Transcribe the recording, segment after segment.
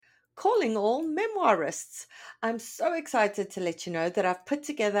calling all memoirists. I'm so excited to let you know that I've put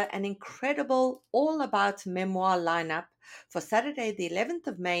together an incredible all about memoir lineup for Saturday, the 11th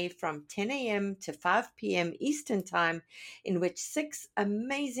of May from 10 a.m. to 5 p.m. Eastern Time, in which 6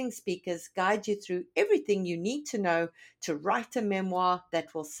 amazing speakers guide you through everything you need to know to write a memoir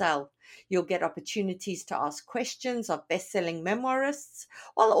that will sell. You'll get opportunities to ask questions of best-selling memoirists,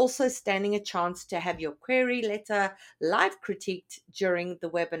 while also standing a chance to have your query letter live critiqued during the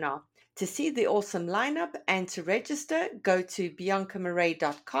webinar. To see the awesome lineup and to register, go to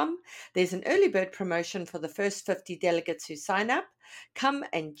biancamarais.com. There's an early bird promotion for the first 50 delegates who sign up. Come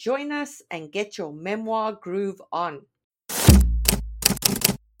and join us and get your memoir groove on.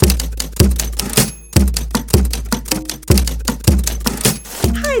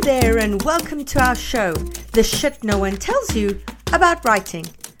 Hi there, and welcome to our show, The Shit No One Tells You About Writing.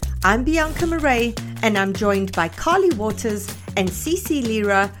 I'm Bianca Marais, and I'm joined by Carly Waters and Cece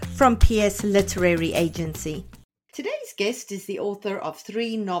Lira from PS Literary Agency. Today's guest is the author of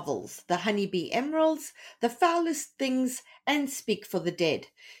 3 novels, The Honeybee Emeralds, The Foulest Things, and Speak for the Dead.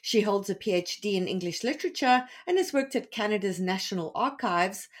 She holds a PhD in English literature and has worked at Canada's National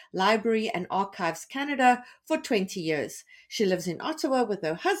Archives, Library and Archives Canada for 20 years. She lives in Ottawa with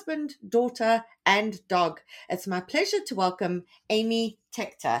her husband, daughter, and dog. It's my pleasure to welcome Amy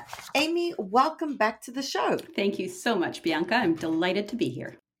Tector. Amy, welcome back to the show. Thank you so much, Bianca. I'm delighted to be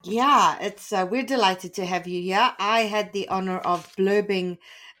here. Yeah, we're delighted to have you here. I had the honor of blurbing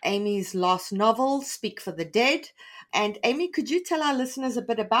Amy's last novel, Speak for the Dead. And Amy, could you tell our listeners a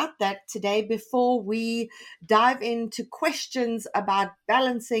bit about that today before we dive into questions about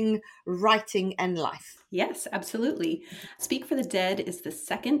balancing writing and life? Yes, absolutely. Speak for the Dead is the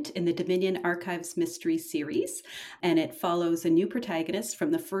second in the Dominion Archives Mystery Series, and it follows a new protagonist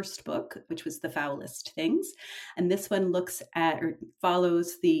from the first book, which was The Foulest Things. And this one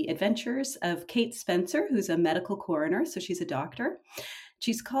follows the adventures of Kate Spencer, who's a medical coroner, so she's a doctor.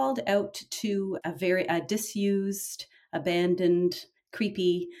 She's called out to a disused, abandoned,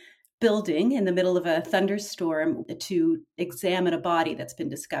 creepy building in the middle of a thunderstorm to examine a body that's been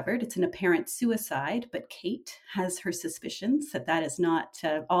discovered. It's an apparent suicide, but Kate has her suspicions that is not,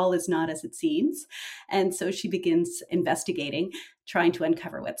 all is not as it seems. And so she begins investigating, trying to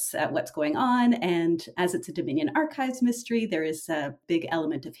uncover what's going on. And as it's a Dominion Archives mystery, there is a big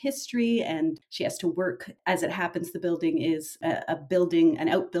element of history, and she has to work. As it happens, the building is an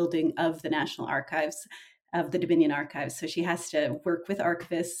outbuilding of the National Archives, of the Dominion Archives. So she has to work with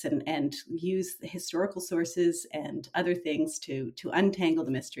archivists and use the historical sources and other things to untangle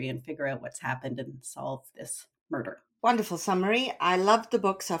the mystery and figure out what's happened and solve this murder. Wonderful summary. I love the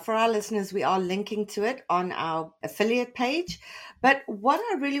book. So for our listeners, we are linking to it on our affiliate page. But what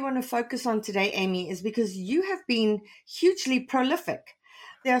I really want to focus on today, Amy, is because you have been hugely prolific.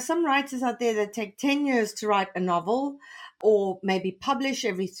 There are some writers out there that take 10 years to write a novel or maybe publish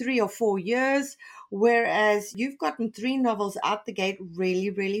every 3 or 4 years, whereas you've gotten 3 novels out the gate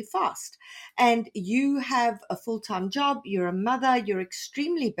really, really fast. And you have a full-time job, you're a mother, you're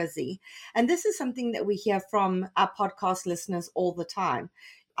extremely busy. And this is something that we hear from our podcast listeners all the time.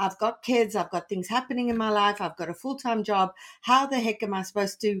 I've got kids, I've got things happening in my life, I've got a full-time job. How the heck am I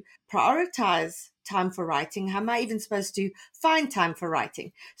supposed to prioritize time for writing? How am I even supposed to find time for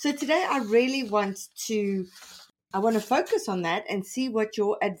writing? So today I really want to focus on that and see what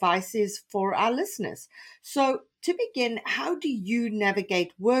your advice is for our listeners. So to begin, how do you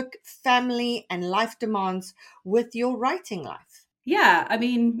navigate work, family, and life demands with your writing life? Yeah, I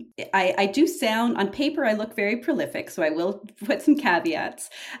mean, I do sound, on paper, I look very prolific, so I will put some caveats.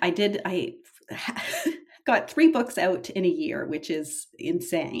 I got 3 books out in a year, which is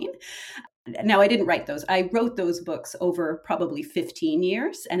insane. Now, I didn't write those. I wrote those books over probably 15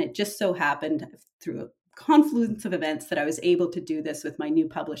 years, and it just so happened through a confluence of events that I was able to do this with my new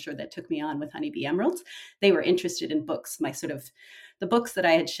publisher that took me on with Honeybee Emeralds. They were interested in books, the books that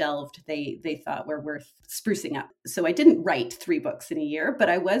I had shelved, they thought were worth sprucing up. So I didn't write 3 books in a year, but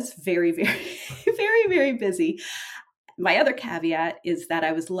I was very, very, very, very busy. My other caveat is that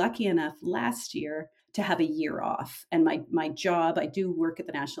I was lucky enough last year to have a year off. And my job, I do work at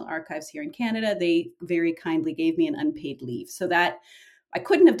the National Archives here in Canada. They very kindly gave me an unpaid leave. So that I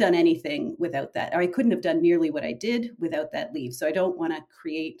couldn't have done anything without that, or I couldn't have done nearly what I did without that leave. So I don't want to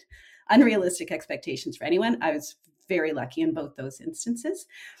create unrealistic expectations for anyone. I was very lucky in both those instances.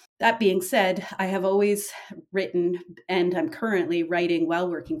 That being said, I have always written, and I'm currently writing while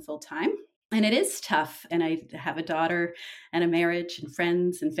working full time. And it is tough. And I have a daughter and a marriage and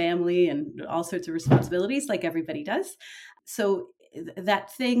friends and family and all sorts of responsibilities like everybody does. So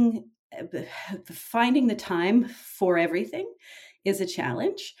that thing, finding the time for everything is a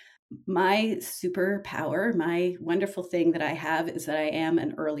challenge. my superpower, my wonderful thing that I have is that I am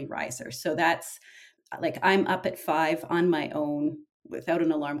an early riser. So that's like I'm up at 5 on my own without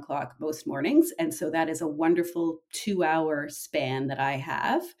an alarm clock most mornings. And so that is a wonderful 2-hour span that I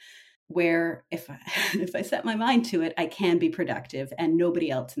have where if I set my mind to it, I can be productive and nobody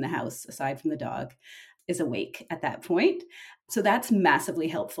else in the house aside from the dog is awake at that point. So that's massively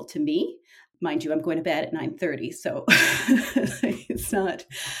helpful to me. Mind you, I'm going to bed at 9:30, so it's not.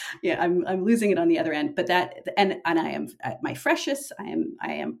 Yeah, I'm losing it on the other end. But that and I am at my freshest.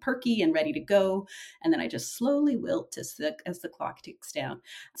 I am perky and ready to go, and then I just slowly wilt as the clock ticks down.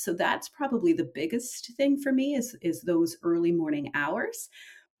 So that's probably the biggest thing for me is those early morning hours.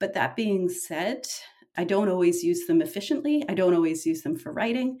 But that being said, I don't always use them efficiently. I don't always use them for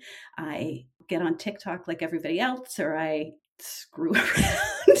writing. I get on TikTok like everybody else, or I screw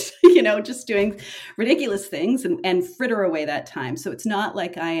around, just doing ridiculous things and fritter away that time. So it's not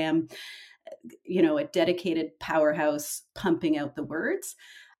like I am, a dedicated powerhouse pumping out the words.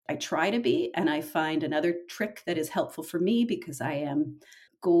 I try to be, and I find another trick that is helpful for me because I am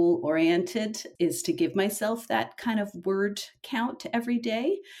goal oriented is to give myself that kind of word count every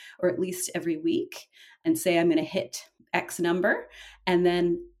day or at least every week and say I'm going to hit X number. And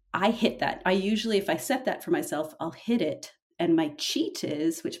then I hit that. I usually, if I set that for myself, I'll hit it. And my cheat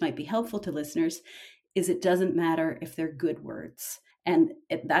is, which might be helpful to listeners, is it doesn't matter if they're good words. And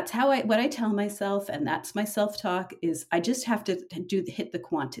that's what I tell myself. And that's my self-talk is I just have to hit the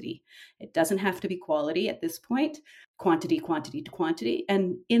quantity. It doesn't have to be quality at this point. Quantity to quantity.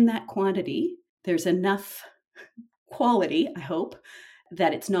 And in that quantity, there's enough quality, I hope,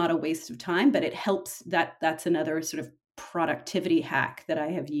 that it's not a waste of time, but it helps. That's another sort of productivity hack that I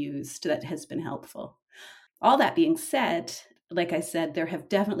have used that has been helpful. All that being said, like I said, there have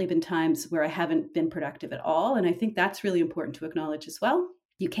definitely been times where I haven't been productive at all. And I think that's really important to acknowledge as well.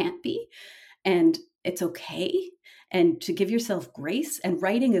 You can't be, and it's okay. And to give yourself grace. And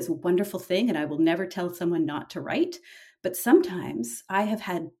writing is a wonderful thing. And I will never tell someone not to write. But sometimes I have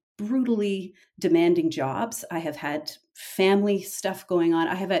had brutally demanding jobs. I have had family stuff going on.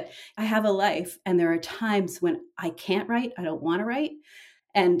 I have a life. And there are times when I can't write. I don't want to write.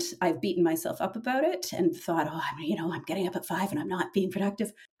 And I've beaten myself up about it and thought, I'm getting up at 5 and I'm not being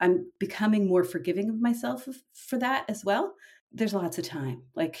productive. I'm becoming more forgiving of myself for that as well. There's lots of time.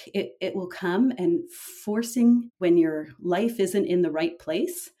 Like it will come, and forcing when your life isn't in the right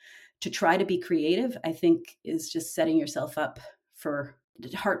place to try to be creative, I think is just setting yourself up for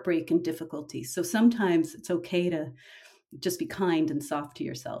heartbreak and difficulty. So sometimes it's okay to just be kind and soft to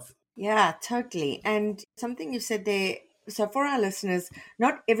yourself. Yeah, totally. And something you said there, so for our listeners,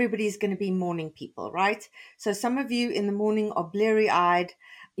 not everybody's going to be morning people, right? So some of you in the morning are bleary-eyed.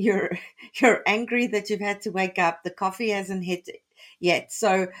 You're you're angry that you've had to wake up. The coffee hasn't hit yet.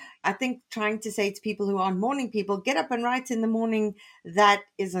 So I think trying to say to people who aren't morning people, get up and write in the morning, that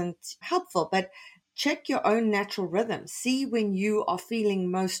isn't helpful. But check your own natural rhythm. See when you are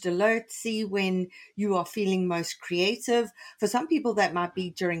feeling most alert. See when you are feeling most creative. For some people, that might be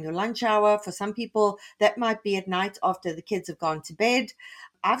during your lunch hour. For some people, that might be at night after the kids have gone to bed.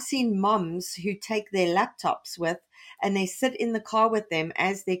 I've seen moms who take their laptops with and they sit in the car with them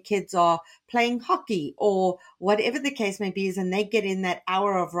as their kids are playing hockey or whatever the case may be, and they get in that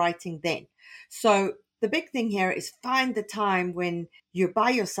hour of writing then. So the big thing here is find the time when you're by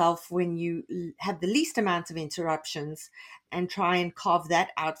yourself, when you have the least amount of interruptions, and try and carve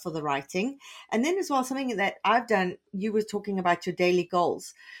that out for the writing. And then as well, something that I've done, you were talking about your daily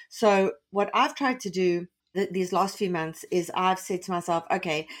goals. So what I've tried to do these last few months is I've said to myself,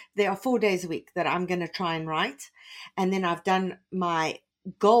 okay, there are 4 days a week that I'm going to try and write. And then I've done my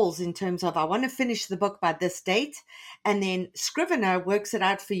goals in terms of I want to finish the book by this date, and then Scrivener works it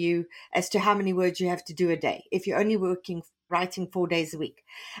out for you as to how many words you have to do a day if you're only writing 4 days a week.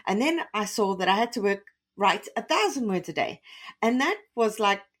 And then I saw that I had to write 1,000 words a day, and that was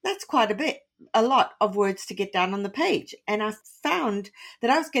like, that's quite a lot of words to get down on the page. And I found that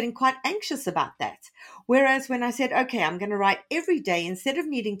I was getting quite anxious about that. Whereas when I said, okay, I'm going to write every day, instead of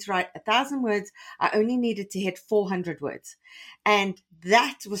needing to write 1,000 words, I only needed to hit 400 words. And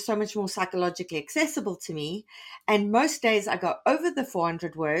that was so much more psychologically accessible to me. And most days I go over the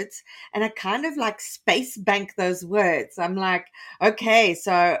 400 words and I kind of like space bank those words. I'm like, okay,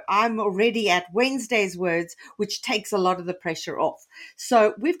 so I'm already at Wednesday's words, which takes a lot of the pressure off.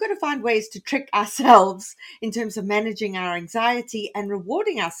 So we've got to find ways to trick ourselves in terms of managing our anxiety and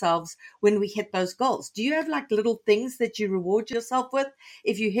rewarding ourselves when we hit those goals. Do you have like little things that you reward yourself with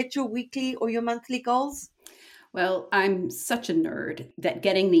if you hit your weekly or your monthly goals? Well, I'm such a nerd that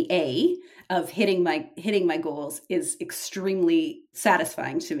getting the A of hitting my goals is extremely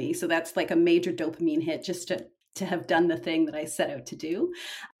satisfying to me. So that's like a major dopamine hit just to have done the thing that I set out to do.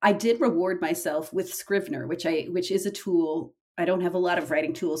 I did reward myself with Scrivener, which is a tool. I don't have a lot of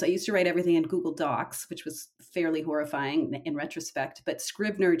writing tools. I used to write everything in Google Docs, which was fairly horrifying in retrospect. But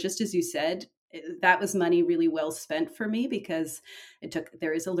Scrivener, just as you said, that was money really well spent for me because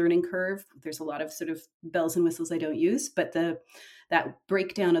there is a learning curve. There's a lot of sort of bells and whistles I don't use, but that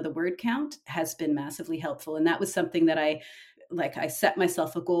breakdown of the word count has been massively helpful. And that was something that I set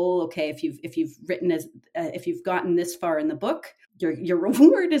myself a goal. Okay, if you've gotten this far in the book, your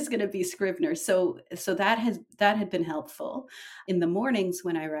reward is going to be Scrivener. So that had been helpful. In the mornings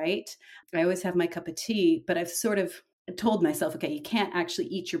when I write, I always have my cup of tea, but I've sort of told myself, okay, you can't actually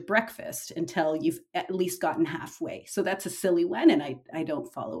eat your breakfast until you've at least gotten halfway. So that's a silly one, and I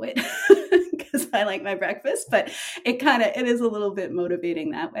don't follow it because I like my breakfast, but it is a little bit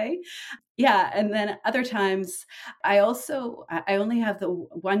motivating that way. Yeah, and then other times I only have the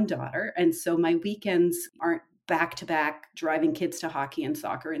one daughter, and so my weekends aren't back to back driving kids to hockey and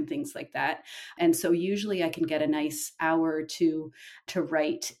soccer and things like that. And so usually I can get a nice hour or two to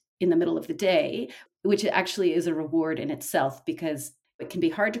write in the middle of the day, which actually is a reward in itself because it can be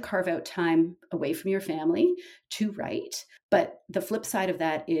hard to carve out time away from your family to write. But the flip side of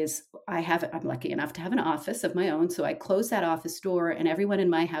that is I'm lucky enough to have an office of my own. So I close that office door and everyone in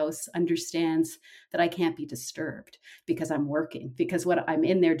my house understands that I can't be disturbed because I'm working, because what I'm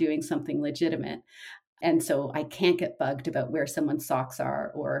in there doing something legitimate. And so I can't get bugged about where someone's socks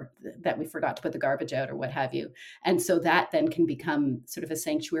are or that we forgot to put the garbage out or what have you. And so that then can become sort of a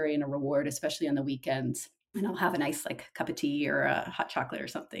sanctuary and a reward, especially on the weekends. And I'll have a nice like cup of tea or a hot chocolate or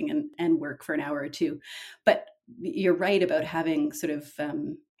something and work for an hour or two. But you're right about having sort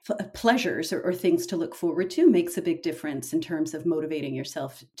of pleasures or things to look forward to makes a big difference in terms of motivating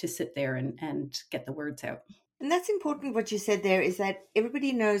yourself to sit there and get the words out. And that's important what you said there is that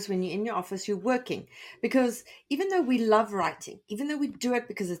everybody knows when you're in your office, you're working. Because even though we love writing, even though we do it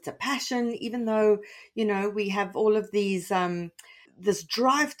because it's a passion, even though, we have all of these, this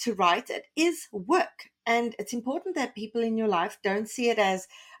drive to write, it is work. And it's important that people in your life don't see it as,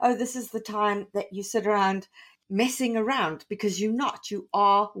 oh, this is the time that you sit around messing around, because you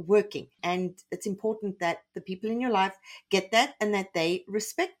are working. And it's important that the people in your life get that and that they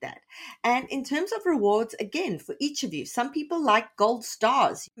respect that. And in terms of rewards, again, for each of you, some people like gold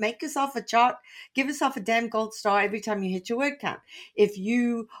stars. Make yourself a chart, give yourself a damn gold star every time you hit your word count. If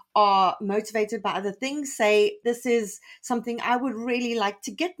you are motivated by other things, say, this is something I would really like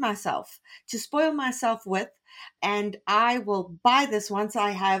to get myself, to spoil myself with, and I will buy this once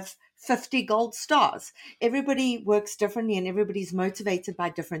I have 50 gold stars. Everybody works differently and everybody's motivated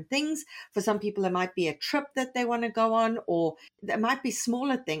by different things. For some people, it might be a trip that they want to go on, or there might be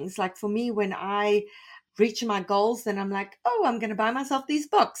smaller things. Like for me, when I reach my goals, then I'm like, oh, I'm going to buy myself these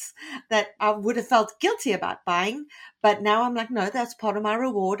books that I would have felt guilty about buying. But now I'm like, no, that's part of my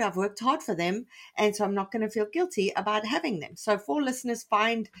reward. I've worked hard for them. And so I'm not going to feel guilty about having them. So for listeners,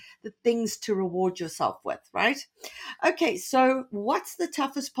 find the things to reward yourself with, right? Okay, so what's the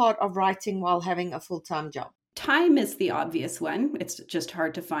toughest part of writing while having a full-time job? Time is the obvious one. It's just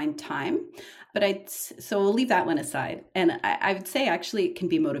hard to find time. So we'll leave that one aside. And I would say actually it can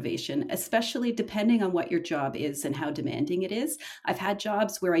be motivation, especially depending on what your job is and how demanding it is. I've had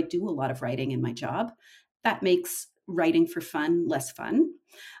jobs where I do a lot of writing in my job. That makes writing for fun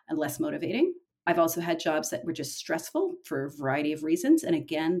and less motivating. I've also had jobs that were just stressful for a variety of reasons. And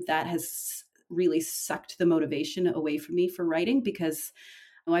again, that has really sucked the motivation away from me for writing because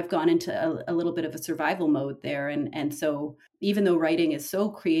I've gone into a little bit of a survival mode there. And so even though writing is so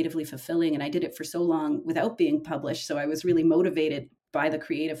creatively fulfilling, and I did it for so long without being published, so I was really motivated by the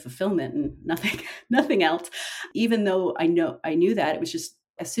creative fulfillment and nothing else. Even though I knew that, it was just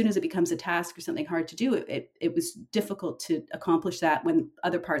as soon as it becomes a task or something hard to do, it was difficult to accomplish that when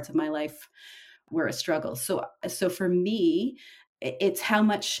other parts of my life were a struggle. So for me, it's how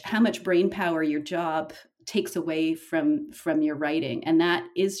much brain power your job takes away from your writing, and that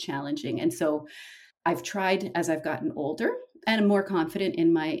is challenging. And so I've tried, as I've gotten older and I'm more confident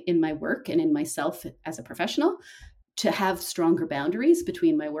in my work and in myself as a professional, to have stronger boundaries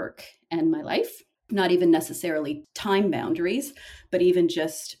between my work and my life. Not even necessarily time boundaries, but even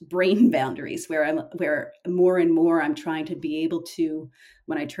just brain boundaries, where more and more I'm trying to be able to,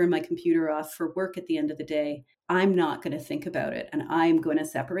 when I turn my computer off for work at the end of the day, I'm not going to think about it and I'm going to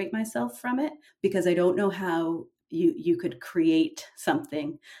separate myself from it, because I don't know how you could create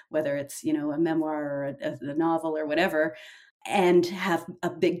something, whether it's, a memoir or a novel or whatever, and have a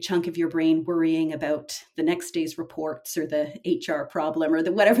big chunk of your brain worrying about the next day's reports or the HR problem or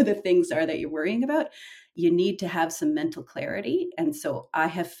the whatever the things are that you're worrying about. You need to have some mental clarity. And so I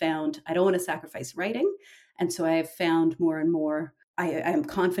have found I don't want to sacrifice writing. And so I have found more and more I am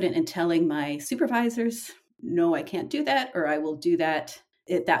confident in telling my supervisors, no, I can't do that, or I will do that.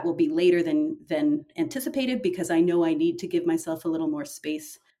 That will be later than anticipated, because I know I need to give myself a little more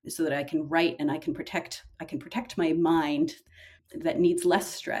space so that I can write and I can protect my mind that needs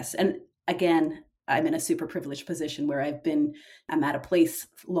less stress. And again, I'm in a super privileged position where I'm at a place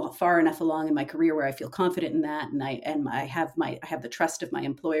far enough along in my career where I feel confident in that, and I have the trust of my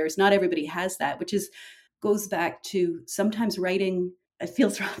employers. Not everybody has that, which goes back to sometimes writing. It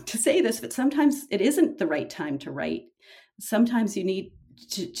feels wrong to say this, but sometimes it isn't the right time to write. Sometimes you need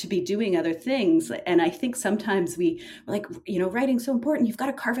to be doing other things. And I think sometimes we like, writing's so important. You've got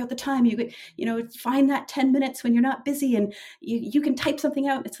to carve out the time. Find that 10 minutes when you're not busy and you can type something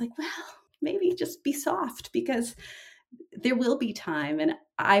out. It's like, well, maybe just be soft, because there will be time. And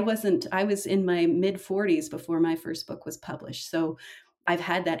I was in my mid 40s before my first book was published. So I've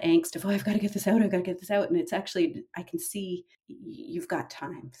had that angst of, I've got to get this out. And it's actually, I can see you've got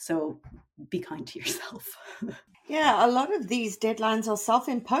time. So be kind to yourself. Yeah, a lot of these deadlines are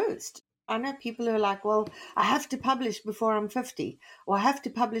self-imposed. I know people who are like, well, I have to publish before I'm 50, or I have to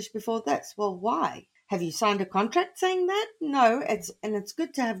publish before this. Well, why? Have you signed a contract saying that? No, it's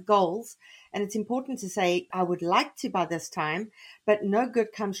good to have goals, and it's important to say, I would like to by this time, but no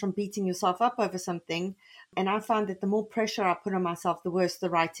good comes from beating yourself up over something. And I find that the more pressure I put on myself, the worse the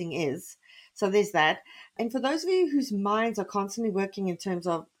writing is. So there's that. And for those of you whose minds are constantly working in terms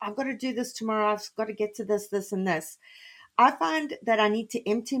of, I've got to do this tomorrow, I've got to get to this, this, and this, I find that I need to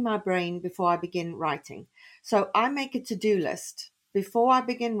empty my brain before I begin writing. So I make a to-do list before I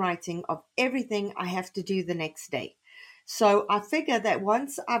begin writing of everything I have to do the next day. So I figure that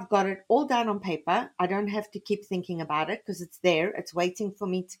once I've got it all down on paper, I don't have to keep thinking about it because it's there. It's waiting for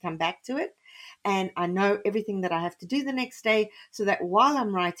me to come back to it. And I know everything that I have to do the next day, so that while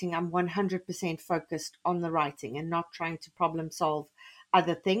I'm writing, I'm 100% focused on the writing and not trying to problem solve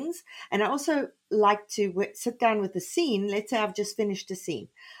other things. And I also like to sit down with a scene. Let's say I've just finished a scene.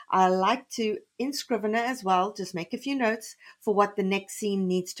 I like to, in Scrivener as well, just make a few notes for what the next scene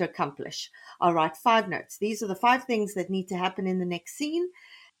needs to accomplish. I'll write 5 notes. These are the 5 things that need to happen in the next scene.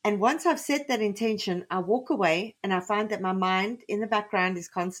 And once I've set that intention, I walk away and I find that my mind in the background is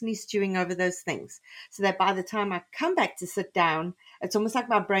constantly stewing over those things. So that by the time I come back to sit down, it's almost like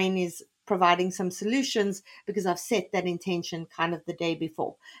my brain is providing some solutions because I've set that intention kind of the day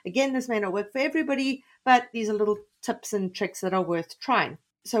before. Again, this may not work for everybody, but these are little tips and tricks that are worth trying.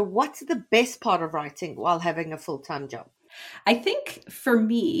 So what's the best part of writing while having a full-time job? I think for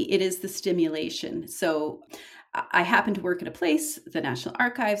me, it is the stimulation. So I happen to work at a place, the National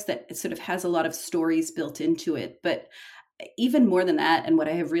Archives, that sort of has a lot of stories built into it. But even more than that, and what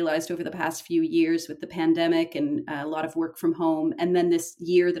I have realized over the past few years with the pandemic and a lot of work from home, and then this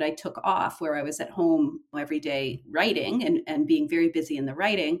year that I took off where I was at home every day writing and being very busy in the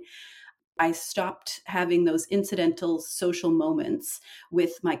writing, I stopped having those incidental social moments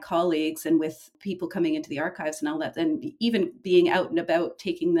with my colleagues and with people coming into the archives and all that, and even being out and about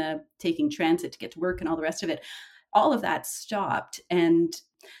taking transit to get to work and all the rest of it. All of that stopped, and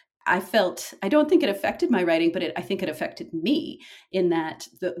I don't think it affected my writing, but I think it affected me in that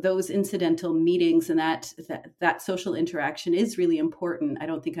those incidental meetings and that social interaction is really important. I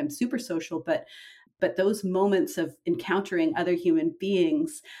don't think I'm super social, but those moments of encountering other human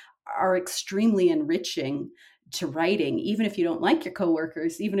beings are extremely enriching to writing. Even if you don't like your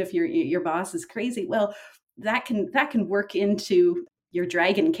coworkers, even if your boss is crazy, well, that can work into your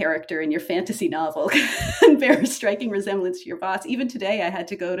dragon character in your fantasy novel and bear a striking resemblance to your boss. Even today, I had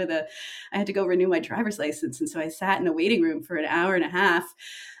to go renew my driver's license. And so I sat in a waiting room for an hour and a half,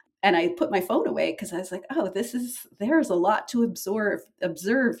 and I put my phone away because I was like, oh, there's a lot to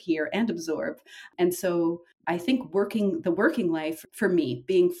observe here and absorb. And so I think the working life for me,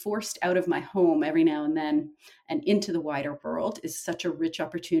 being forced out of my home every now and then and into the wider world, is such a rich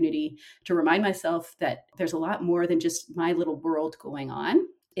opportunity to remind myself that there's a lot more than just my little world going on.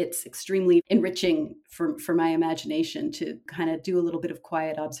 It's extremely enriching for my imagination to kind of do a little bit of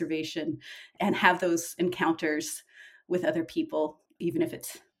quiet observation and have those encounters with other people, even if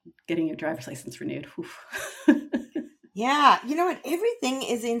it's getting your driver's license renewed. Yeah, you know what? Everything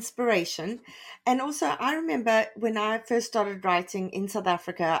is inspiration. And also, I remember when I first started writing in South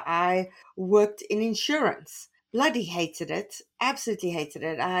Africa, I worked in insurance. bloody hated it, absolutely hated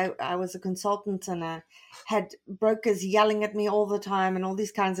it. I was a consultant and I had brokers yelling at me all the time and all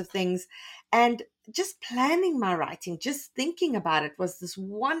these kinds of things. And just planning my writing, just thinking about it was this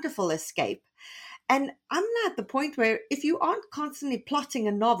wonderful escape. And I'm now at the point where if you aren't constantly plotting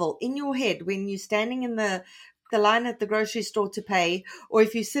a novel in your head when you're standing in the line at the grocery store to pay, or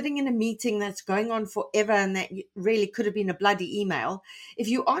if you're sitting in a meeting that's going on forever and that really could have been a bloody email, if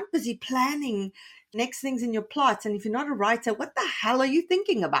you aren't busy planning next things in your plot, and if you're not a writer, what the hell are you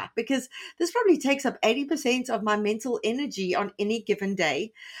thinking about? Because this probably takes up 80% of my mental energy on any given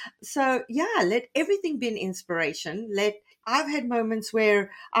day. So yeah, let everything be an inspiration. I've had moments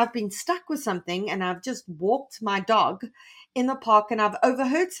where I've been stuck with something and I've just walked my dog in the park and I've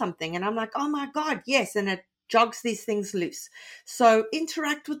overheard something and I'm like, oh my God, yes. And it jogs these things loose. So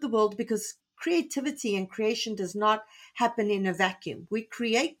interact with the world, because creativity and creation does not happen in a vacuum. We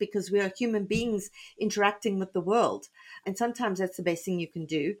create because we are human beings interacting with the world. And sometimes that's the best thing you can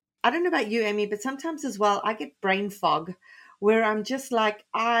do. I don't know about you, Amy, but sometimes as well, I get brain fog where I'm just like,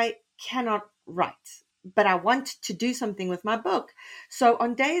 I cannot write, but I want to do something with my book. So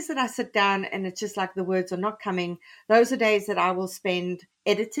on days that I sit down and it's just like the words are not coming, those are days that I will spend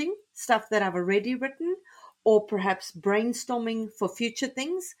editing stuff that I've already written, or perhaps brainstorming for future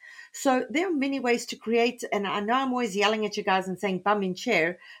things. So there are many ways to create. And I know I'm always yelling at you guys and saying bum in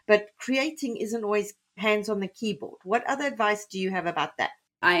chair, but creating isn't always hands on the keyboard. What other advice do you have about that?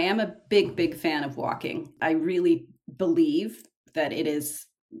 I am a big, big fan of walking. I really believe that it is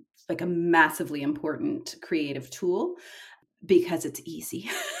like a massively important creative tool because it's easy.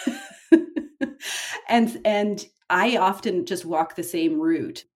 and I often just walk the same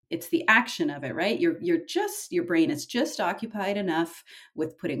route. It's the action of it, right? Your brain is just occupied enough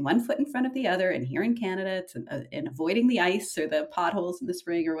with putting one foot in front of the other, and here in Canada, it's and avoiding the ice or the potholes in the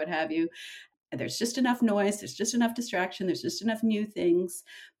spring or what have you. There's just enough noise, there's just enough distraction, there's just enough new things.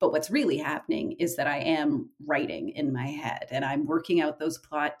 But what's really happening is that I am writing in my head and I'm working out those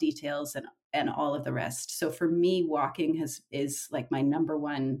plot details and all of the rest. So for me, walking is like my number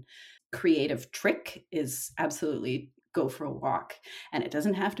one creative trick, is absolutely go for a walk. And it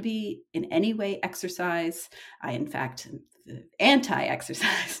doesn't have to be in any way exercise. I, in fact,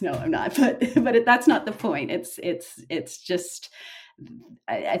 anti-exercise. No, I'm not. But that's not the point. It's just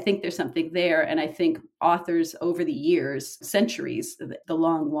I think there's something there. And I think authors over the years, centuries, the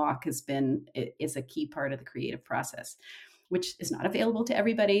long walk is a key part of the creative process, which is not available to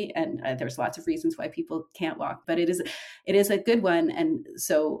everybody. And there's lots of reasons why people can't walk, but it is a good one. And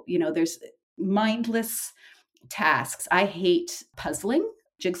so, there's mindless tasks. I hate puzzling.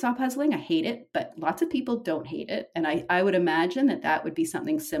 Jigsaw puzzling, I hate it, but lots of people don't hate it. And I would imagine that would be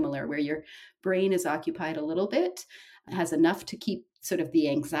something similar, where your brain is occupied a little bit, has enough to keep sort of the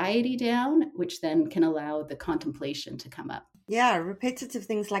anxiety down, which then can allow the contemplation to come up. Yeah, repetitive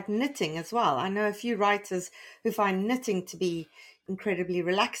things like knitting as well. I know a few writers who find knitting to be incredibly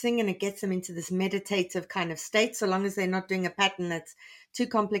relaxing, and it gets them into this meditative kind of state, so long as they're not doing a pattern that's too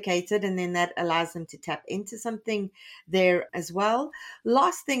complicated, and then that allows them to tap into something there as well.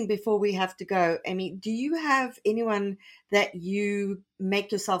 Last thing before we have to go, Amy, do you have anyone that you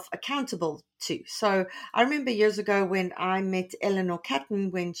make yourself accountable to? So I remember years ago when I met Eleanor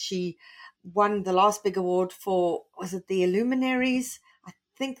Catton, when she won the last big award for, was it The Illuminaries? I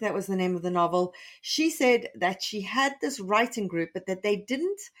think that was the name of the novel. She said that she had this writing group, but that they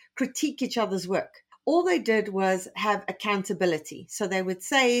didn't critique each other's work. All they did was have accountability. So they would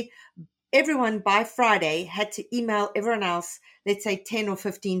say everyone by Friday had to email everyone else, let's say 10 or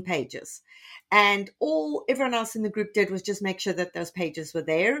 15 pages. And all everyone else in the group did was just make sure that those pages were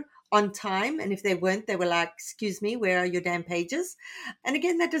there on time. And if they weren't, they were like, excuse me, where are your damn pages? And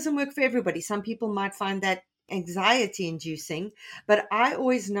again, that doesn't work for everybody. Some people might find that anxiety inducing, but I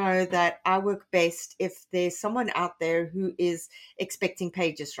always know that I work best if there's someone out there who is expecting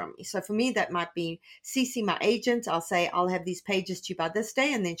pages from me. So for me, that might be CC my agent. I'll say, I'll have these pages to you by this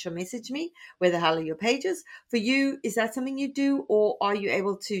day, and then she'll message me, where the hell are your pages? For you, is that something you do, or are you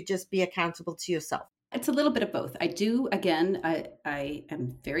able to just be accountable to yourself? It's a little bit of both. I do, again, I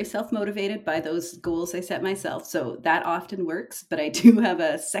am very self-motivated by those goals I set myself. So that often works, but I do have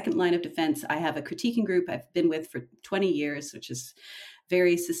a second line of defense. I have a critiquing group I've been with for 20 years, which is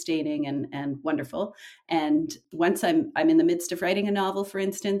very sustaining and wonderful. And once I'm in the midst of writing a novel, for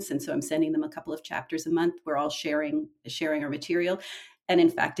instance, and so I'm sending them a couple of chapters a month, we're all sharing our material. And in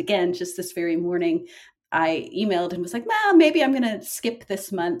fact, again, just this very morning, I emailed and was like, well, maybe I'm going to skip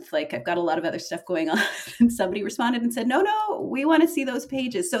this month. Like I've got a lot of other stuff going on. And somebody responded and said, no, we want to see those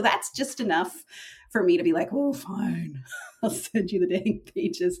pages. So that's just enough for me to be like, oh, fine, I'll send you the dang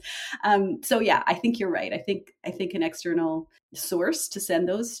pages. So yeah, I think you're right. I think an external source to send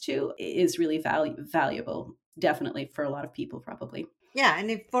those to is really valuable, definitely for a lot of people probably. Yeah,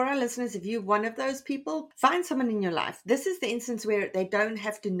 and if for our listeners, if you're one of those people, find someone in your life. This is the instance where they don't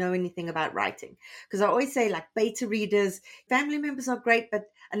have to know anything about writing. Because I always say, like, beta readers, family members are great, but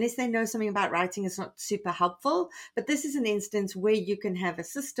unless they know something about writing, it's not super helpful. But this is an instance where you can have a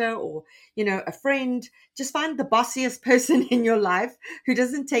sister or, a friend. Just find the bossiest person in your life who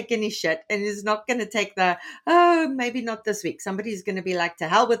doesn't take any shit and is not going to take oh, maybe not this week. Somebody's going to be like, to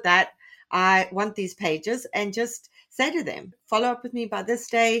hell with that. I want these pages, and just say to them, follow up with me by this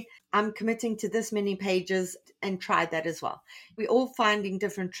day. I'm committing to this many pages, and try that as well. We're all finding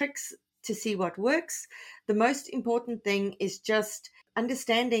different tricks to see what works. The most important thing is just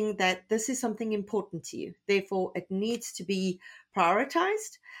understanding that this is something important to you. Therefore, it needs to be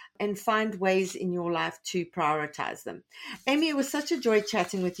prioritized, and find ways in your life to prioritize them. Amy, it was such a joy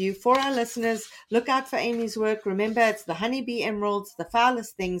chatting with you. For our listeners, look out for Amy's work. Remember, it's The Honeybee Emeralds, The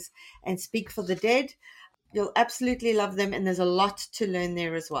Foulest Things, and Speak for the Dead. You'll absolutely love them, and there's a lot to learn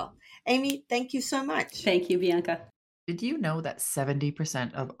there as well. Amy, thank you so much. Thank you, Bianca. Did you know that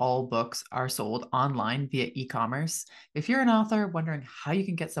 70% of all books are sold online via e-commerce? If you're an author wondering how you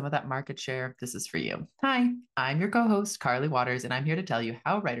can get some of that market share, this is for you. Hi, I'm your co-host, Carly Waters, and I'm here to tell you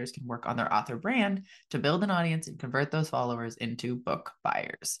how writers can work on their author brand to build an audience and convert those followers into book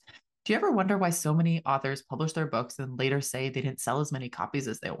buyers. Do you ever wonder why so many authors publish their books and later say they didn't sell as many copies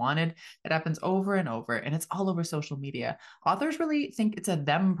as they wanted? It happens over and over, and it's all over social media. Authors really think it's a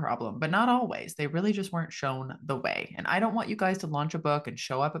them problem, but not always. They really just weren't shown the way. And I don't want you guys to launch a book and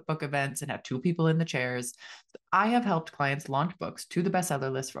show up at book events and have 2 people in the chairs. I have helped clients launch books to the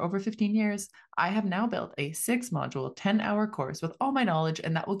bestseller list for over 15 years. I have now built a 6-module, 10-hour course with all my knowledge,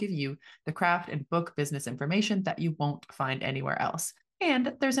 and that will give you the craft and book business information that you won't find anywhere else.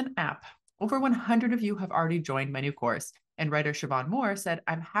 And there's an app. Over 100 of you have already joined my new course. And writer Siobhan Moore said,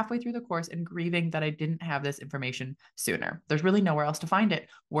 I'm halfway through the course and grieving that I didn't have this information sooner. There's really nowhere else to find it.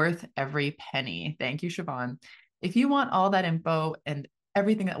 Worth every penny. Thank you, Siobhan. If you want all that info and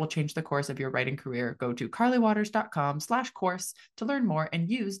everything that will change the course of your writing career, go to carlywaters.com/course to learn more and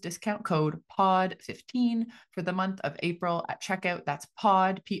use discount code POD15 for the month of April at checkout. That's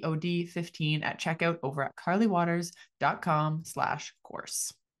POD, P-O-D 15 at checkout over at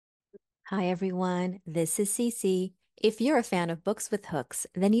carlywaters.com/course. Hi, everyone. This is Cece. If you're a fan of books with hooks,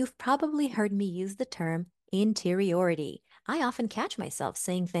 then you've probably heard me use the term interiority. I often catch myself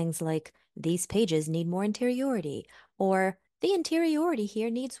saying things like, these pages need more interiority, or the interiority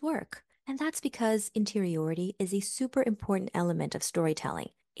here needs work. And that's because interiority is a super important element of storytelling.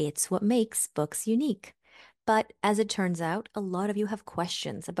 It's what makes books unique. But as it turns out, a lot of you have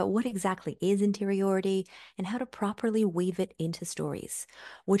questions about what exactly is interiority and how to properly weave it into stories,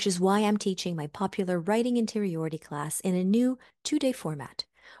 which is why I'm teaching my popular Writing Interiority class in a new 2-day format.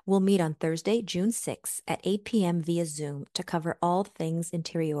 We'll meet on Thursday, June 6th at 8 p.m. via Zoom to cover all things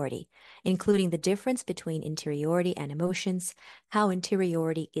interiority, including the difference between interiority and emotions, how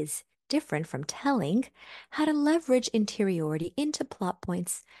interiority is different from telling, how to leverage interiority into plot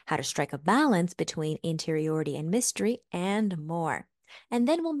points, how to strike a balance between interiority and mystery, and more. And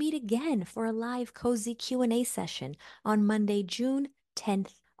then we'll meet again for a live cozy Q&A session on Monday, June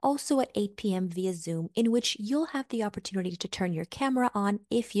 10th, also at 8 p.m. via Zoom, in which you'll have the opportunity to turn your camera on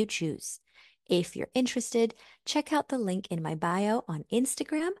if you choose. If you're interested, check out the link in my bio on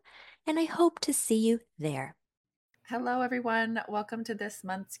Instagram, and I hope to see you there. Hello, everyone. Welcome to this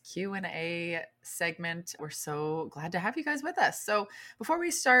month's Q&A segment. We're so glad to have you guys with us. So before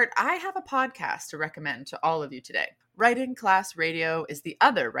we start, I have a podcast to recommend to all of you today. Writing Class Radio is the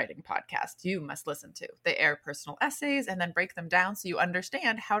other writing podcast you must listen to. They air personal essays and then break them down so you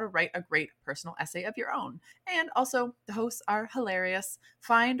understand how to write a great personal essay of your own. And also, the hosts are hilarious.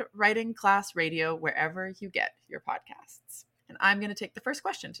 Find Writing Class Radio wherever you get your podcasts. And I'm going to take the first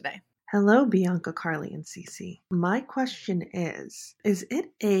question today. Hello, Bianca, Carly, and Cece. My question is it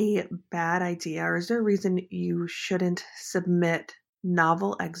a bad idea, or is there a reason you shouldn't submit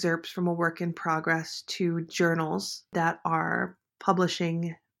novel excerpts from a work in progress to journals that are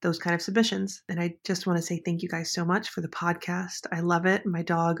publishing those kind of submissions? And I just want to say thank you guys so much for the podcast. I love it. My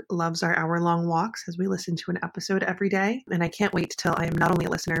dog loves our hour-long walks as we listen to an episode every day. And I can't wait till I am not only a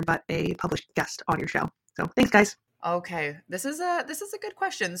listener, but a published guest on your show. So thanks, guys. Okay, this is a good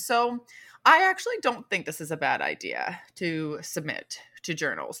question. So I actually don't think this is a bad idea to submit to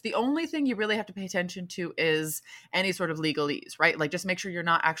journals. The only thing you really have to pay attention to is any sort of legalese, right? Like just make sure you're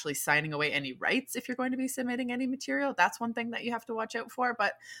not actually signing away any rights if you're going to be submitting any material. That's one thing that you have to watch out for.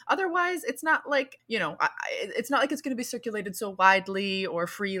 But otherwise, it's not like, it's not like it's going to be circulated so widely or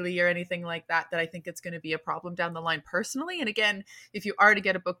freely or anything like that I think it's going to be a problem down the line personally. And again, if you are to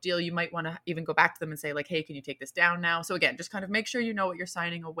get a book deal, you might want to even go back to them and say like, hey, can you take this down now? So again, just kind of make sure you know what you're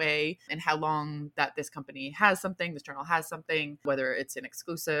signing away and how long that this company has something, this journal has something, whether it's an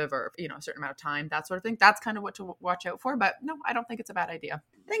exclusive or, a certain amount of time, that sort of thing. That's kind of what to watch out for. But no, I don't think it's a bad idea.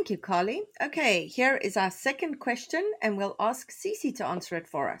 Thank you, Carly. Okay, here is our second question, and we'll ask Cece to answer it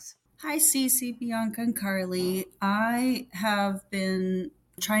for us. Hi, Cece, Bianca, and Carly. I have been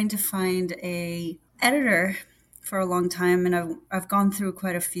trying to find a editor for a long time, and I've gone through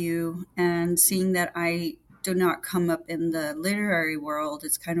quite a few, and seeing that I do not come up in the literary world,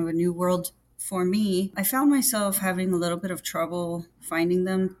 it's kind of a new world for me. I found myself having a little bit of trouble finding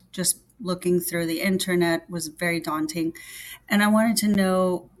them. Just looking through the internet was very daunting, and I wanted to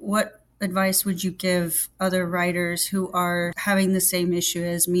know, what advice would you give other writers who are having the same issue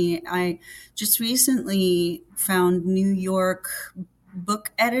as me? I just recently found New York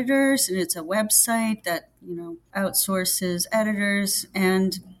Book Editors, and it's a website that, outsources editors,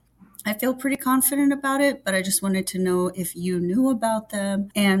 and I feel pretty confident about it, but I just wanted to know if you knew about them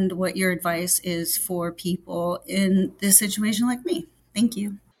and what your advice is for people in this situation like me. Thank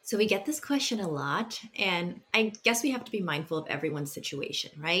you. So we get this question a lot, and I guess we have to be mindful of everyone's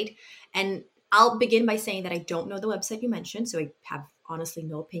situation, right? And I'll begin by saying that I don't know the website you mentioned, so I have honestly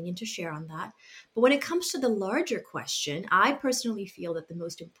no opinion to share on that. But when it comes to the larger question, I personally feel that the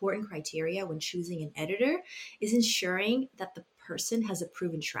most important criteria when choosing an editor is ensuring that the person has a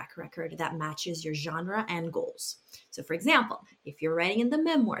proven track record that matches your genre and goals. So for example, if you're writing in the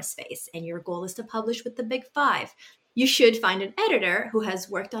memoir space and your goal is to publish with the Big Five, you should find an editor who has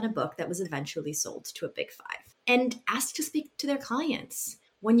worked on a book that was eventually sold to a Big Five, and ask to speak to their clients.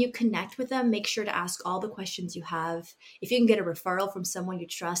 When you connect with them, make sure to ask all the questions you have. If you can get a referral from someone you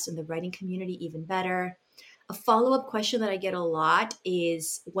trust in the writing community, even better. A follow-up question that I get a lot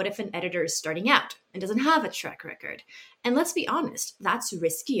is, what if an editor is starting out and doesn't have a track record? And let's be honest, that's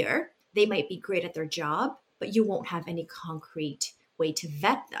riskier. They might be great at their job, but you won't have any concrete way to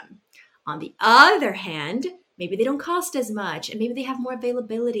vet them. On the other hand, maybe they don't cost as much, and maybe they have more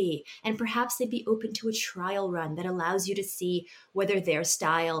availability, and perhaps they'd be open to a trial run that allows you to see whether their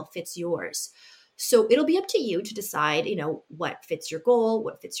style fits yours. So it'll be up to you to decide, what fits your goal,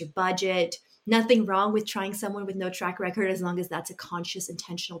 what fits your budget. Nothing wrong with trying someone with no track record as long as that's a conscious,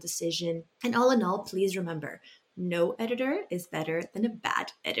 intentional decision. And all in all, please remember, no editor is better than a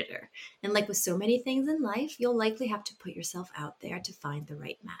bad editor. And like with so many things in life, you'll likely have to put yourself out there to find the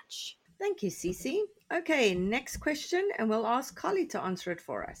right match. Thank you, Cece. Okay, next question, and we'll ask Carly to answer it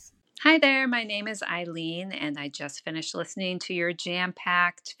for us. Hi there, my name is Eileen, and I just finished listening to your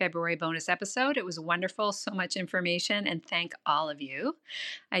jam-packed February bonus episode. It was wonderful, so much information, and thank all of you.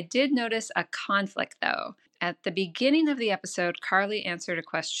 I did notice a conflict, though. At the beginning of the episode, Carly answered a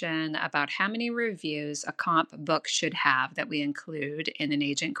question about how many reviews a comp book should have that we include in an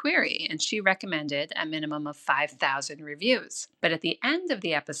agent query, and she recommended a minimum of 5,000 reviews. But at the end of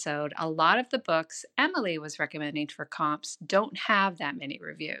the episode, a lot of the books Emily was recommending for comps don't have that many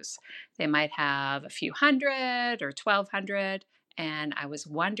reviews. They might have a few hundred or 1,200. And I was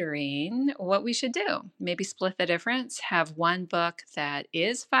wondering what we should do. Maybe split the difference, have one book that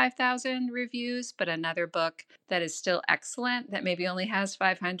is 5,000 reviews, but another book that is still excellent that maybe only has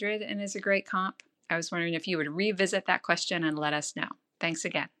 500 and is a great comp. I was wondering if you would revisit that question and let us know. Thanks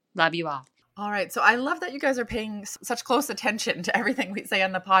again. Love you all. All right. So I love that you guys are paying such close attention to everything we say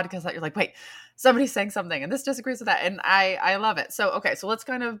on the podcast, that you're like, wait, somebody's saying something and this disagrees with that. And I love it. So, okay. So let's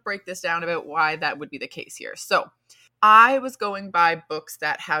kind of break this down about why that would be the case here. So I was going by books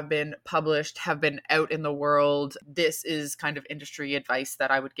that have been published, have been out in the world. This is kind of industry advice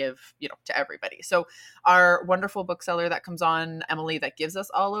that I would give, to everybody. So our wonderful bookseller that comes on, Emily, that gives us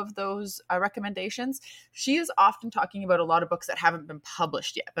all of those recommendations, she is often talking about a lot of books that haven't been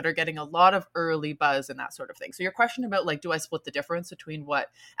published yet, but are getting a lot of early buzz and that sort of thing. So your question about do I split the difference between what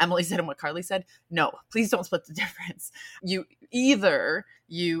Emily said and what Carly said? No, please don't split the difference.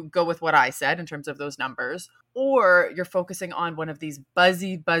 You go with what I said in terms of those numbers, or you're focusing on one of these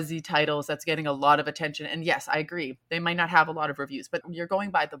buzzy titles that's getting a lot of attention. And yes, I agree. They might not have a lot of reviews, but you're going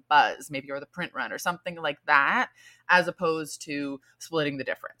by the buzz, maybe, or the print run or something like that, as opposed to splitting the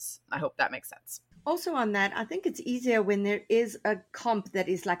difference. I hope that makes sense. Also on that, I think it's easier when there is a comp that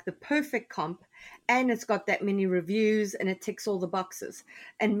is like the perfect comp, and it's got that many reviews and it ticks all the boxes.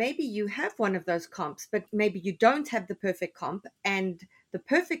 And maybe you have one of those comps, but maybe you don't have the perfect comp, and the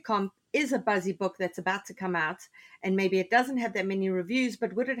perfect comp is a buzzy book that's about to come out, and maybe it doesn't have that many reviews.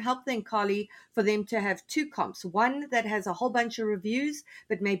 But would it help then, Carly, for them to have two comps, one that has a whole bunch of reviews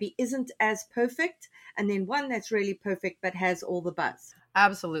but maybe isn't as perfect, and then one that's really perfect but has all the buzz?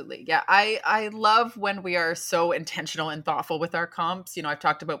 Absolutely. Yeah. I love when we are so intentional and thoughtful with our comps. I've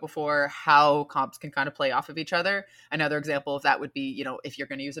talked about before how comps can kind of play off of each other. Another example of that would be, if you're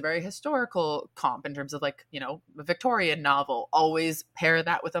going to use a very historical comp in terms of like, a Victorian novel, always pair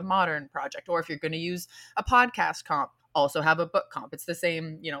that with a modern project. Or if you're going to use a podcast comp, also have a book comp. It's the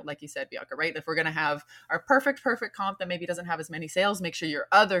same, like you said, Bianca, right? If we're going to have our perfect comp that maybe doesn't have as many sales, make sure your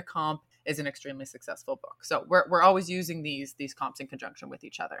other comp is an extremely successful book. So we're always using these comps in conjunction with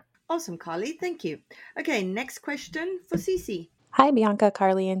each other. Awesome, Carly. Thank you. Okay, next question for Cece. Hi, Bianca,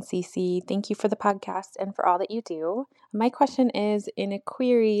 Carly, and Cece. Thank you for the podcast and for all that you do. My question is, in a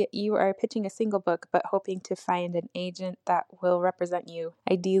query, you are pitching a single book, but hoping to find an agent that will represent you,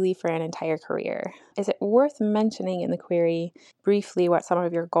 ideally for an entire career. Is it worth mentioning in the query briefly what some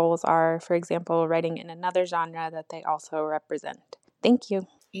of your goals are? For example, writing in another genre that they also represent. Thank you.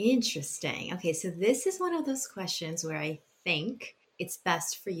 Interesting. Okay, so this is one of those questions where I think it's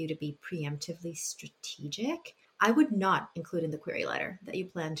best for you to be preemptively strategic. I would not include in the query letter that you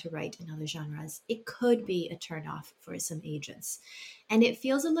plan to write in other genres. It could be a turnoff for some agents. And it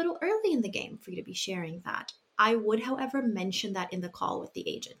feels a little early in the game for you to be sharing that. I would, however, mention that in the call with the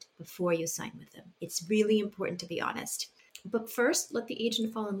agent before you sign with them. It's really important to be honest. But first, let the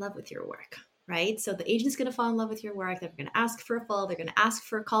agent fall in love with your work. Right? So the agent's going to fall in love with your work. They're going to ask for a full, they're going to ask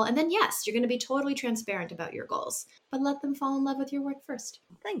for a call. And then, yes, you're going to be totally transparent about your goals, but let them fall in love with your work first.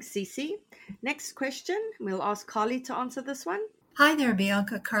 Thanks, Cece. Next question. We'll ask Carly to answer this one. Hi there,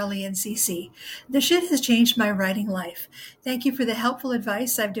 Bianca, Carly, and Cece. The shit has changed my writing life. Thank you for the helpful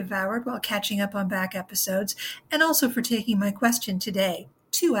advice I've devoured while catching up on back episodes, and also for taking my question today.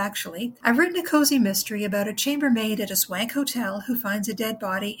 Two, actually. I've written a cozy mystery about a chambermaid at a swank hotel who finds a dead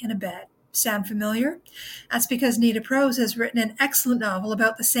body in a bed. Sound familiar? That's because Nita Prose has written an excellent novel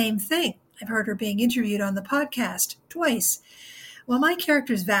about the same thing. I've heard her being interviewed on the podcast twice. While my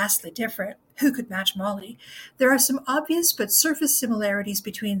character is vastly different, who could match Molly? There are some obvious but surface similarities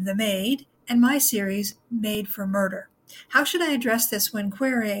between The Maid and my series, Made for Murder. How should I address this when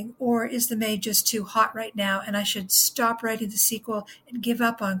querying, or is The Maid just too hot right now and I should stop writing the sequel and give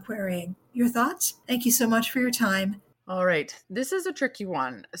up on querying? Your thoughts? Thank you so much for your time. All right. This is a tricky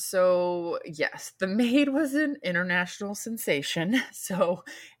one. So yes, The Maid was an international sensation. So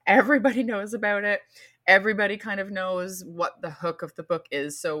everybody knows about it. Everybody kind of knows what the hook of the book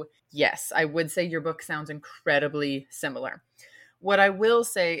is. So yes, I would say your book sounds incredibly similar. What I will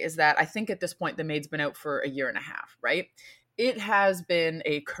say is that I think at this point, The Maid's been out for a year and a half, right? It has been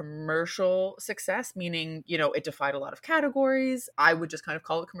a commercial success, meaning, it defied a lot of categories. I would just kind of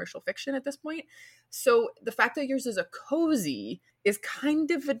call it commercial fiction at this point. So the fact that yours is a cozy is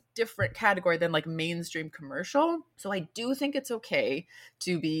kind of a different category than like mainstream commercial. So I do think it's okay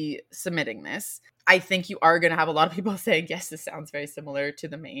to be submitting this. I think you are going to have a lot of people saying, yes, this sounds very similar to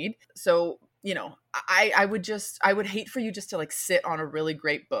The Maid. So, I would hate for you just to like sit on a really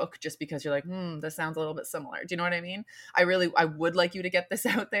great book just because you're like, this sounds a little bit similar. Do you know what I mean? I would like you to get this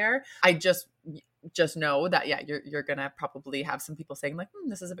out there. I just know that, yeah, you're going to probably have some people saying like,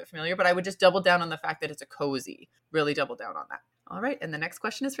 this is a bit familiar, but I would just double down on the fact that it's a cozy, really double down on that. All right. And the next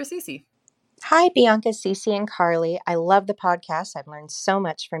question is for Cece. Hi, Bianca, Cece, and Carly. I love the podcast. I've learned so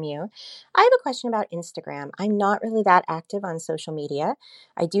much from you. I have a question about Instagram. I'm not really that active on social media.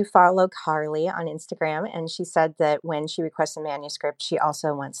 I do follow Carly on Instagram, and she said that when she requests a manuscript, she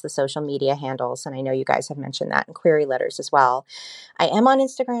also wants the social media handles, and I know you guys have mentioned that in query letters as well. I am on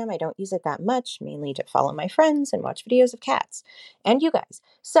Instagram. I don't use it that much, mainly to follow my friends and watch videos of cats, and you guys.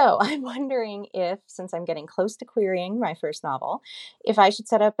 So I'm wondering if, since I'm getting close to querying my first novel, if I should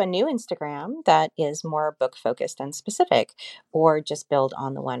set up a new Instagram that is more book focused and specific, or just build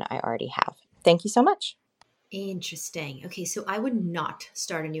on the one I already have. Thank you so much. Interesting. Okay, so I would not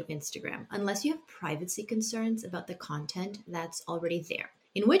start a new Instagram unless you have privacy concerns about the content that's already there.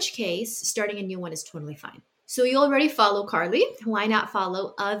 In which case, starting a new one is totally fine. So you already follow Carly. Why not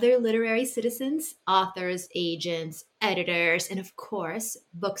follow other literary citizens, authors, agents, editors, and of course,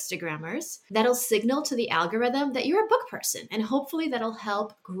 bookstagrammers? That'll signal to the algorithm that you're a book person, and hopefully that'll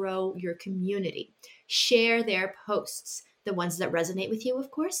help grow your community. Share their posts, the ones that resonate with you, of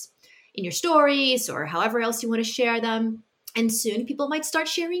course, in your stories or however else you want to share them. And soon people might start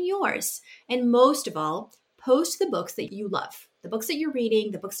sharing yours. And most of all, post the books that you love. the books that you're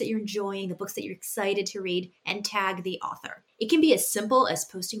reading, the books that you're enjoying, the books that you're excited to read, and tag the author. It can be as simple as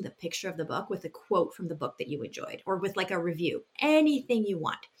posting the picture of the book with a quote from the book that you enjoyed, or with like a review, anything you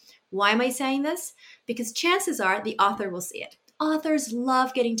want. Why am I saying this? Because chances are the author will see it. Authors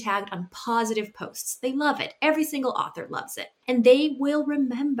love getting tagged on positive posts. They love it. Every single author loves it. And they will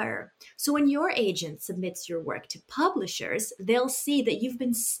remember. So when your agent submits your work to publishers, they'll see that you've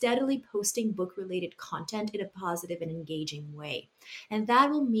been steadily posting book-related content in a positive and engaging way. And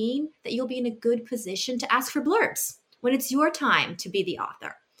that will mean that you'll be in a good position to ask for blurbs when it's your time to be the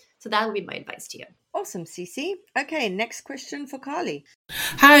author. So that will be my advice to you. Awesome, Cece. Okay, next question for Carly.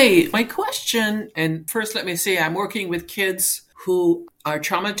 Hi, my question, and first let me say I'm working with kids who are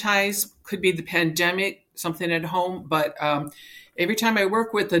traumatized, could be the pandemic, something at home, but every time I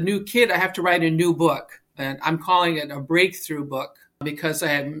work with a new kid, I have to write a new book, and I'm calling it a breakthrough book because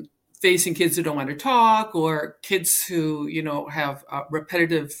I'm facing kids who don't want to talk, or kids who, have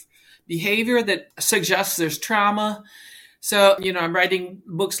repetitive behavior that suggests there's trauma. So, I'm writing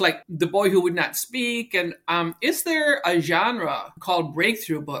books like The Boy Who Would Not Speak. And is there a genre called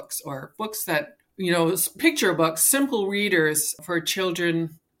breakthrough books, or books that, picture books, simple readers for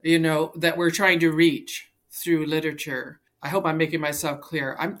children, that we're trying to reach through literature? I hope I'm making myself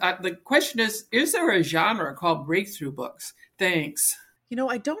clear. The question is there a genre called breakthrough books? Thanks.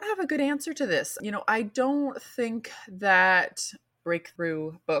 I don't have a good answer to this. I don't think that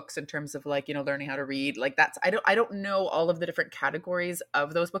breakthrough books in terms of learning how to read, I don't know all of the different categories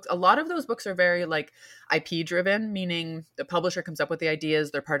of those books. A lot of those books are very IP driven, meaning the publisher comes up with the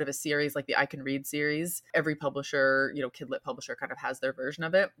ideas. They're part of a series like the I Can Read series. Every publisher, kidlit publisher kind of has their version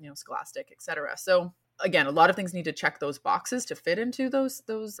of it, Scholastic, etc. So again, a lot of things need to check those boxes to fit into those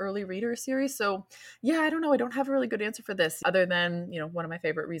early reader series. So yeah, I don't know. I don't have a really good answer for this other than, one of my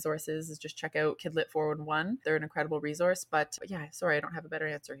favorite resources is just check out Kidlit 411. They're an incredible resource, but yeah, sorry, I don't have a better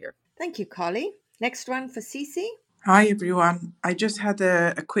answer here. Thank you, Carly. Next one for Cece. Hi, everyone. I just had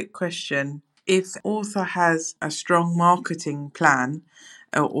a quick question. If author has a strong marketing plan,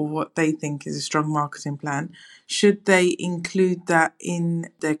 or what they think is a strong marketing plan, should they include that in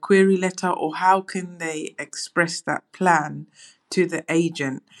their query letter, or how can they express that plan to the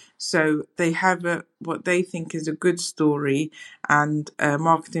agent? So they have what they think is a good story and a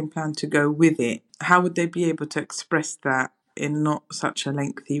marketing plan to go with it. How would they be able to express that in not such a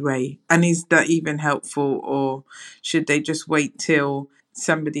lengthy way? And is that even helpful, or should they just wait till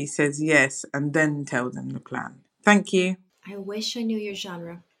somebody says yes and then tell them the plan? Thank you. I wish I knew your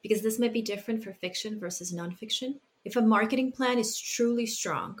genre, because this might be different for fiction versus nonfiction. If a marketing plan is truly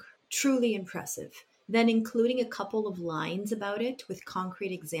strong, truly impressive, then including a couple of lines about it with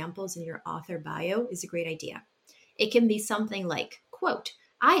concrete examples in your author bio is a great idea. It can be something like, quote,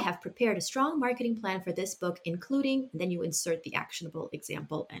 I have prepared a strong marketing plan for this book, including, and then you insert the actionable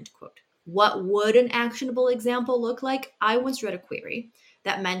example, end quote. What would an actionable example look like? I once read a query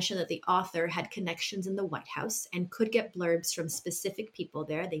that mentioned that the author had connections in the White House and could get blurbs from specific people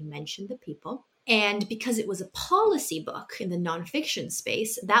there. They mentioned the people. And because it was a policy book in the nonfiction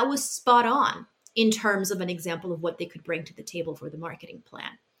space, that was spot on in terms of an example of what they could bring to the table for the marketing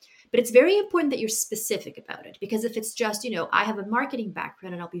plan. But it's very important that you're specific about it, because if it's just, I have a marketing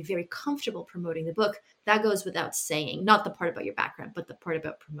background and I'll be very comfortable promoting the book, that goes without saying, not the part about your background, but the part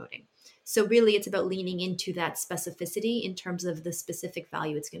about promoting. So really, it's about leaning into that specificity in terms of the specific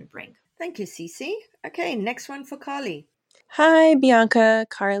value it's going to bring. Thank you, Cece. Okay, next one for Carly. Hi, Bianca,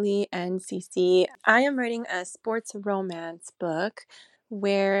 Carly, and Cece. I am writing a sports romance book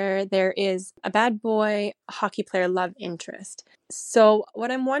where there is a bad boy hockey player love interest. So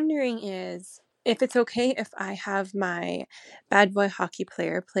what I'm wondering is if it's okay if I have my bad boy hockey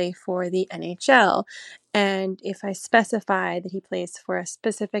player play for the NHL, and if I specify that he plays for a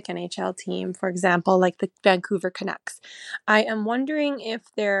specific NHL team, for example, like the Vancouver Canucks. I am wondering if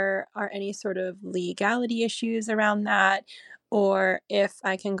there are any sort of legality issues around that, or if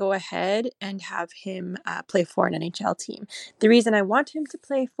I can go ahead and have him play for an NHL team. The reason I want him to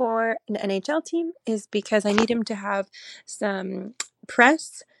play for an NHL team is because I need him to have some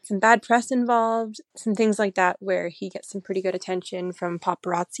bad press involved, some things like that, where he gets some pretty good attention from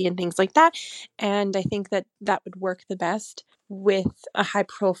paparazzi and things like that. And I think that would work the best with a high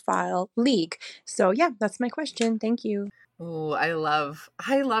profile league. So yeah, that's my question. Thank you. Oh, I love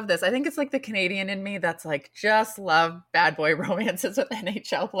this. I think it's like the Canadian in me that's just love bad boy romances with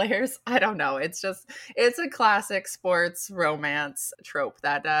NHL players. I don't know. It's a classic sports romance trope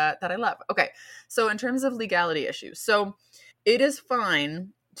that I love. Okay. So in terms of legality issues, so it is fine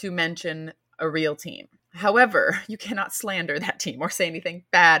to mention a real team. However, you cannot slander that team or say anything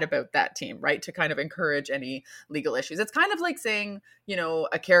bad about that team, right? To kind of encourage any legal issues. It's kind of like saying,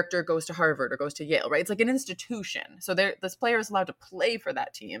 a character goes to Harvard or goes to Yale, right? It's like an institution. So this player is allowed to play for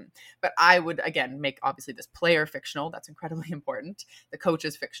that team. But I would, again, make obviously this player fictional. That's incredibly important. The coach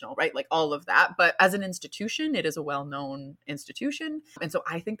is fictional, right? Like all of that. But as an institution, it is a well-known institution. And so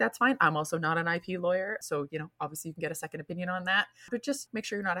I think that's fine. I'm also not an IP lawyer. So, obviously you can get a second opinion on that. But just make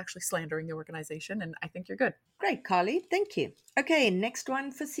sure you're not actually slandering the organization. And I think you're good. Great, Carly. Thank you. Okay, next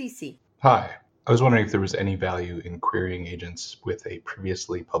one for Cece. Hi. I was wondering if there was any value in querying agents with a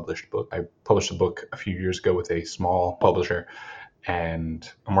previously published book. I published a book a few years ago with a small publisher, and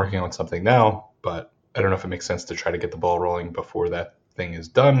I'm working on something now, but I don't know if it makes sense to try to get the ball rolling before that thing is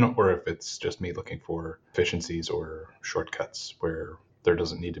done, or if it's just me looking for efficiencies or shortcuts where there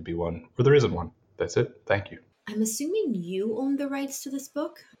doesn't need to be one, or there isn't one. That's it. Thank you. I'm assuming you own the rights to this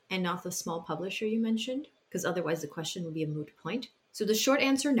book and not the small publisher you mentioned, because otherwise the question would be a moot point. So the short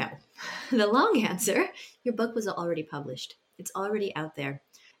answer, no. The long answer, your book was already published. It's already out there.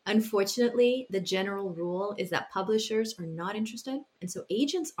 Unfortunately, the general rule is that publishers are not interested, and so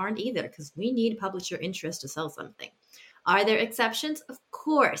agents aren't either, because we need publisher interest to sell something. Are there exceptions? Of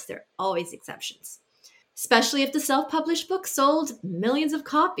course, there are always exceptions. Especially if the self-published book sold millions of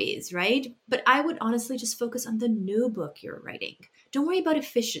copies, right? But I would honestly just focus on the new book you're writing. Don't worry about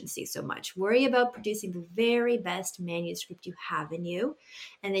efficiency so much. Worry about producing the very best manuscript you have in you,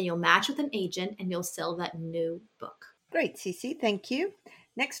 and then you'll match with an agent and you'll sell that new book. Great, Cece. Thank you.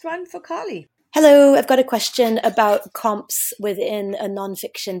 Next one for Carly. Hello, I've got a question about comps within a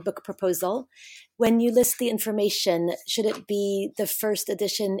nonfiction book proposal. When you list the information, should it be the first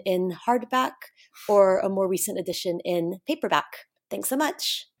edition in hardback or a more recent edition in paperback? Thanks so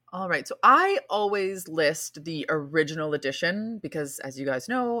much. All right. So I always list the original edition because, as you guys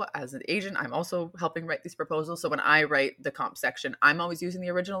know, as an agent, I'm also helping write these proposals. So when I write the comp section, I'm always using the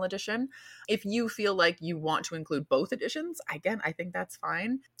original edition. If you feel like you want to include both editions, again, I think that's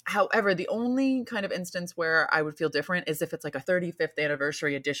fine. However, the only kind of instance where I would feel different is if it's like a 35th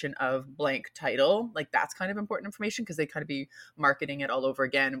anniversary edition of blank title. Like that's kind of important information because they kind of be marketing it all over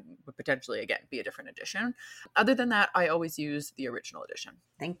again, would potentially, again, be a different edition. Other than that, I always use the original edition.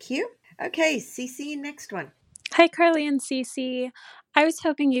 Thank you. Okay, Cece, next one. Hi, Carly and Cece. I was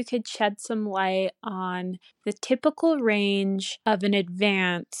hoping you could shed some light on the typical range of an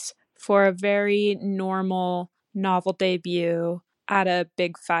advance for a very normal novel debut at a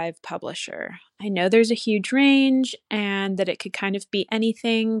Big Five publisher. I know there's a huge range and that it could kind of be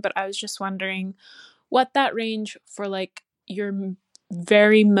anything, but I was just wondering what that range for like your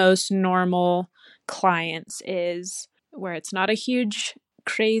very most normal clients is, where it's not a huge,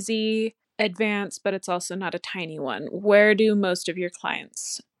 crazy advance, but it's also not a tiny one. Where do most of your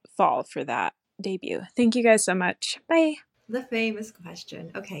clients fall for that debut? Thank you guys so much. Bye. The famous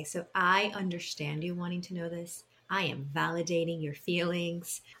question. Okay, so I understand you wanting to know this. I am validating your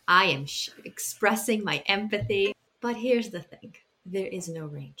feelings. I am expressing my empathy. But here's the thing. There is no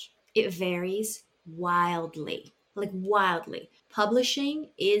range. It varies wildly. Like wildly. Publishing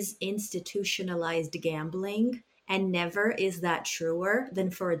is institutionalized gambling, and never is that truer than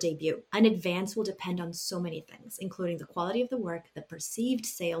for a debut. An advance will depend on so many things, including the quality of the work, the perceived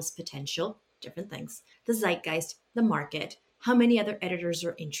sales potential, different things, the zeitgeist, the market, how many other editors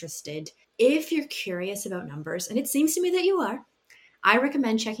are interested. If you're curious about numbers, and it seems to me that you are, I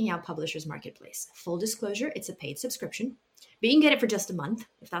recommend checking out Publishers Marketplace. Full disclosure, it's a paid subscription, but you can get it for just a month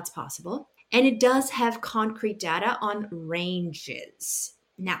if that's possible. And it does have concrete data on ranges.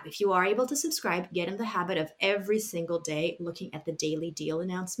 Now, if you are able to subscribe, get in the habit of every single day looking at the daily deal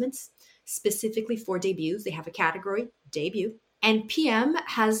announcements. Specifically for debuts, they have a category, debut. And PM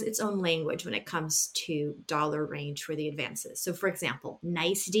has its own language when it comes to dollar range for the advances. So for example,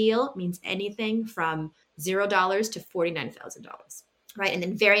 nice deal means anything from $0 to $49,000, right? And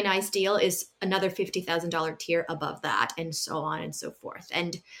then very nice deal is another $50,000 tier above that, and so on and so forth.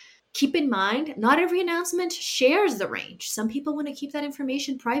 And keep in mind, not every announcement shares the range. Some people want to keep that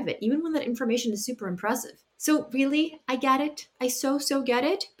information private, even when that information is super impressive. So really, I get it. I so get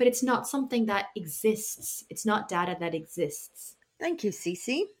it, but it's not something that exists. It's not data that exists. Thank you,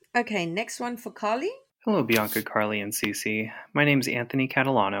 Cece. Okay, next one for Carly. Hello, Bianca, Carly, and Cece. My name is Anthony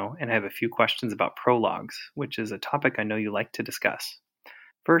Catalano, and I have a few questions about prologues, which is a topic I know you like to discuss.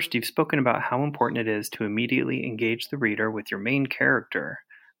 First, you've spoken about how important it is to immediately engage the reader with your main character,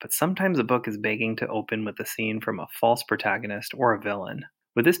 but sometimes a book is begging to open with a scene from a false protagonist or a villain.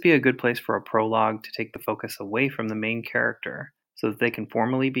 Would this be a good place for a prologue to take the focus away from the main character so that they can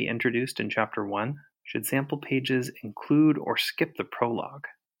formally be introduced in Chapter 1? Should sample pages include or skip the prologue?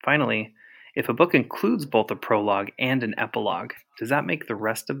 Finally, If a book includes both a prologue and an epilogue, does that make the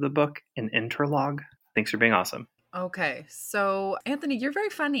rest of the book an interlogue? Thanks for being awesome. Okay, so Anthony, you're very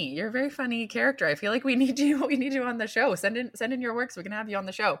funny. You're a very funny character. I feel like we need you. We need you on the show. Send in your work so we can have you on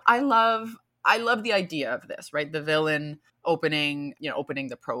the show. I love the idea of this, right? The villain opening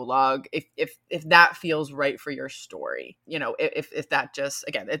the prologue. If that feels right for your story, if that just,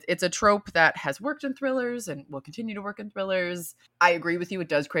 again, it's a trope that has worked in thrillers and will continue to work in thrillers. I agree with you. It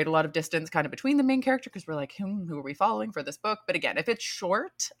does create a lot of distance kind of between the main character because we're like, who are we following for this book? But again, if it's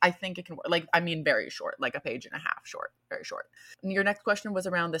short, I think it can work. Like, I mean, very short, like a page and a half short, very short. And your next question was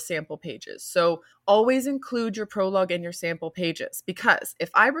around the sample pages. So always include your prologue and your sample pages, because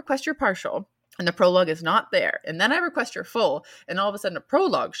if I request your partial and the prologue is not there, and then I request your full, and all of a sudden a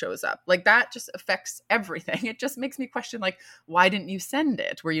prologue shows up, like, that just affects everything. It just makes me question, like, why didn't you send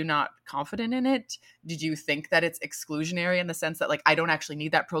it? Were you not confident in it? Did you think that it's exclusionary in the sense that, like, I don't actually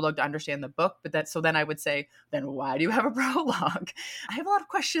need that prologue to understand the book? So then I would say, then why do you have a prologue? I have a lot of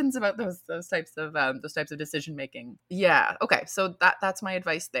questions about those types of decision making. Yeah. Okay. So that's my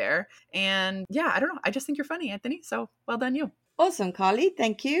advice there. And yeah, I don't know. I just think you're funny, Anthony. So well done, you. Awesome, Carly.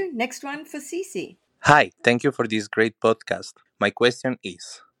 Thank you. Next one for Cece. Hi, thank you for this great podcast. My question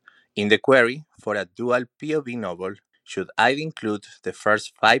is, in the query for a dual POV novel, should I include the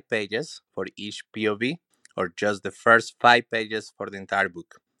first 5 pages for each POV or just the first 5 pages for the entire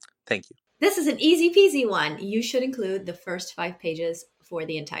book? Thank you. This is an easy peasy one. You should include the first 5 pages for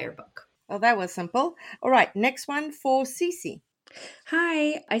the entire book. Well, that was simple. All right, next one for Cece.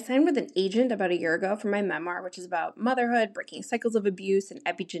 Hi, I signed with an agent about a year ago for my memoir, which is about motherhood, breaking cycles of abuse, and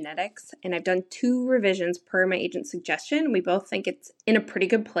epigenetics. And I've done 2 revisions per my agent's suggestion. We both think it's in a pretty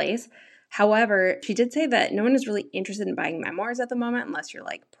good place. However, she did say that no one is really interested in buying memoirs at the moment unless you're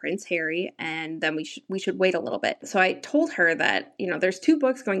like Prince Harry, and then we should wait a little bit. So I told her that, there's 2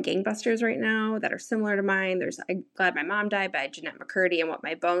 books going gangbusters right now that are similar to mine. There's I'm Glad My Mom Died by Jeanette McCurdy and What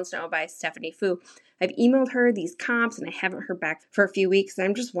My Bones Know by Stephanie Fu. I've emailed her these comps and I haven't heard back for a few weeks. And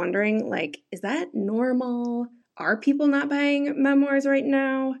I'm just wondering, like, is that normal? Are people not buying memoirs right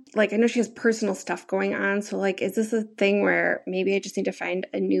now? Like, I know she has personal stuff going on. So, like, is this a thing where maybe I just need to find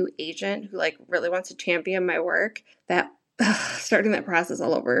a new agent who, like, really wants to champion my work? That starting that process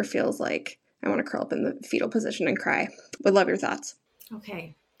all over feels like I want to curl up in the fetal position and cry. Would love your thoughts.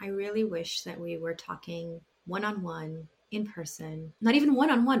 Okay. I really wish that we were talking one-on-one, in person. Not even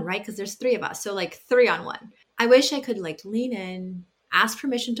one-on-one, right? Because there's 3 of us. So, like, 3-on-1. I wish I could, like, lean in, ask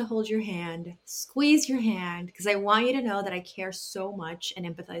permission to hold your hand, squeeze your hand, because I want you to know that I care so much and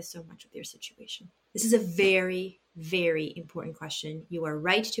empathize so much with your situation. This is a very, very important question. You are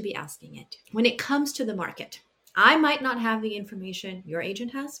right to be asking it. When it comes to the market, I might not have the information your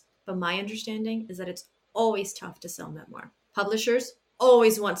agent has, but my understanding is that it's always tough to sell memoir. Publishers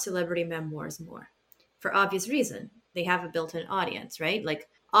always want celebrity memoirs more, for obvious reason. They have a built-in audience, right? Like,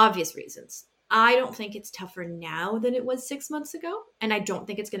 obvious reasons. I don't think it's tougher now than it was 6 months ago, and I don't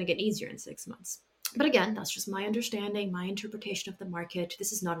think it's going to get easier in 6 months. But again, that's just my understanding, my interpretation of the market.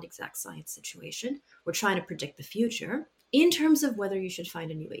 This is not an exact science situation. We're trying to predict the future in terms of whether you should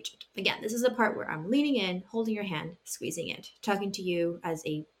find a new agent. Again, this is the part where I'm leaning in, holding your hand, squeezing it, talking to you as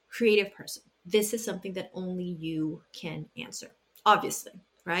a creative person. This is something that only you can answer, obviously,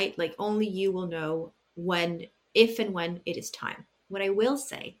 right? Like, only you will know if and when it is time. What I will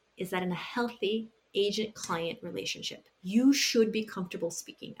say is that in a healthy agent-client relationship, you should be comfortable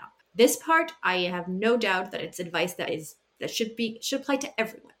speaking up. This part, I have no doubt that it's advice that should apply to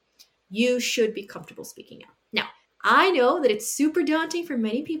everyone. You should be comfortable speaking up. Now, I know that it's super daunting for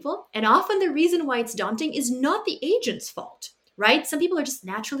many people, and often the reason why it's daunting is not the agent's fault, right? Some people are just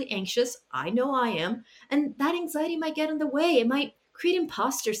naturally anxious. I know I am, and that anxiety might get in the way. It might create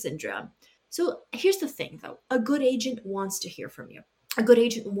imposter syndrome. So here's the thing, though. A good agent wants to hear from you. A good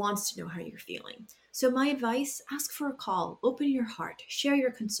agent wants to know how you're feeling. So my advice, ask for a call, open your heart, share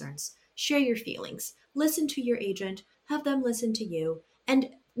your concerns, share your feelings, listen to your agent, have them listen to you, and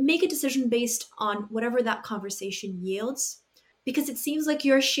make a decision based on whatever that conversation yields, because it seems like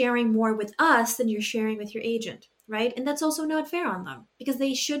you're sharing more with us than you're sharing with your agent, right? And that's also not fair on them, because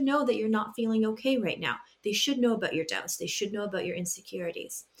they should know that you're not feeling okay right now. They should know about your doubts. They should know about your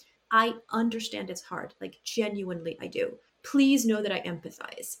insecurities. I understand it's hard, like genuinely I do. Please know that I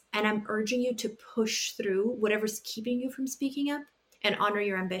empathize, and I'm urging you to push through whatever's keeping you from speaking up and honor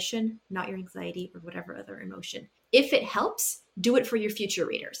your ambition, not your anxiety or whatever other emotion. If it helps, do it for your future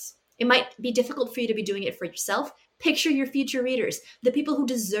readers. It might be difficult for you to be doing it for yourself. Picture your future readers, the people who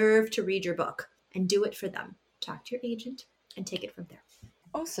deserve to read your book, and do it for them. Talk to your agent and take it from there.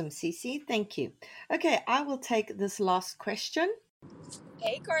 Awesome, Cece. Thank you. Okay, I will take this last question.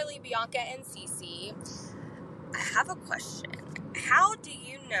 Hey, Carly, Bianca, and Cece. I have a question. How do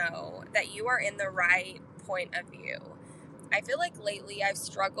you know that you are in the right point of view? I feel like lately I've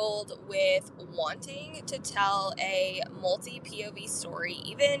struggled with wanting to tell a multi-POV story,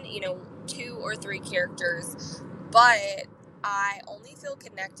 even, 2 or 3 characters, but I only feel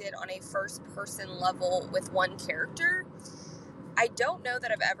connected on a first-person level with one character. I don't know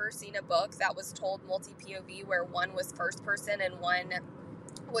that I've ever seen a book that was told multi-POV where one was first person and one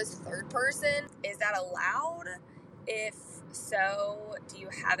was third person. Is that allowed? If so, do you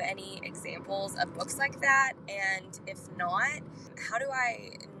have any examples of books like that? And if not, how do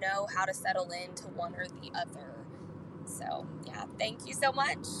I know how to settle into one or the other? So, yeah, thank you so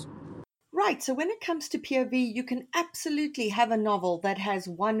much. Right. So when it comes to POV, you can absolutely have a novel that has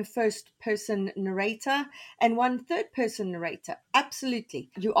one first person narrator and one third person narrator. Absolutely.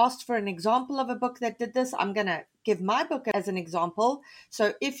 You asked for an example of a book that did this. I'm going to give my book as an example.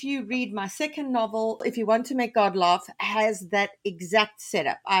 So if you read my second novel, If You Want to Make God Laugh, has that exact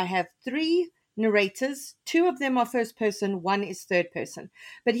setup. I have 3 narrators. 2 of them are first person, 1 is third person.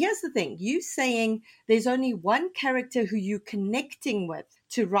 But here's the thing, you saying there's only one character who you're connecting with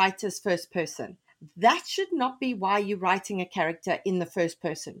to write as first person. That should not be why you're writing a character in the first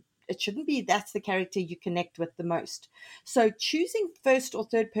person. It shouldn't be that's the character you connect with the most. So choosing first or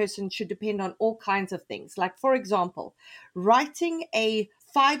third person should depend on all kinds of things. Like, for example, writing a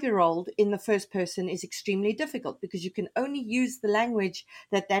 5-year-old in the first person is extremely difficult because you can only use the language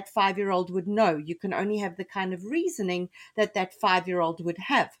that 5-year-old would know. You can only have the kind of reasoning that 5-year-old would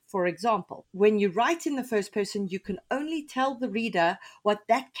have. For example, when you write in the first person, you can only tell the reader what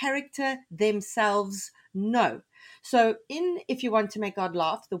that character themselves know. So If You Want to Make God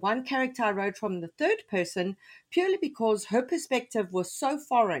Laugh, the one character I wrote from the third person, purely because her perspective was so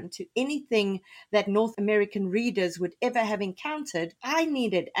foreign to anything that North American readers would ever have encountered, I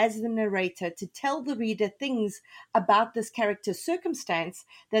needed, as the narrator, to tell the reader things about this character's circumstance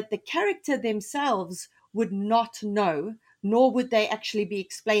that the character themselves would not know, nor would they actually be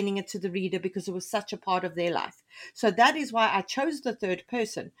explaining it to the reader because it was such a part of their life. So that is why I chose the third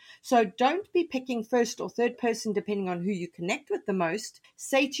person. So don't be picking first or third person depending on who you connect with the most.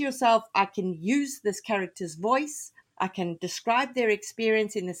 Say to yourself, I can use this character's voice. I can describe their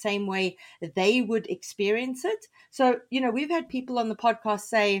experience in the same way they would experience it. So, we've had people on the podcast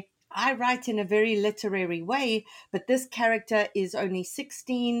say, I write in a very literary way, but this character is only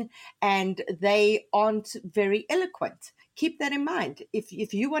 16 and they aren't very eloquent. Keep that in mind.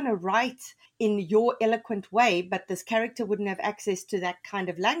 If you want to write in your eloquent way, but this character wouldn't have access to that kind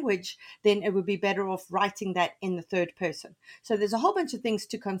of language, then it would be better off writing that in the third person. So there's a whole bunch of things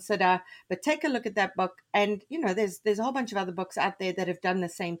to consider, but take a look at that book. And, there's a whole bunch of other books out there that have done the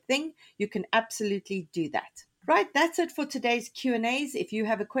same thing. You can absolutely do that. Right, that's it for today's Q&As. If you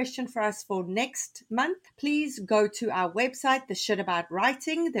have a question for us for next month, please go to our website, The Shit About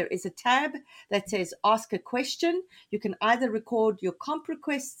Writing. There is a tab that says Ask a Question. You can either record your comp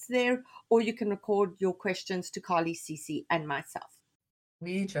requests there, or you can record your questions to Carly, Cece, and myself.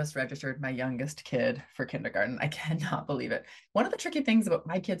 We just registered my youngest kid for kindergarten. I cannot believe it. One of the tricky things about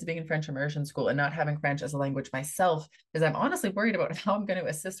my kids being in French immersion school and not having French as a language myself is I'm honestly worried about how I'm going to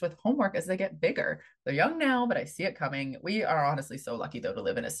assist with homework as they get bigger. They're young now, but I see it coming. We are honestly so lucky, though, to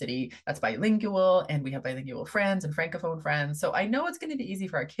live in a city that's bilingual, and we have bilingual friends and Francophone friends. So I know it's going to be easy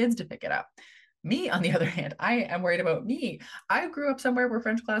for our kids to pick it up. Me, on the other hand, I am worried about me. I grew up somewhere where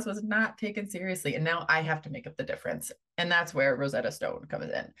French class was not taken seriously, and now I have to make up the difference. And that's where Rosetta Stone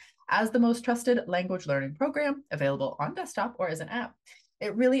comes in. As the most trusted language learning program available on desktop or as an app,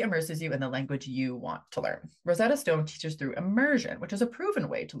 it really immerses you in the language you want to learn. Rosetta Stone teaches through immersion, which is a proven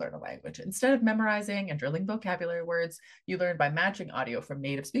way to learn a language. Instead of memorizing and drilling vocabulary words, you learn by matching audio from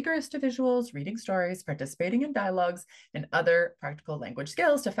native speakers to visuals, reading stories, participating in dialogues, and other practical language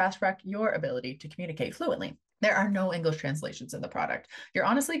skills to fast-track your ability to communicate fluently. There are no English translations in the product. You're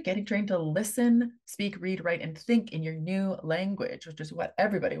honestly getting trained to listen, speak, read, write, and think in your new language, which is what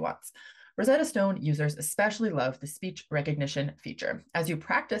everybody wants. Rosetta Stone users especially love the speech recognition feature. As you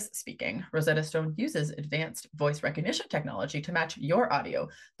practice speaking, Rosetta Stone uses advanced voice recognition technology to match your audio,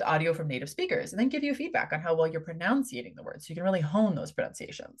 the audio from native speakers, and then give you feedback on how well you're pronunciating the words so you can really hone those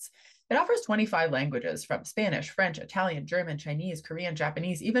pronunciations. It offers 25 languages from Spanish, French, Italian, German, Chinese, Korean,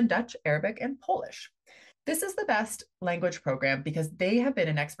 Japanese, even Dutch, Arabic, and Polish. This is the best language program because they have been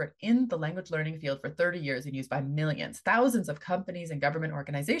an expert in the language learning field for 30 years and used by millions. Thousands of companies and government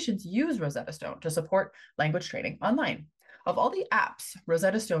organizations use Rosetta Stone to support language training online. Of all the apps,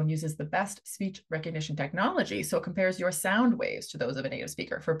 Rosetta Stone uses the best speech recognition technology, so it compares your sound waves to those of a native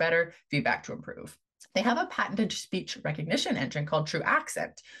speaker for better feedback to improve. They have a patented speech recognition engine called True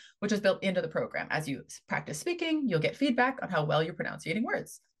Accent, which is built into the program. As you practice speaking, you'll get feedback on how well you're pronunciating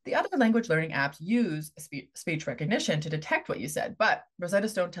words. The other language learning apps use speech recognition to detect what you said, but Rosetta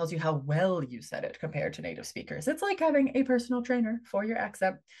Stone tells you how well you said it compared to native speakers. It's like having a personal trainer for your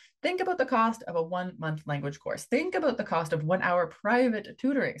accent. Think about the cost of a 1-month language course. Think about the cost of 1-hour private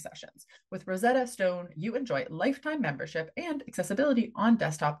tutoring sessions. With Rosetta Stone, you enjoy lifetime membership and accessibility on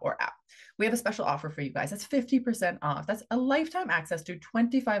desktop or app. We have a special offer for you guys. That's 50% off. That's a lifetime access to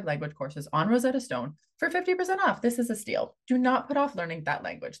 25 language courses on Rosetta Stone for 50% off. This is a steal. Do not put off learning that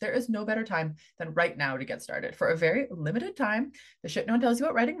language. There is no better time than right now to get started. For a very limited time, the Shit No One Tells You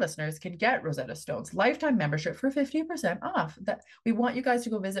About Writing listeners can get Rosetta Stone's lifetime membership for 50% off. We want you guys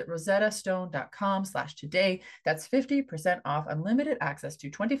to go visit rosettastone.com/today. That's 50% off unlimited access to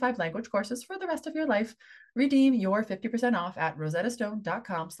 25 language courses for the rest of your life. Redeem your 50% off at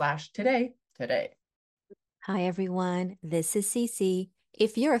rosettastone.com/today today. Hi, everyone. This is Cece.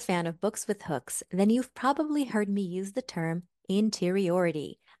 If you're a fan of books with hooks, then you've probably heard me use the term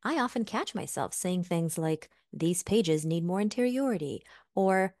interiority. I often catch myself saying things like, these pages need more interiority,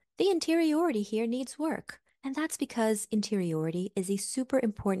 or the interiority here needs work. And that's because interiority is a super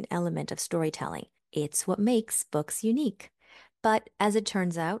important element of storytelling. It's what makes books unique. But as it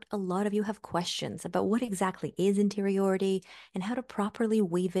turns out, a lot of you have questions about what exactly is interiority and how to properly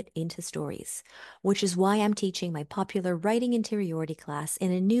weave it into stories, which is why I'm teaching my popular Writing Interiority class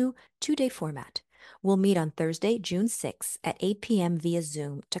in a new 2-day format. We'll meet on Thursday, June 6th at 8 p.m. via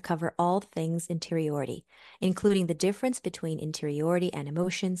Zoom to cover all things interiority, including the difference between interiority and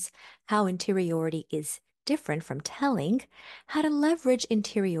emotions, how interiority is different from telling, how to leverage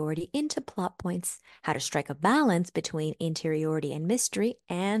interiority into plot points, how to strike a balance between interiority and mystery,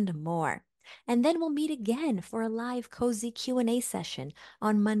 and more. And then we'll meet again for a live cozy Q&A session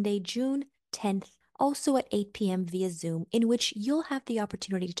on Monday, June 10th, also at 8 p.m. via Zoom, in which you'll have the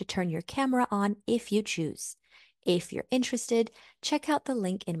opportunity to turn your camera on if you choose. If you're interested, check out the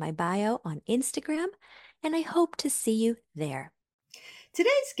link in my bio on Instagram, and I hope to see you there.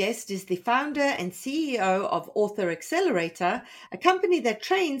 Today's guest is the founder and CEO of Author Accelerator, a company that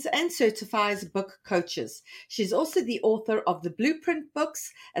trains and certifies book coaches. She's also the author of the Blueprint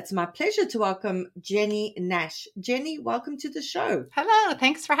books. It's my pleasure to welcome Jenny Nash. Jenny, welcome to the show. Hello,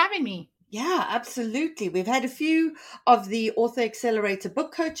 thanks for having me. Yeah, absolutely. We've had a few of the Author Accelerator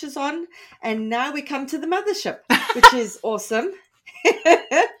book coaches on, and now we come to the mothership, which is awesome.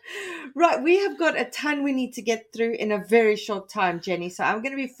 Right, we have got a ton we need to get through in a very short time, Jenny. So I'm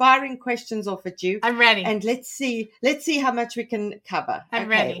going to be firing questions off at you. I'm ready. And let's see how much we can cover. I'm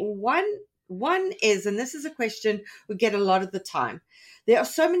ready. One is, and this is a question we get a lot of the time. There are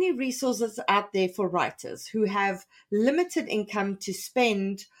so many resources out there for writers who have limited income to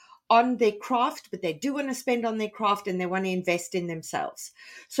spend on their craft, but they do want to spend on their craft and they want to invest in themselves.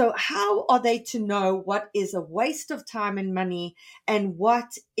 So how are they to know what is a waste of time and money and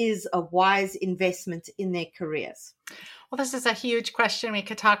what is a wise investment in their careers? Well, this is a huge question we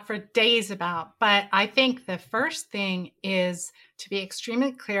could talk for days about, but I think the first thing is to be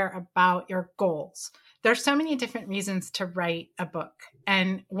extremely clear about your goals. There's so many different reasons to write a book.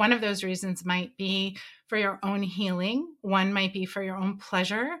 And one of those reasons might be for your own healing. One might be for your own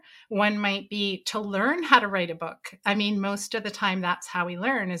pleasure. One might be to learn how to write a book. I mean, most of the time that's how we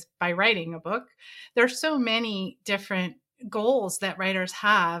learn, is by writing a book. There's so many different goals that writers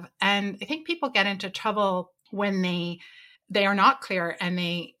have. And I think people get into trouble when they are not clear and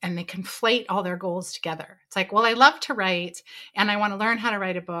they conflate all their goals together. It's like, well, I love to write and I want to learn how to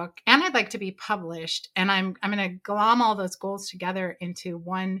write a book and I'd like to be published. And I'm going to glom all those goals together into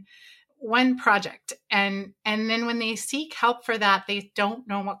one project. And then when they seek help for that, they don't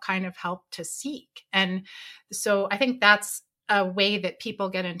know what kind of help to seek. And so I think that's a way that people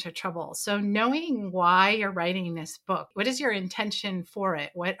get into trouble. So knowing why you're writing this book, what is your intention for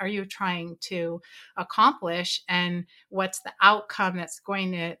it? What are you trying to accomplish? And what's the outcome that's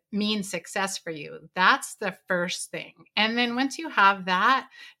going to mean success for you? That's the first thing. And then once you have that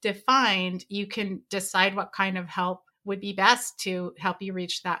defined, you can decide what kind of help would be best to help you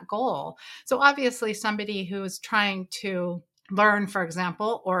reach that goal. So obviously somebody who is trying to learn, for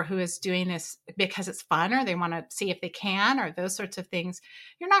example, or who is doing this because it's fun or they want to see if they can, or those sorts of things,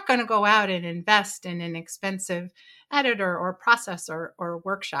 you're not going to go out and invest in an expensive editor or processor or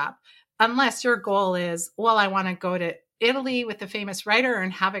workshop unless your goal is, well, I want to go to Italy with a famous writer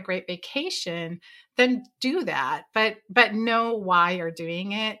and have a great vacation. Then do that, but know why you're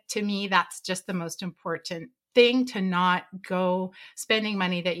doing it. To me, that's just the most important thing, to not go spending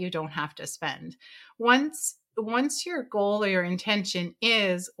money that you don't have to spend. Once once your goal or your intention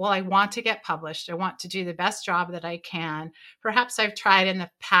is, well, I want to get published, I want to do the best job that I can, perhaps I've tried in the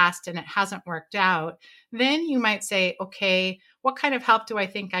past and it hasn't worked out, then you might say, okay, what kind of help do I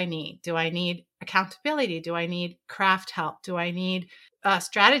think I need? Do I need accountability? Do I need craft help? Do I need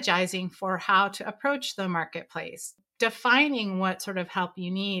strategizing for how to approach the marketplace? Defining what sort of help you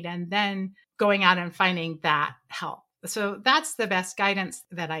need and then going out and finding that help. So that's the best guidance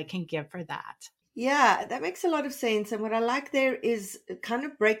that I can give for that. Yeah, that makes a lot of sense. And what I like there is kind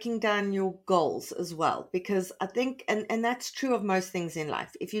of breaking down your goals as well, because I think, and that's true of most things in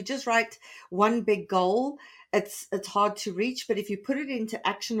life. If you just write one big goal, it's hard to reach. But if you put it into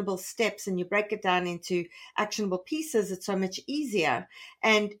actionable steps and you break it down into actionable pieces, it's so much easier.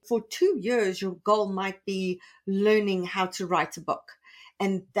 And for 2 years, your goal might be learning how to write a book.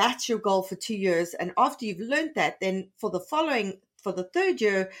 And that's your goal for 2 years. And after you've learned that, then for the third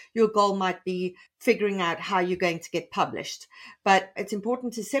year, your goal might be figuring out how you're going to get published. But it's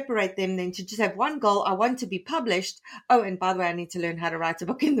important to separate them than to just have one goal. I want to be published. Oh, and by the way, I need to learn how to write a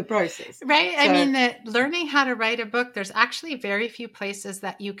book in the process. Right. I mean, that learning how to write a book, there's actually very few places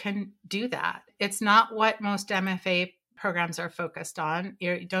that you can do that. It's not what most MFA programs are focused on.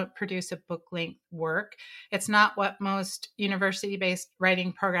 You don't produce a book-length work. It's not what most university-based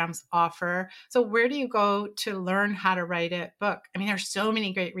writing programs offer. So where do you go to learn how to write a book? I mean, there's so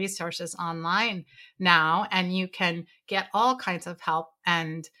many great resources online now, and you can get all kinds of help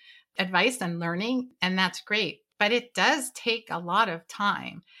and advice and learning, and that's great. But it does take a lot of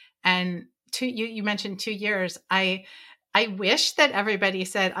time. And you mentioned 2 years. I wish that everybody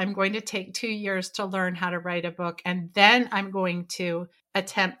said, I'm going to take 2 years to learn how to write a book, and then I'm going to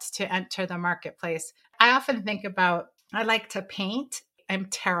attempt to enter the marketplace. I often think about, I like to paint. I'm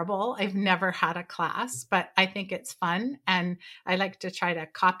terrible. I've never had a class, but I think it's fun. And I like to try to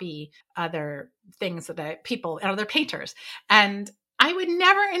copy other things that other painters. And I would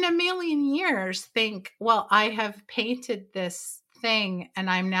never in a million years think, well, I have painted this thing and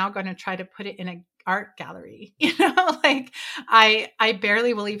I'm now going to try to put it in a art gallery. Like I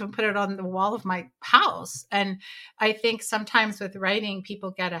barely will even put it on the wall of my house. And I think sometimes with writing,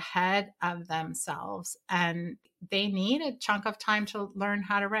 people get ahead of themselves and they need a chunk of time to learn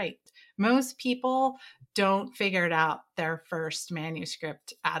how to write. Most people don't figure it out their first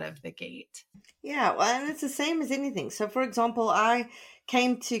manuscript out of the gate. Yeah, well, and it's the same as anything. So, for example, I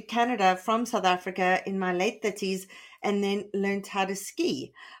came to Canada from South Africa in my late 30s and then learned how to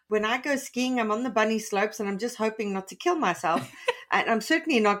ski. When I go skiing, I'm on the bunny slopes and I'm just hoping not to kill myself. And I'm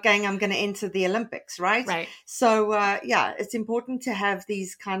certainly not I'm going to enter the Olympics, right? Right. So, yeah, it's important to have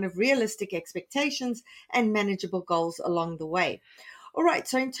these kind of realistic expectations and manageable goals along the way. All right.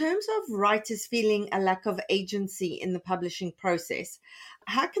 So in terms of writers feeling a lack of agency in the publishing process,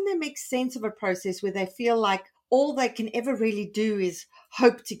 how can they make sense of a process where they feel like all they can ever really do is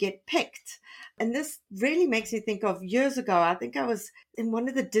hope to get picked? And this really makes me think of years ago. I think I was in one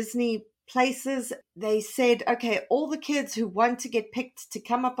of the Disney places. They said, okay, all the kids who want to get picked to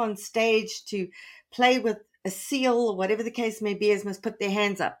come up on stage to play with a seal or whatever the case may be must put their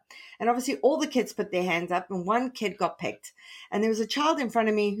hands up. And obviously all the kids put their hands up and one kid got picked. And there was a child in front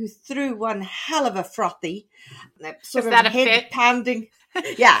of me who threw one hell of a frothy. Sort of that a head fit? Pounding.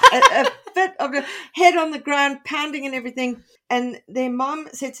 Yeah, a fit of the head on the ground, pounding and everything. And their mom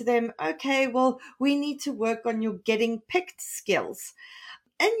said to them, okay, well, we need to work on your getting picked skills.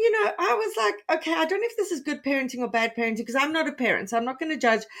 And, I was like, okay, I don't know if this is good parenting or bad parenting because I'm not a parent, so I'm not going to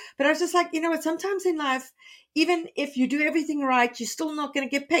judge. But I was just like, what, sometimes in life, even if you do everything right, you're still not going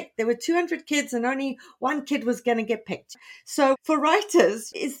to get picked. There were 200 kids and only one kid was going to get picked. So for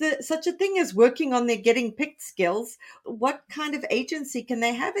writers, is there such a thing as working on their getting picked skills? What kind of agency can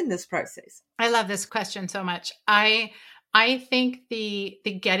they have in this process? I love this question so much. I think the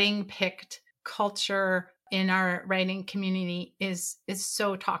getting picked culture in our writing community is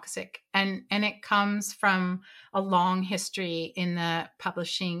so toxic. And it comes from a long history in the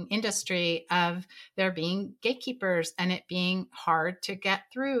publishing industry of there being gatekeepers and it being hard to get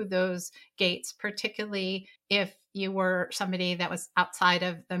through those gates, particularly if you were somebody that was outside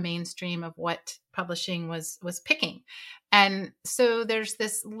of the mainstream of what publishing was picking. And so there's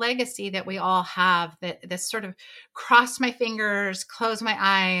this legacy that we all have, that this sort of cross my fingers, close my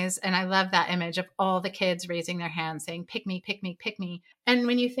eyes. And I love that image of all the kids raising their hands saying, pick me, pick me, pick me. And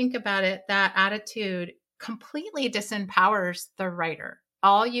when you think about it, that attitude completely disempowers the writer.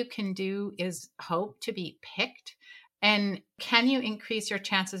 All you can do is hope to be picked. And can you increase your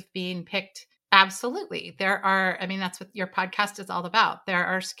chances of being picked? Absolutely. That's what your podcast is all about. There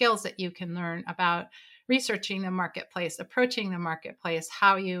are skills that you can learn about researching the marketplace, approaching the marketplace,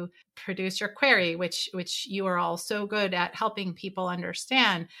 how you produce your query, which you are all so good at helping people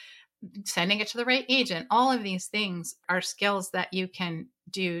understand, sending it to the right agent. All of these things are skills that you can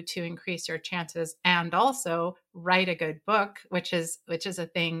do to increase your chances, and also write a good book, which is a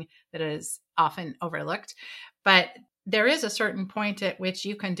thing that is often overlooked. But there is a certain point at which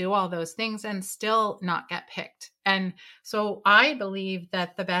you can do all those things and still not get picked. And so I believe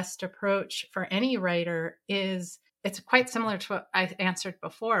that the best approach for any writer is, it's quite similar to what I answered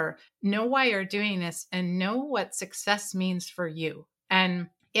before. Know why you're doing this and know what success means for you. And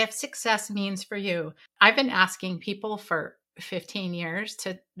if success means for you, I've been asking people for 15 years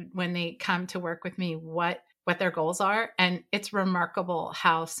to, when they come to work with me, what their goals are. And it's remarkable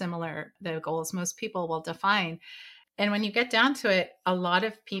how similar the goals most people will define. And when you get down to it, a lot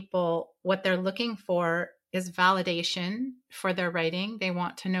of people, what they're looking for is validation for their writing. They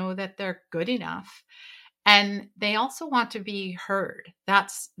want to know that they're good enough. And they also want to be heard.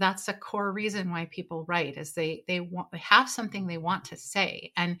 That's a core reason why people write, is they have something they want to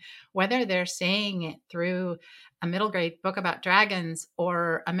say. And whether they're saying it through a middle grade book about dragons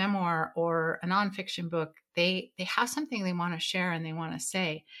or a memoir or a nonfiction book, they have something they want to share and they want to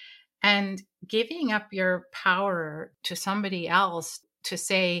say. And giving up your power to somebody else to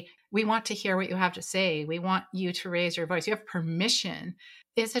say, we want to hear what you have to say, we want you to raise your voice, you have permission,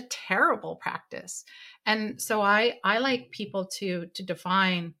 is a terrible practice. And so I like people to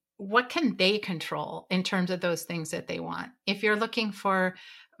define what can they control in terms of those things that they want. If you're looking for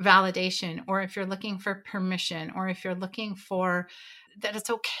validation, or if you're looking for permission, or if you're looking for that it's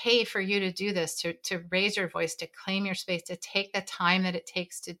okay for you to do this, to raise your voice, to claim your space, to take the time that it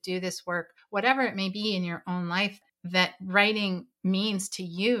takes to do this work, whatever it may be in your own life that writing means to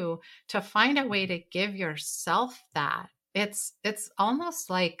you, to find a way to give yourself that. It's almost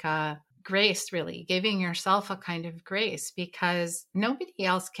like grace, really, giving yourself a kind of grace, because nobody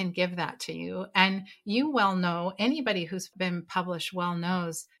else can give that to you. And you well know, anybody who's been published well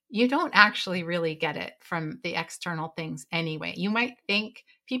knows, you don't actually really get it from the external things anyway. You might think,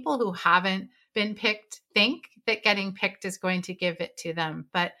 people who haven't been picked think that getting picked is going to give it to them.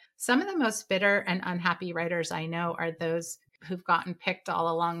 But some of the most bitter and unhappy writers I know are those who've gotten picked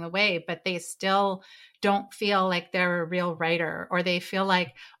all along the way, but they still don't feel like they're a real writer, or they feel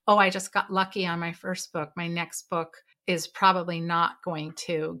like, oh, I just got lucky on my first book. My next book is probably not going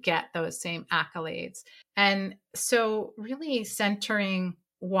to get those same accolades. And so really centering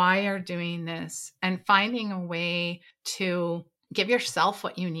why you're doing this and finding a way to give yourself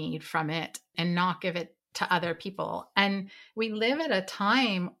what you need from it and not give it to other people. And we live at a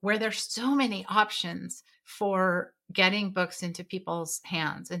time where there's so many options for getting books into people's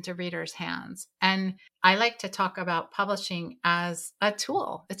hands, into readers' hands. And I like to talk about publishing as a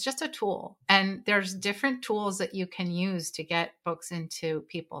tool. It's just a tool. And there's different tools that you can use to get books into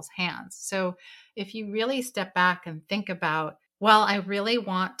people's hands. So if you really step back and think about, well, I really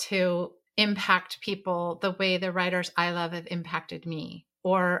want to impact people the way the writers I love have impacted me,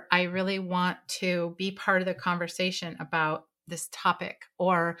 or I really want to be part of the conversation about this topic,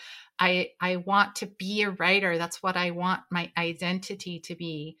 or I want to be a writer. That's what I want my identity to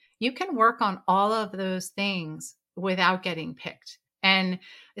be. You can work on all of those things without getting picked. And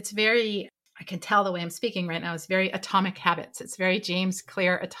it's very, I can tell the way I'm speaking right now is very Atomic Habits. It's very James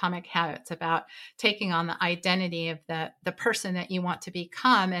Clear Atomic Habits, about taking on the identity of the person that you want to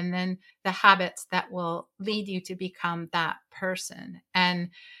become, and then the habits that will lead you to become that person. And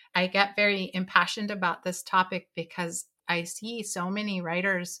I get very impassioned about this topic because I see so many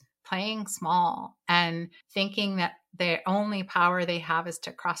writers playing small and thinking that the only power they have is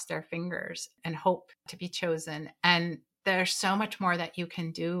to cross their fingers and hope to be chosen. And there's so much more that you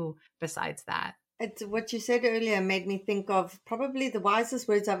can do besides that. It's what you said earlier made me think of probably the wisest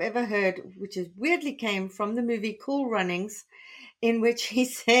words I've ever heard, which is weirdly came from the movie Cool Runnings, in which he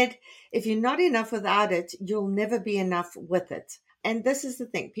said, if you're not enough without it, you'll never be enough with it. And this is the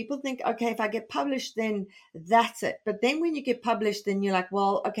thing. People think, okay, if I get published, then that's it. But then when you get published, then you're like,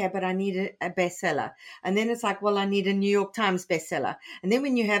 well, okay, but I need a bestseller. And then it's like, well, I need a New York Times bestseller. And then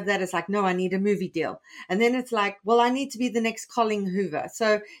when you have that, it's like, no, I need a movie deal. And then it's like, well, I need to be the next Colin Hoover.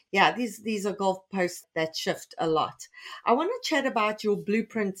 So yeah, these are goalposts that shift a lot. I want to chat about your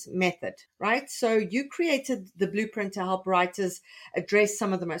blueprint method, right? So you created the blueprint to help writers address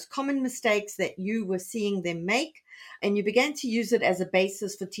some of the most common mistakes that you were seeing them make. And you began to use it as a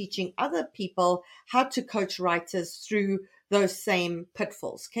basis for teaching other people how to coach writers through those same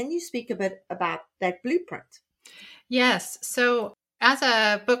pitfalls. Can you speak a bit about that blueprint? Yes. So as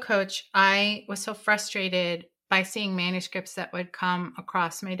a book coach, I was so frustrated by seeing manuscripts that would come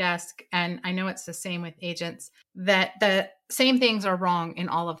across my desk, and I know it's the same with agents, that the same things are wrong in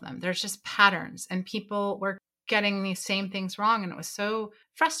all of them. There's just patterns, and people were getting these same things wrong, and it was so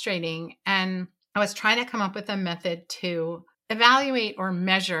frustrating. And I was trying to come up with a method to evaluate or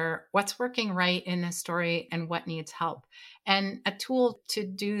measure what's working right in this story and what needs help, and a tool to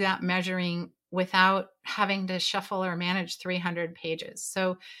do that measuring without having to shuffle or manage 300 pages.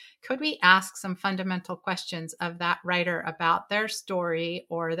 So could we ask some fundamental questions of that writer about their story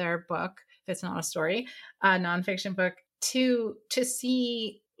or their book, if it's not a story, a nonfiction book, to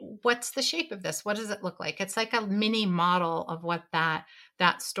see what's the shape of this? What does it look like? It's like a mini model of what that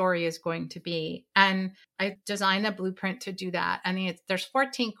story is going to be. And I designed a blueprint to do that. And there's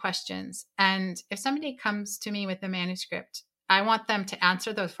 14 questions. And if somebody comes to me with a manuscript, I want them to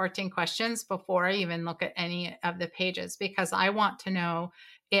answer those 14 questions before I even look at any of the pages, because I want to know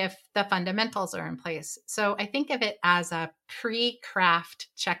if the fundamentals are in place. So I think of it as a pre-craft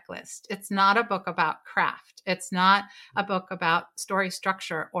checklist. It's not a book about craft. It's not a book about story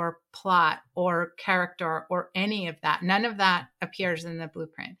structure or plot or character or any of that. None of that appears in the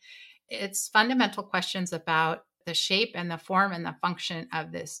blueprint. It's fundamental questions about the shape and the form and the function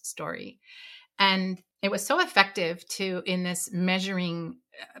of this story. And it was so effective in this measuring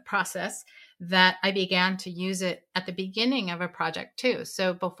process that I began to use it at the beginning of a project too.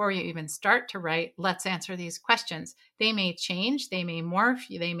 So before you even start to write, let's answer these questions. They may change, they may morph,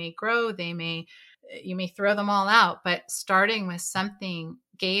 they may grow, you may throw them all out, but starting with something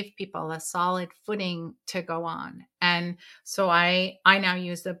gave people a solid footing to go on. And so I now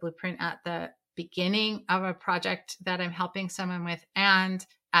use the blueprint at the beginning of a project that I'm helping someone with, and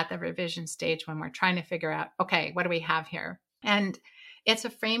at the revision stage when we're trying to figure out, okay, what do we have here? And it's a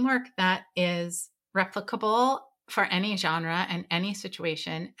framework that is replicable for any genre and any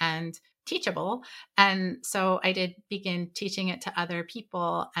situation and teachable. And so I did begin teaching it to other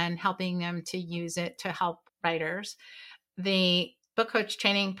people and helping them to use it to help writers. The book coach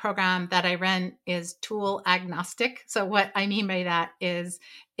training program that I run is tool agnostic. So what I mean by that is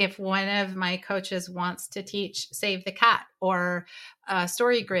if one of my coaches wants to teach Save the Cat or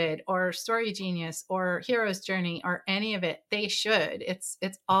Story Grid or Story Genius or Hero's Journey or any of it, they should. It's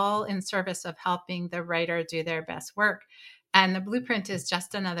all in service of helping the writer do their best work. And the blueprint is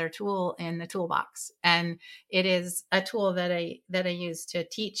just another tool in the toolbox. And it is a tool that I use to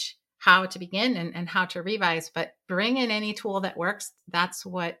teach how to begin and how to revise, but bring in any tool that works. That's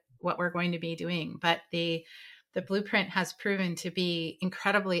what we're going to be doing. But the blueprint has proven to be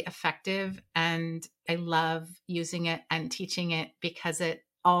incredibly effective, and I love using it and teaching it because it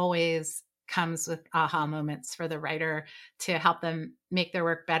always comes with aha moments for the writer to help them make their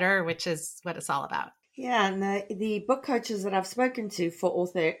work better, which is what it's all about. Yeah, and the book coaches that I've spoken to for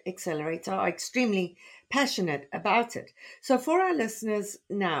Author Accelerator are extremely passionate about it. So for our listeners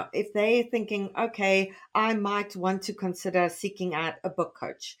now, if they're thinking, okay, I might want to consider seeking out a book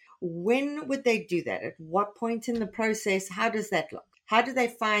coach, when would they do that? At what point in the process? How does that look? How do they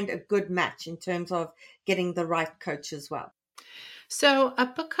find a good match in terms of getting the right coach as well? So a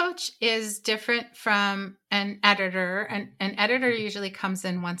book coach is different from an editor. An editor usually comes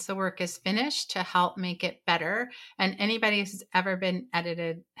in once the work is finished to help make it better. And anybody who's ever been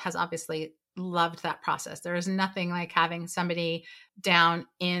edited has obviously loved that process. There is nothing like having somebody down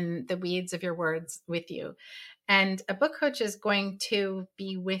in the weeds of your words with you. And a book coach is going to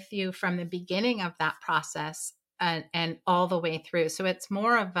be with you from the beginning of that process and all the way through. So it's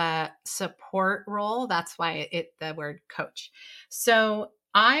more of a support role. That's why the word coach. So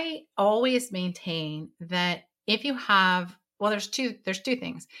I always maintain that if you have, well, there's two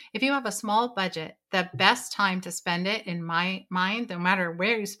things. If you have a small budget, the best time to spend it, in my mind, no matter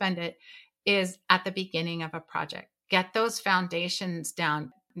where you spend it, is at the beginning of a project. Get those foundations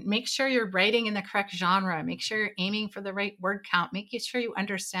down. Make sure you're writing in the correct genre. Make sure you're aiming for the right word count. Make sure you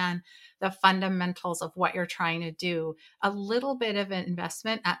understand the fundamentals of what you're trying to do. A little bit of an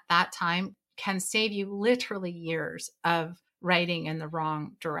investment at that time can save you literally years of writing in the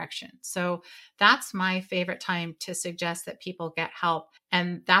wrong direction. So that's my favorite time to suggest that people get help.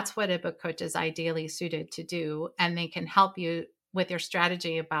 And that's what a book coach is ideally suited to do. And they can help you with your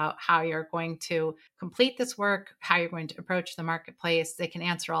strategy about how you're going to complete this work, how you're going to approach the marketplace. They can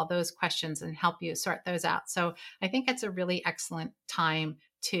answer all those questions and help you sort those out. So I think it's a really excellent time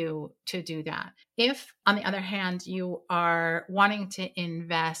to do that. If, on the other hand, you are wanting to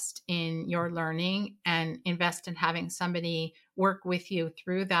invest in your learning and invest in having somebody work with you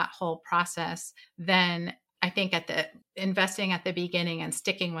through that whole process, then I think investing at the beginning and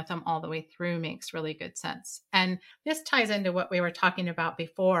sticking with them all the way through makes really good sense. And this ties into what we were talking about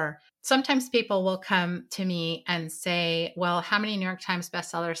before. Sometimes people will come to me and say, well, how many New York Times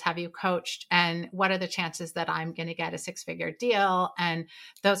bestsellers have you coached? And what are the chances that I'm going to get a 6-figure deal? And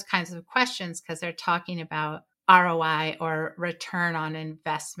those kinds of questions, because they're talking about ROI or return on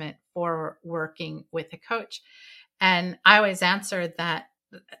investment for working with a coach. And I always answer that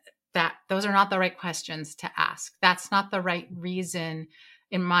those are not the right questions to ask. That's not the right reason,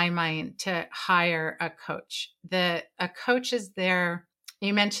 in my mind, to hire a coach. A coach is there.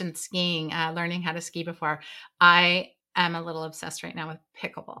 You mentioned skiing, learning how to ski before. I am a little obsessed right now with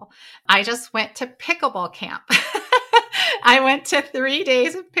pickleball. I just went to pickleball camp. I went to 3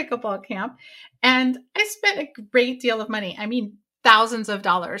 days of pickleball camp, and I spent a great deal of money. I mean, thousands of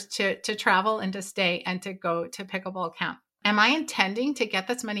dollars to travel and to stay and to go to pickleball camp. Am I intending to get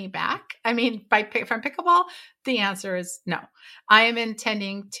this money back? I mean, from pickleball, the answer is no. I am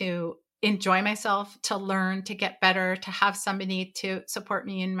intending to enjoy myself, to learn, to get better, to have somebody to support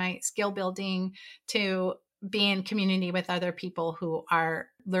me in my skill building, to be in community with other people who are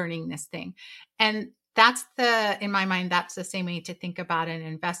learning this thing. And in my mind, that's the same way to think about an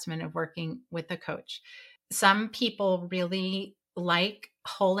investment of working with a coach. Some people really like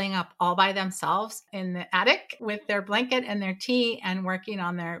holding up all by themselves in the attic with their blanket and their tea and working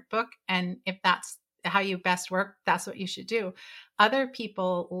on their book. And if that's how you best work, that's what you should do. Other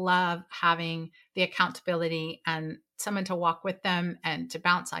people love having the accountability and someone to walk with them and to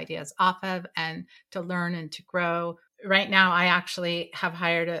bounce ideas off of and to learn and to grow. Right now, I actually have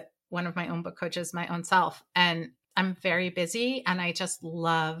hired one of my own book coaches, my own self, and I'm very busy, and I just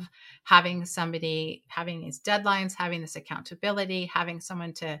love having somebody, having these deadlines, having this accountability, having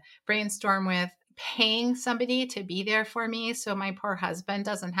someone to brainstorm with, paying somebody to be there for me so my poor husband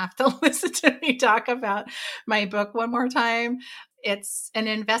doesn't have to listen to me talk about my book one more time. It's an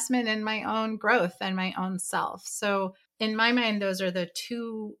investment in my own growth and my own self. So in my mind, those are the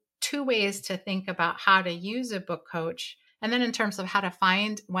two ways to think about how to use a book coach. And then in terms of how to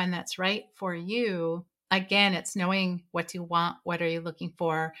find one that's right for you, again, it's knowing what you want, what are you looking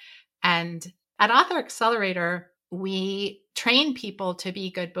for. And at Author Accelerator, we train people to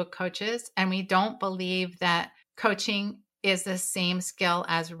be good book coaches, and we don't believe that coaching is the same skill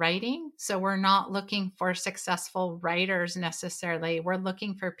as writing. So we're not looking for successful writers necessarily. We're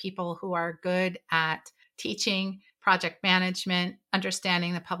looking for people who are good at teaching, project management,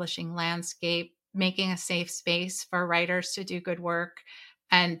 understanding the publishing landscape, making a safe space for writers to do good work.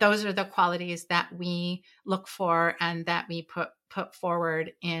 And those are the qualities that we look for and that we put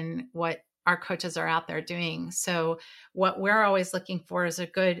forward in what our coaches are out there doing. So what we're always looking for is a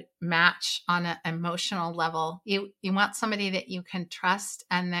good match on an emotional level. You want somebody that you can trust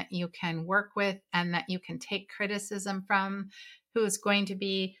and that you can work with and that you can take criticism from, who's going to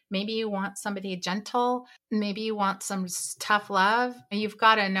be, maybe you want somebody gentle, maybe you want some tough love. And you've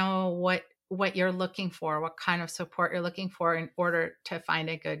got to know what you're looking for, what kind of support you're looking for in order to find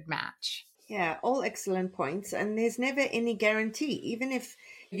a good match. Yeah, all excellent points. And there's never any guarantee. Even if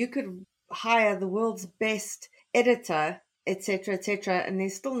you could hire the world's best editor, etc., and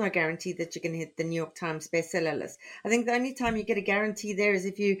there's still no guarantee that you're going to hit the New York Times bestseller list. I think the only time you get a guarantee there is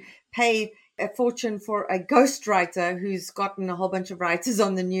if you pay a fortune for a ghostwriter who's gotten a whole bunch of writers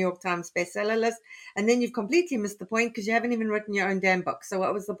on the New York Times bestseller list, and then you've completely missed the point because you haven't even written your own damn book. So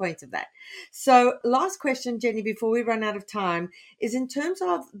what was the point of that? So last question, Jenny, before we run out of time, is in terms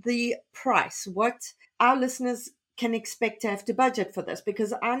of the price, what our listeners can expect to have to budget for this,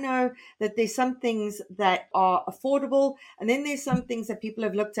 because I know that there's some things that are affordable, and then there's some things that people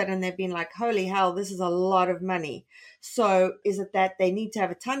have looked at and they've been like, holy hell, this is a lot of money. So is it that they need to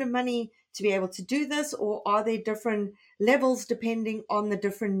have a ton of money to be able to do this, or are there different levels depending on the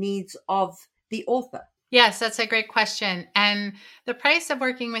different needs of the author? Yes, that's a great question. And the price of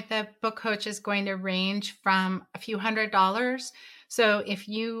working with a book coach is going to range from a few $100s. So if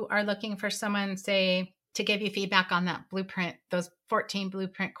you are looking for someone, say, to give you feedback on that blueprint, those 14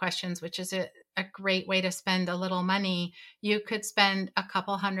 blueprint questions, which is a great way to spend a little money, you could spend a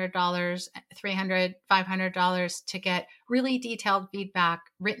couple $100, $300, $500 to get really detailed feedback,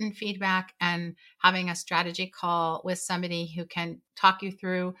 written feedback, and having a strategy call with somebody who can talk you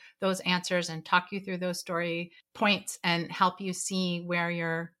through those answers and talk you through those story points and help you see where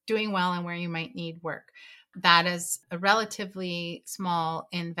you're doing well and where you might need work. That is a relatively small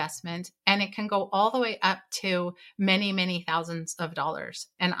investment, and it can go all the way up to many, many thousands of dollars.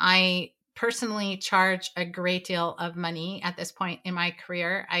 And I personally charge a great deal of money at this point in my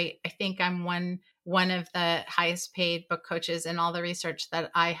career. I think I'm one one of the highest paid book coaches in all the research that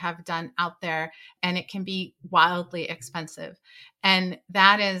I have done out there, and it can be wildly expensive. And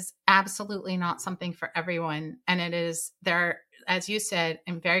that is absolutely not something for everyone. And it is there, as you said,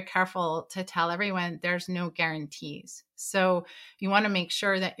 I'm very careful to tell everyone there's no guarantees. So you want to make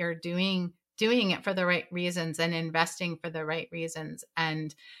sure that you're doing it for the right reasons and investing for the right reasons,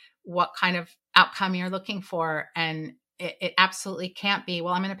 and what kind of outcome you're looking for. And it absolutely can't be,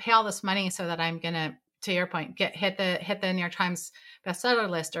 well, I'm going to pay all this money so that I'm going to your point, hit the New York Times bestseller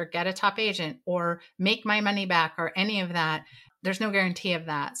list, or get a top agent, or make my money back, or any of that. There's no guarantee of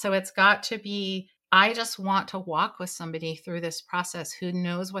that. So it's got to be, I just want to walk with somebody through this process who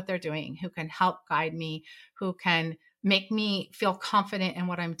knows what they're doing, who can help guide me, who can make me feel confident in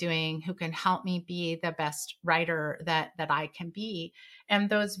what I'm doing, who can help me be the best writer that I can be. And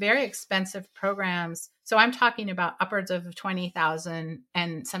those very expensive programs, so I'm talking about upwards of $20,000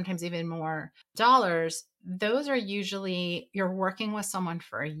 and sometimes even more dollars. Those are usually, you're working with someone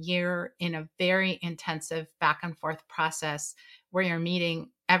for a year in a very intensive back and forth process where you're meeting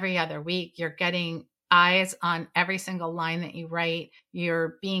every other week. You're getting eyes on every single line that you write.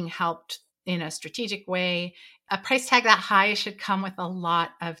 You're being helped in a strategic way. A price tag that high should come with a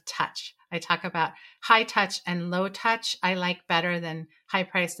lot of touch. I talk about high touch and low touch. I like better than high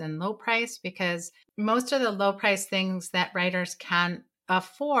price and low price, because most of the low price things that writers can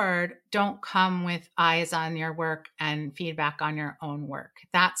afford don't come with eyes on your work and feedback on your own work.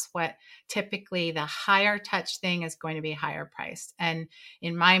 That's what typically the higher touch thing is going to be higher priced. And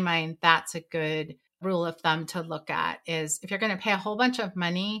in my mind, that's a good rule of thumb to look at, is if you're going to pay a whole bunch of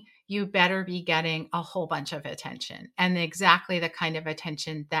money, you better be getting a whole bunch of attention, and exactly the kind of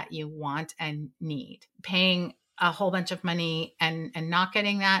attention that you want and need. Paying a whole bunch of money and not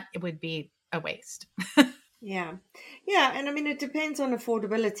getting that, it would be a waste. Yeah. And I mean, it depends on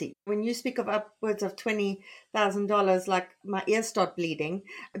affordability. When you speak of upwards of $20,000, like my ears start bleeding,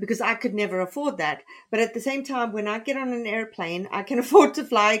 because I could never afford that. But at the same time, when I get on an airplane, I can afford to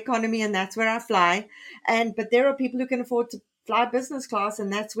fly economy, and that's where I fly. But there are people who can afford to fly business class,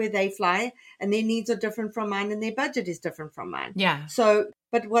 and that's where they fly, and their needs are different from mine, and their budget is different from mine. Yeah. So,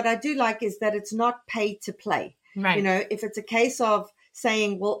 but what I do like is that it's not pay to play. Right. You know, if it's a case of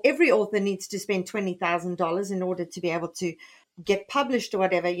saying, well, every author needs to spend $20,000 in order to be able to get published or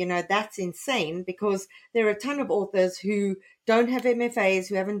whatever, you know, that's insane, because there are a ton of authors who don't have MFAs,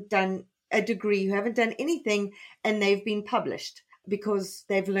 who haven't done a degree, who haven't done anything, and they've been published because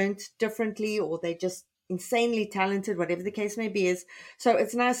they've learned differently, or they just insanely talented, whatever the case may be. Is so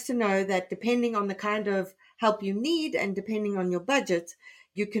it's nice to know that depending on the kind of help you need and depending on your budget,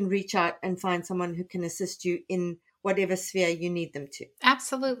 you can reach out and find someone who can assist you in whatever sphere you need them to.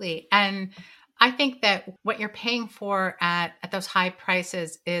 Absolutely. And I think that what you're paying for at those high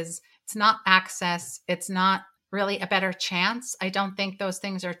prices is, it's not access. It's not really a better chance. I don't think those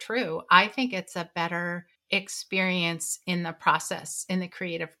things are true. I think it's a better experience in the process, in the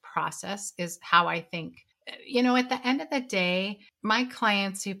creative process, is how I think. You know, at the end of the day, my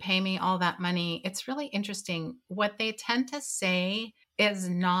clients who pay me all that money, it's really interesting. What they tend to say is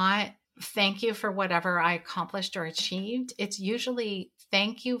not, thank you for whatever I accomplished or achieved. It's usually,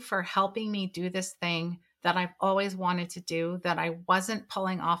 thank you for helping me do this thing that I've always wanted to do, that I wasn't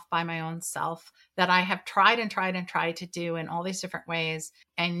pulling off by my own self, that I have tried and tried and tried to do in all these different ways.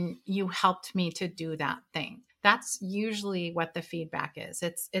 And you helped me to do that thing. That's usually what the feedback is.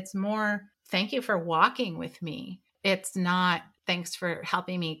 It's more, thank you for walking with me. It's not, thanks for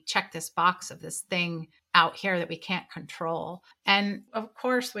helping me check this box of this thing out here that we can't control. And of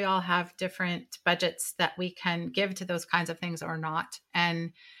course, we all have different budgets that we can give to those kinds of things or not.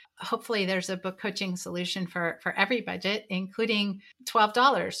 And hopefully there's a book coaching solution for every budget, including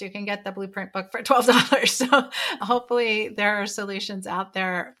 $12. You can get the Blueprint book for $12. So hopefully there are solutions out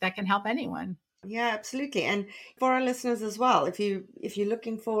there that can help anyone. Yeah, absolutely. And for our listeners as well, if you're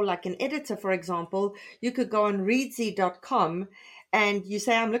looking for like an editor, for example, you could go on readsy.com and you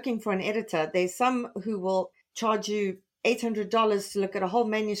say, I'm looking for an editor. There's some who will charge you $800 to look at a whole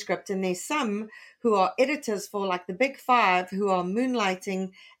manuscript. And there's some who are editors for like the big five who are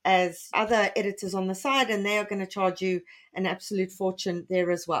moonlighting as other editors on the side, and they are going to charge you an absolute fortune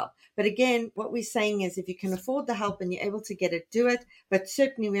there as well. But again, what we're saying is if you can afford the help and you're able to get it, do it. But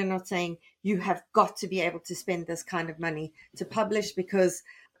certainly we're not saying you have got to be able to spend this kind of money to publish, because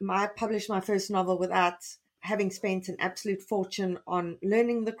I published my first novel without having spent an absolute fortune on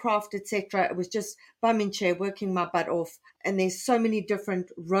learning the craft, etc. It was just bum in chair, working my butt off. And there's so many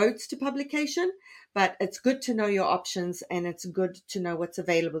different roads to publication, but it's good to know your options and it's good to know what's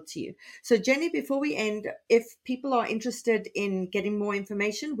available to you. So Jenny, before we end, if people are interested in getting more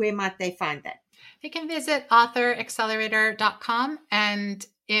information, where might they find that? You can visit authoraccelerator.com. And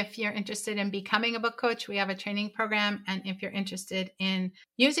if you're interested in becoming a book coach, we have a training program. And if you're interested in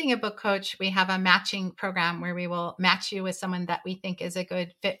using a book coach, we have a matching program where we will match you with someone that we think is a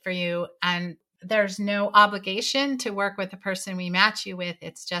good fit for you. And there's no obligation to work with the person we match you with.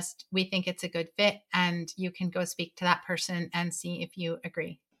 It's just we think it's a good fit, and you can go speak to that person and see if you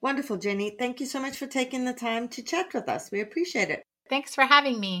agree. Wonderful, Jenny. Thank you so much for taking the time to chat with us. We appreciate it. Thanks for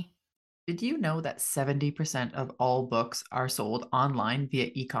having me. Did you know that 70% of all books are sold online via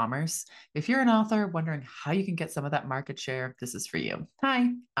e-commerce? If you're an author wondering how you can get some of that market share, this is for you. Hi,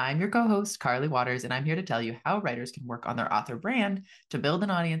 I'm your co-host, Carly Waters, and I'm here to tell you how writers can work on their author brand to build an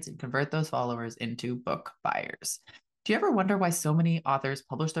audience and convert those followers into book buyers. Do you ever wonder why so many authors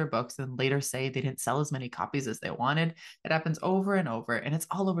publish their books and later say they didn't sell as many copies as they wanted? It happens over and over, and it's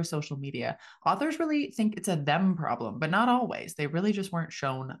all over social media. Authors really think it's a them problem, but not always. They really just weren't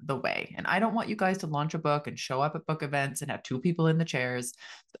shown the way. And I don't want you guys to launch a book and show up at book events and have 2 people in the chairs.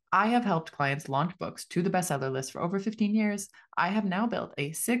 I have helped clients launch books to the bestseller list for over 15 years. I have now built a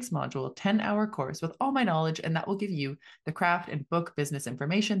 6-module, 10-hour course with all my knowledge, and that will give you the craft and book business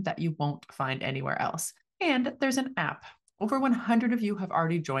information that you won't find anywhere else. And there's an app. Over 100 of you have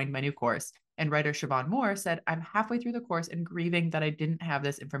already joined my new course. And writer Siobhan Moore said, I'm halfway through the course and grieving that I didn't have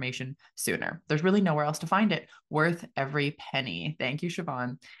this information sooner. There's really nowhere else to find it. Worth every penny. Thank you,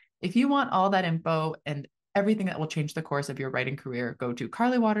 Siobhan. If you want all that info and everything that will change the course of your writing career, go to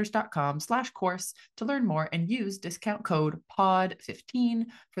carlywaters.com/course to learn more and use discount code POD15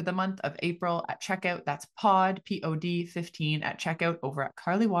 for the month of April at checkout. That's POD, P-O-D 15 at checkout over at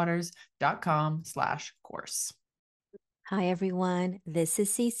carlywaters.com/course. Hi, everyone. This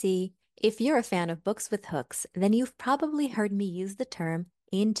is Cece. If you're a fan of books with hooks, then you've probably heard me use the term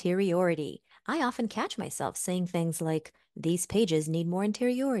interiority. I often catch myself saying things like, these pages need more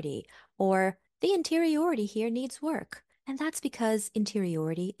interiority, or the interiority here needs work. And that's because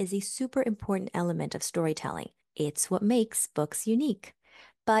interiority is a super important element of storytelling. It's what makes books unique.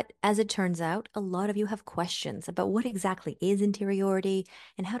 But as it turns out, a lot of you have questions about what exactly is interiority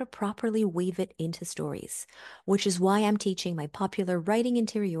and how to properly weave it into stories, which is why I'm teaching my popular Writing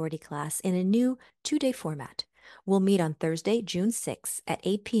Interiority class in a new 2-day format. We'll meet on Thursday, June 6th at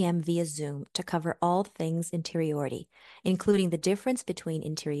 8 p.m. via Zoom to cover all things interiority, including the difference between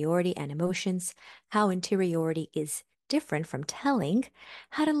interiority and emotions, how interiority is different from telling,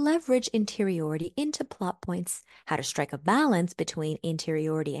 how to leverage interiority into plot points, how to strike a balance between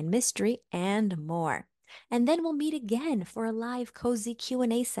interiority and mystery, and more. And then we'll meet again for a live cozy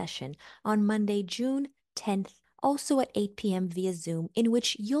Q&A session on Monday, June 10th, also at 8 p.m. via Zoom, in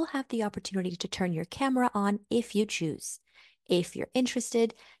which you'll have the opportunity to turn your camera on if you choose. If you're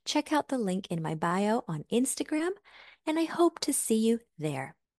interested, check out the link in my bio on Instagram, and I hope to see you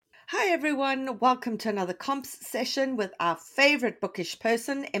there. Hi everyone, welcome to another comps session with our favorite bookish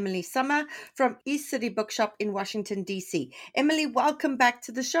person, Emily Summer from East City Bookshop in Washington, D.C. Emily, welcome back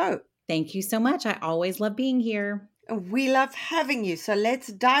to the show. Thank you so much. I always love being here. We love having you, so let's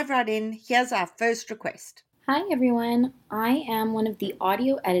dive right in. Here's our first request. Hi everyone, I am one of the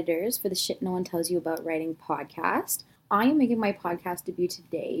audio editors for the Shit No One Tells You About Writing podcast. I am making my podcast debut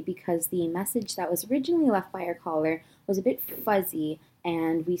today because the message that was originally left by our caller was a bit fuzzy,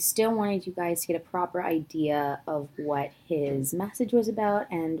 and we still wanted you guys to get a proper idea of what his message was about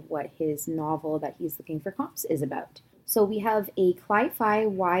and what his novel that he's looking for comps is about. So we have a Cli-Fi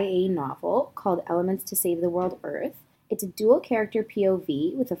YA novel called Elements to Save the World Earth. It's a dual character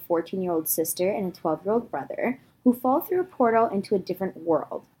POV with a 14-year-old sister and a 12-year-old brother who fall through a portal into a different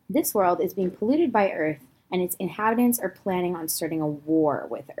world. This world is being polluted by Earth, and its inhabitants are planning on starting a war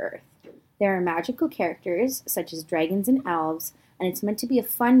with Earth. There are magical characters such as dragons and elves, and it's meant to be a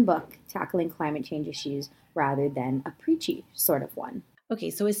fun book tackling climate change issues rather than a preachy sort of one. Okay,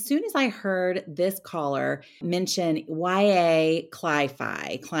 so as soon as I heard this caller mention YA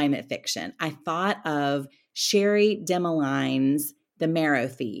Cli-Fi, climate fiction, I thought of Sherry Demoline's The Marrow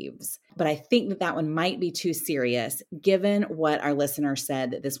Thieves. But I think that one might be too serious, given what our listener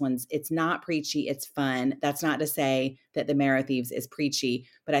said, that it's not preachy, it's fun. That's not to say that The Marrow Thieves is preachy,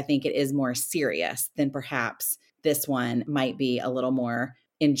 but I think it is more serious than perhaps this one might be a little more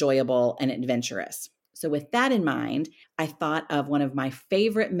enjoyable and adventurous. So with that in mind, I thought of one of my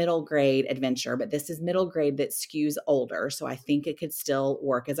favorite middle grade adventure, but this is middle grade that skews older, so I think it could still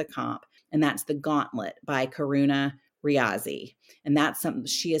work as a comp, and that's The Gauntlet by Karuna Riazi. And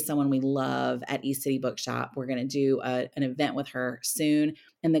she is someone we love at East City Bookshop. We're going to do an event with her soon.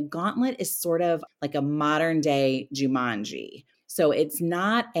 And The Gauntlet is sort of like a modern day Jumanji. So it's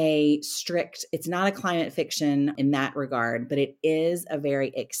not a climate fiction in that regard, but it is a very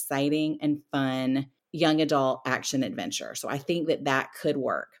exciting and fun young adult action adventure. So I think that could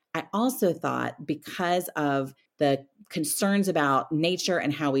work. I also thought, because of the concerns about nature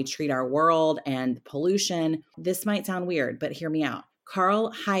and how we treat our world and pollution, this might sound weird, but hear me out.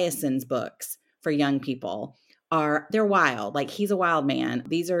 Carl Hiaasen's books for young people they're wild. Like, he's a wild man.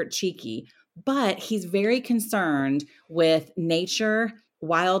 These are cheeky, but he's very concerned with nature,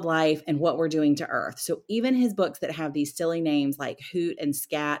 wildlife, and what we're doing to Earth. So even his books that have these silly names like Hoot and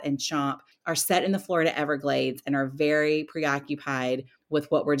Scat and Chomp are set in the Florida Everglades and are very preoccupied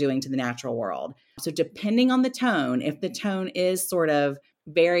with what we're doing to the natural world. So depending on the tone, if the tone is sort of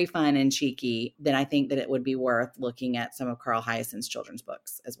very fun and cheeky, then I think that it would be worth looking at some of Carl Hiaasen's children's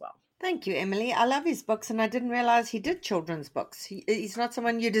books as well. Thank you, Emily. I love his books, and I didn't realize he did children's books. He's not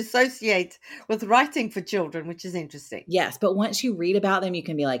someone you'd associate with writing for children, which is interesting. Yes, but once you read about them, you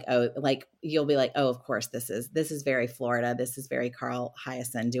can be like, you'll be like, oh, of course, this is very Florida. This is very Carl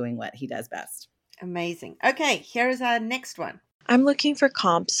Hiaasen doing what he does best. Amazing. Okay, here is our next one. I'm looking for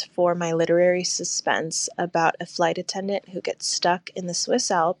comps for my literary suspense about a flight attendant who gets stuck in the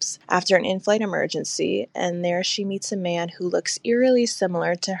Swiss Alps after an in-flight emergency, and there she meets a man who looks eerily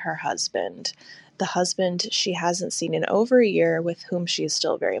similar to her husband, the husband she hasn't seen in over a year, with whom she is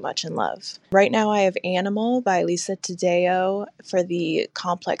still very much in love. Right now I have Animal by Lisa Taddeo for the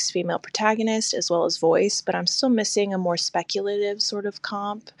complex female protagonist as well as voice, but I'm still missing a more speculative sort of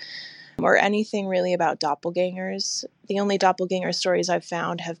comp, or anything really about doppelgangers. The only doppelganger stories I've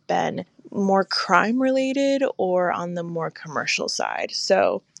found have been more crime related or on the more commercial side.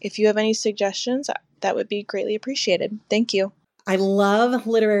 So if you have any suggestions, that would be greatly appreciated. Thank you. I love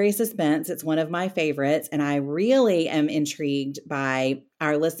literary suspense. It's one of my favorites. And I really am intrigued by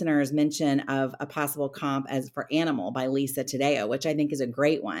our listeners' mention of a possible comp as for Animal by Lisa Taddeo, which I think is a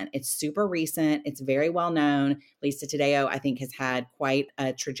great one. It's super recent. It's very well known. Lisa Taddeo, I think, has had quite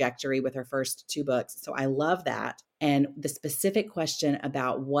a trajectory with her first 2 books. So I love that. And the specific question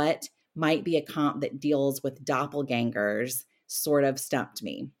about what might be a comp that deals with doppelgangers sort of stumped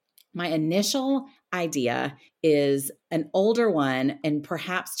me. My initial idea is an older one and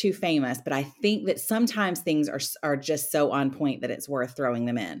perhaps too famous, but I think that sometimes things are just so on point that it's worth throwing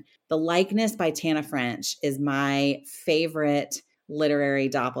them in. The Likeness by Tana French is my favorite literary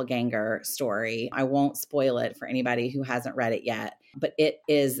doppelganger story. I won't spoil it for anybody who hasn't read it yet, but it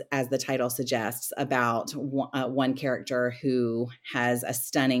is, as the title suggests, about one character who has a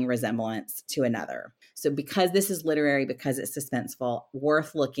stunning resemblance to another. So because this is literary, because it's suspenseful,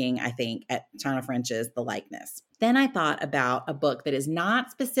 worth looking, I think, at Tana French's The Likeness. Then I thought about a book that is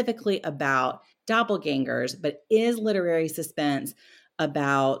not specifically about doppelgangers, but is literary suspense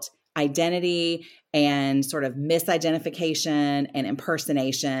about identity and sort of misidentification and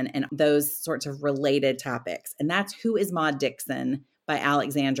impersonation and those sorts of related topics. And that's Who is Maud Dixon by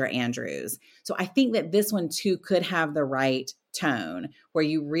Alexandra Andrews. So I think that this one too could have the right tone where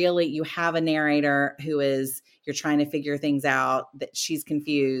you have a narrator who is, you're trying to figure things out, that she's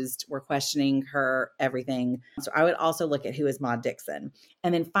confused, we're questioning her everything. So I would also look at Who is Maud Dixon.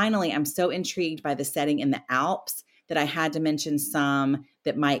 And then finally, I'm so intrigued by the setting in the Alps that I had to mention some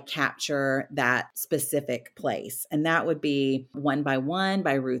that might capture that specific place. And that would be One by One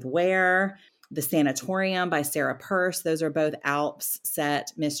by Ruth Ware, The Sanatorium by Sarah Peirce. Those are both Alps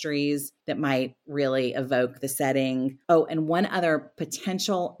set mysteries that might really evoke the setting. Oh, and one other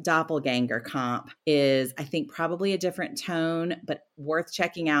potential doppelganger comp is, I think, probably a different tone, but worth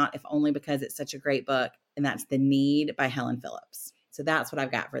checking out if only because it's such a great book. And that's The Need by Helen Phillips. So that's what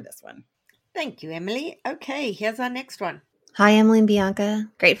I've got for this one. Thank you, Emily. Okay, here's our next one. Hi, Emily and Bianca.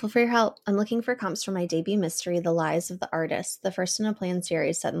 Grateful for your help. I'm looking for comps for my debut mystery, The Lies of the Artist, the first in a planned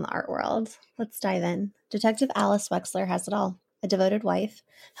series set in the art world. Let's dive in. Detective Alice Wexler has it all. A devoted wife,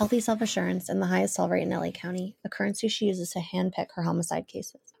 healthy self-assurance, and the highest solve rate in LA County, a currency she uses to handpick her homicide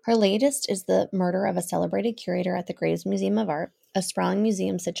cases. Her latest is the murder of a celebrated curator at the Graves Museum of Art, a sprawling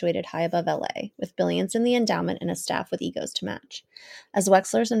museum situated high above LA, with billions in the endowment and a staff with egos to match. As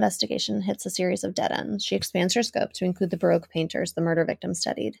Wexler's investigation hits a series of dead ends, she expands her scope to include the Baroque painters the murder victim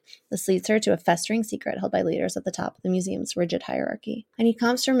studied. This leads her to a festering secret held by leaders at the top of the museum's rigid hierarchy. I need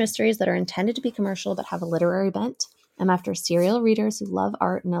comps for mysteries that are intended to be commercial but have a literary bent. I'm after serial readers who love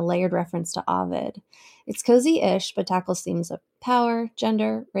art and a layered reference to Ovid. It's cozy-ish, but tackles themes of power,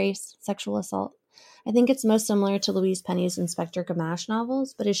 gender, race, sexual assault. I think it's most similar to Louise Penny's Inspector Gamache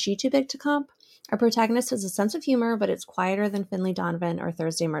novels, but is she too big to comp? Our protagonist has a sense of humor, but it's quieter than Finley Donovan or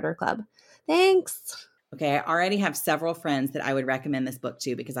Thursday Murder Club. Thanks! Okay, I already have several friends that I would recommend this book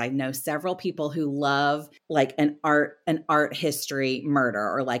to because I know several people who love like an art history murder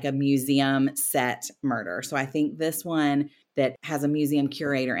or like a museum set murder. So I think this one that has a museum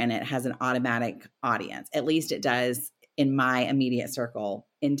curator in it has an automatic audience. At least it does in my immediate circle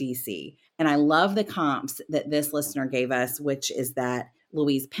in DC. And I love the comps that this listener gave us, which is that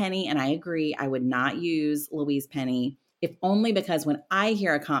Louise Penny, and I agree, I would not use Louise Penny, if only because when I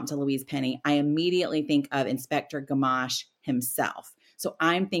hear a comp to Louise Penny, I immediately think of Inspector Gamache himself. So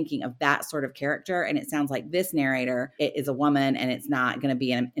I'm thinking of that sort of character, and it sounds like this narrator is a woman and it's not going to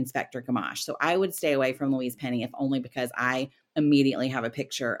be an Inspector Gamache. So I would stay away from Louise Penny, if only because I immediately have a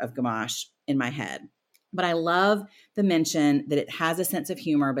picture of Gamache in my head. But I love the mention that it has a sense of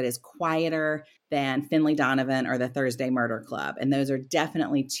humor, but is quieter than Finley Donovan or the Thursday Murder Club. And those are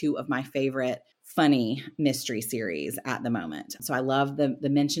definitely two of my favorite funny mystery series at the moment. So I love the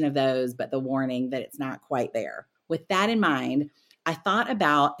mention of those, but the warning that it's not quite there. With that in mind, I thought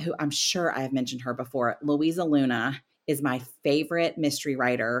about who I'm sure I have mentioned her before. Louisa Luna is my favorite mystery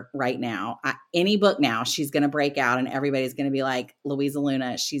writer right now. Any book now, she's going to break out and everybody's going to be like, Louisa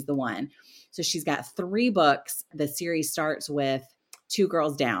Luna, she's the one. So she's got 3 books. The series starts with Two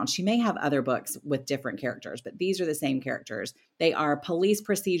Girls Down. She may have other books with different characters, but these are the same characters. They are police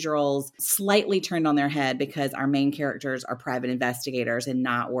procedurals slightly turned on their head because our main characters are private investigators and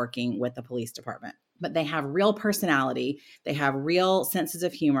not working with the police department. But they have real personality. They have real senses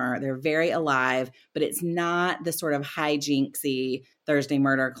of humor. They're very alive, but it's not the sort of hijinksy Thursday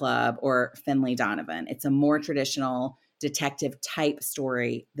Murder Club or Finley Donovan. It's a more traditional detective type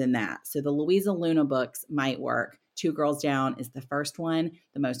story than that. So the Louisa Luna books might work. Two Girls Down is the first one.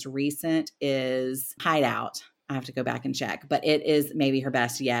 The most recent is Hideout. I have to go back and check, but it is maybe her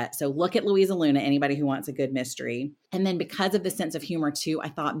best yet. So look at Louisa Luna, anybody who wants a good mystery. And then because of the sense of humor too, I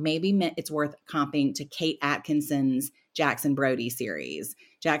thought maybe it's worth comping to Kate Atkinson's Jackson Brodie series.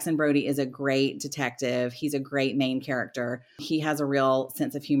 Jackson Brodie is a great detective. He's a great main character. He has a real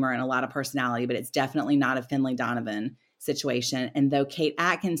sense of humor and a lot of personality, but it's definitely not a Finley Donovan situation. And though Kate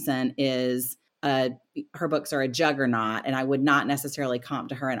Atkinson is her books are a juggernaut, and I would not necessarily comp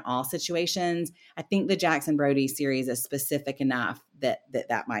to her in all situations, I think the Jackson Brodie series is specific enough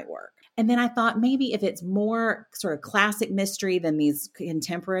that might work. And then I thought maybe if it's more sort of classic mystery than these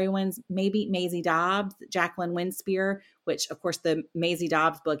contemporary ones, maybe Maisie Dobbs, Jacqueline Winspear, which of course the Maisie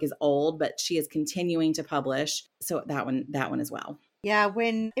Dobbs book is old, but she is continuing to publish. So that one as well. Yeah,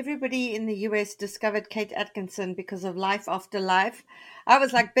 when everybody in the US discovered Kate Atkinson because of Life After Life, I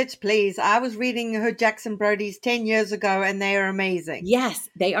was like, bitch, please. I was reading her Jackson Brodie's 10 years ago, and they are amazing. Yes,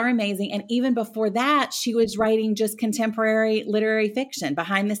 they are amazing. And even before that, she was writing just contemporary literary fiction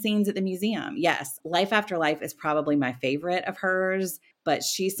behind the scenes at the museum. Yes, Life After Life is probably my favorite of hers, but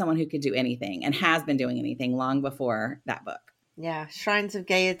she's someone who could do anything and has been doing anything long before that book. Yeah, Shrines of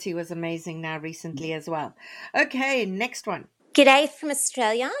Gaiety was amazing now recently as well. Okay, next one. G'day from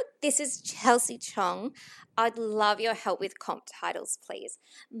Australia. This is Chelsea Chong. I'd love your help with comp titles, please.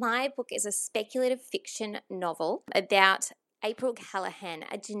 My book is a speculative fiction novel about April Callahan,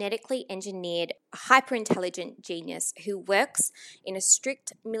 a genetically engineered, hyper-intelligent genius who works in a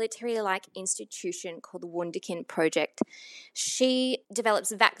strict military-like institution called the Wunderkind Project. She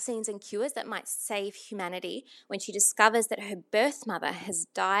develops vaccines and cures that might save humanity when she discovers that her birth mother has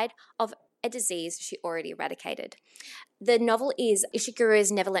died of a disease she already eradicated. The novel is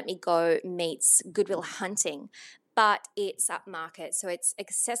Ishiguro's Never Let Me Go meets Good Will Hunting, but it's upmarket, so it's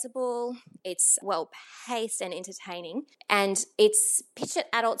accessible, it's well-paced and entertaining, and it's pitched at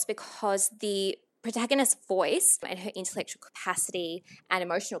adults because the protagonist's voice and her intellectual capacity and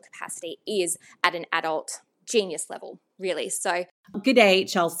emotional capacity is at an adult genius level, really. So good day,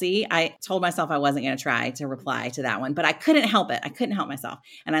 Chelsea. I told myself I wasn't going to try to reply to that one, but I couldn't help it. I couldn't help myself.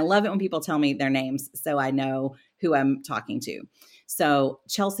 And I love it when people tell me their names so I know who I'm talking to. So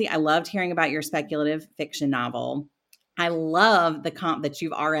Chelsea, I loved hearing about your speculative fiction novel. I love the comp that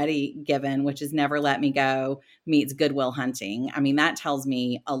you've already given, which is Never Let Me Go meets Good Will Hunting. I mean, that tells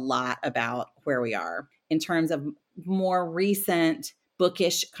me a lot about where we are. In terms of more recent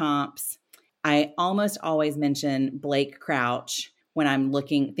bookish comps, I almost always mention Blake Crouch when I'm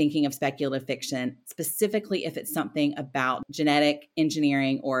thinking of speculative fiction, specifically if it's something about genetic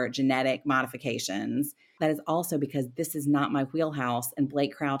engineering or genetic modifications. That is also because this is not my wheelhouse, and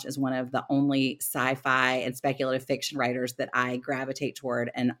Blake Crouch is one of the only sci-fi and speculative fiction writers that I gravitate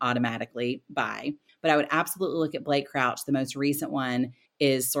toward and automatically buy. But I would absolutely look at Blake Crouch. The most recent one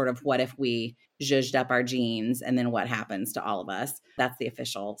is sort of what if we zhuzhed up our genes and then what happens to all of us. That's the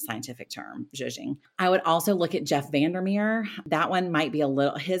official scientific term, zhuzhing. I would also look at Jeff Vandermeer. That one might be a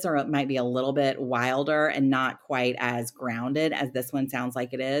little, his or it might be a little bit wilder and not quite as grounded as this one sounds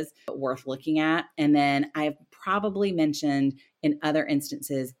like it is, but worth looking at. And then I've probably mentioned in other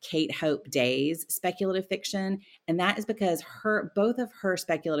instances, Kate Hope Day's speculative fiction. And that is because both of her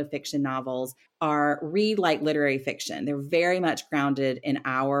speculative fiction novels read like literary fiction. They're very much grounded in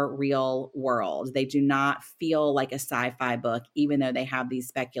our real world. They do not feel like a sci-fi book, even though they have these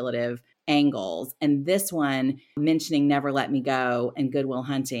speculative angles. And this one, mentioning Never Let Me Go and Good Will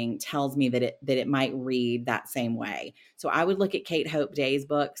Hunting, tells me that it might read that same way. So I would look at Kate Hope Day's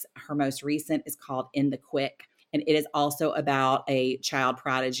books. Her most recent is called In the Quick. And it is also about a child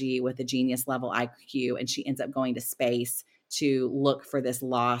prodigy with a genius level IQ. And she ends up going to space to look for this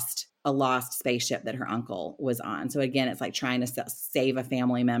lost spaceship that her uncle was on. So again, it's like trying to save a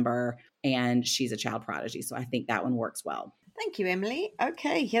family member, and she's a child prodigy. So I think that one works well. Thank you, Emily.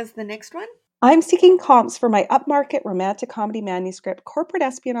 Okay, here's the next one. I'm seeking comps for my upmarket romantic comedy manuscript, Corporate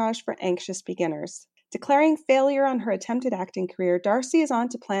Espionage for Anxious Beginners. Declaring failure on her attempted acting career, Darcy is on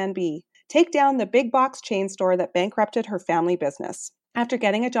to Plan B. Take down the big box chain store that bankrupted her family business. After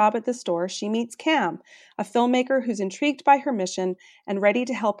getting a job at the store, she meets Cam, a filmmaker who's intrigued by her mission and ready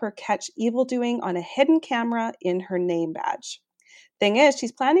to help her catch evildoing on a hidden camera in her name badge. Thing is,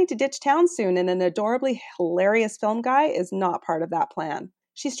 she's planning to ditch town soon, and an adorably hilarious film guy is not part of that plan.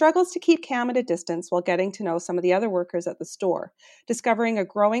 She struggles to keep Cam at a distance while getting to know some of the other workers at the store, discovering a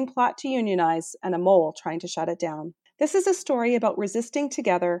growing plot to unionize and a mole trying to shut it down. This is a story about resisting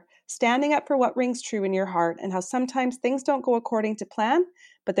together, standing up for what rings true in your heart, and how sometimes things don't go according to plan,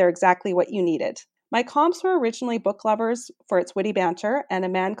 but they're exactly what you needed. My comps were originally Book Lovers for its witty banter and A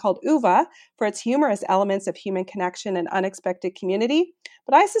Man Called Uva for its humorous elements of human connection and unexpected community,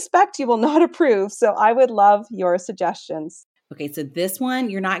 but I suspect you will not approve, so I would love your suggestions. Okay, so this one,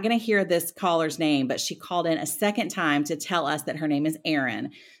 you're not going to hear this caller's name, but she called in a second time to tell us that her name is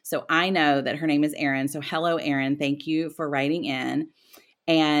Erin. So I know that her name is Erin. So hello, Erin. Thank you for writing in.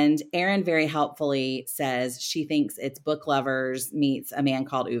 And Erin very helpfully says she thinks it's Book Lovers meets A Man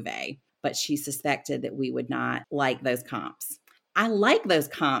Called Uwe, but she suspected that we would not like those comps. I like those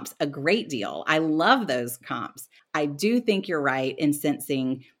comps a great deal. I love those comps. I do think you're right in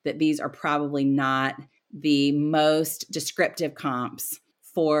sensing that these are probably not the most descriptive comps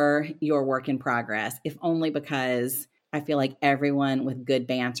for your work in progress, if only because I feel like everyone with good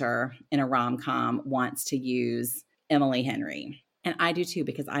banter in a rom-com wants to use Emily Henry. And I do too,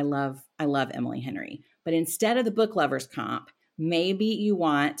 because I love Emily Henry. But instead of the Book Lovers comp, maybe you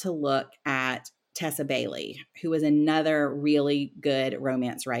want to look at Tessa Bailey, who is another really good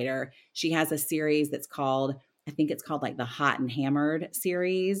romance writer. She has a series that's called, I think it's called like the Hot and Hammered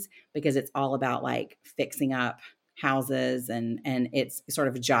series, because it's all about like fixing up houses and it's sort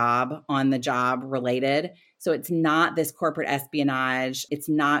of job on the job related. So it's not this corporate espionage. It's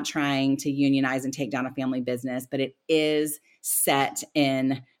not trying to unionize and take down a family business, but it is set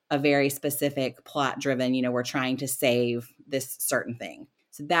in a very specific plot driven, we're trying to save this certain thing.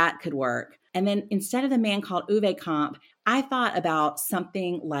 So that could work. And then instead of the Man Called Uwe comp, I thought about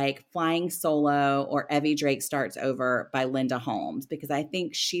something like Flying Solo or Evie Drake Starts Over by Linda Holmes, because I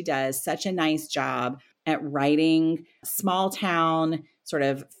think she does such a nice job at writing small town sort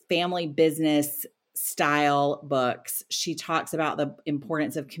of family business style books. She talks about the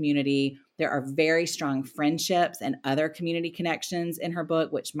importance of community. There are very strong friendships and other community connections in her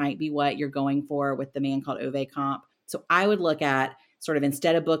book, which might be what you're going for with the Man Called Uwe comp. So I would look at sort of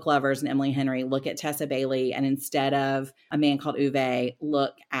instead of Book Lovers and Emily Henry, look at Tessa Bailey, and instead of A Man Called Uwe,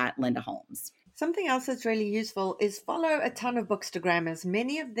 look at Linda Holmes. Something else that's really useful is follow a ton of bookstagrammers.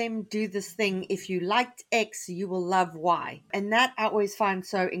 Many of them do this thing, if you liked X, you will love Y. And that I always find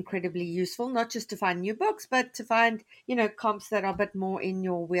so incredibly useful, not just to find new books, but to find, comps that are a bit more in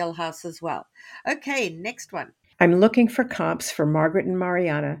your wheelhouse as well. Okay, next one. I'm looking for comps for Margaret and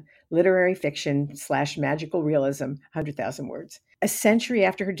Mariana, literary fiction / magical realism, 100,000 words. A century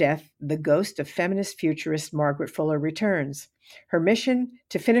after her death, the ghost of feminist futurist Margaret Fuller returns. Her mission,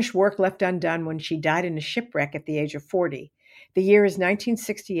 to finish work left undone when she died in a shipwreck at the age of 40. The year is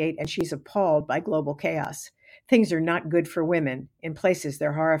 1968, and she's appalled by global chaos. Things are not good for women. In places,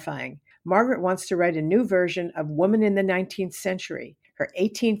 they're horrifying. Margaret wants to write a new version of Woman in the 19th Century, her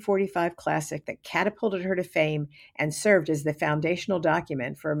 1845 classic that catapulted her to fame and served as the foundational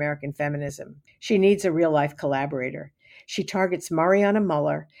document for American feminism. She needs a real-life collaborator. She targets Mariana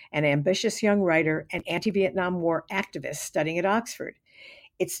Muller, an ambitious young writer and anti-Vietnam War activist studying at Oxford.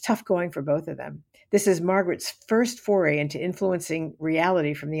 It's tough going for both of them. This is Margaret's first foray into influencing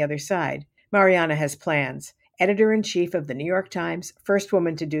reality from the other side. Mariana has plans. Editor-in-chief of the New York Times, first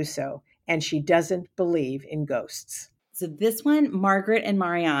woman to do so, and she doesn't believe in ghosts. So this one, Margaret and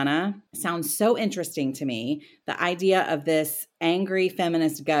Mariana, sounds so interesting to me. The idea of this angry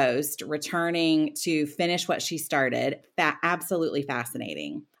feminist ghost returning to finish what she started, absolutely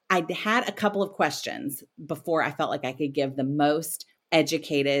fascinating. I had a couple of questions before I felt like I could give the most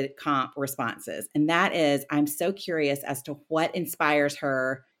educated comp responses. And that is, I'm so curious as to what inspires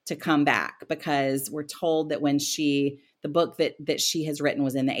her to come back, because we're told that when the book that she has written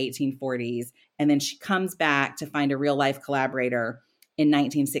was in the 1840s, and then she comes back to find a real life collaborator in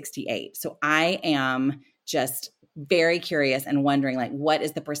 1968. So I am just very curious and wondering, like, what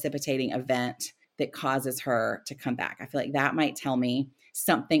is the precipitating event that causes her to come back? I feel like that might tell me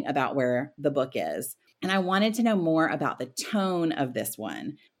something about where the book is. And I wanted to know more about the tone of this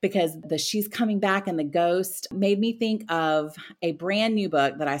one, because the she's coming back and the ghost made me think of a brand new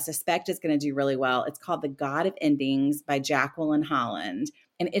book that I suspect is going to do really well. It's called The God of Endings by Jacqueline Holland.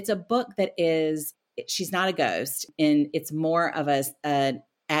 And it's a book that she's not a ghost, and it's more of an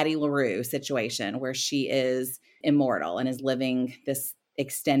Addie LaRue situation where she is immortal and is living this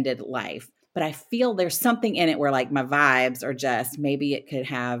extended life. But I feel there's something in it where, like, my vibes are just, maybe it could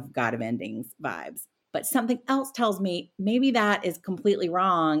have God of Endings vibes. But something else tells me maybe that is completely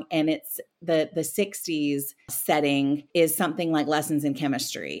wrong, and it's the 60s setting is something like Lessons in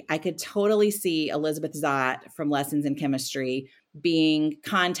Chemistry. I could totally see Elizabeth Zott from Lessons in Chemistry being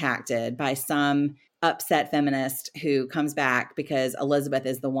contacted by some upset feminist who comes back because Elizabeth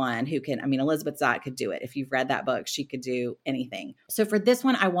is the one who can. I mean, Elizabeth Zott could do it. If you've read that book, she could do anything. So for this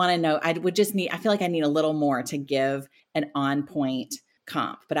one, I want to know, I feel like I need a little more to give an on-point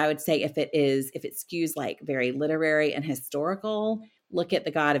comp. But I would say if it skews like very literary and historical, look at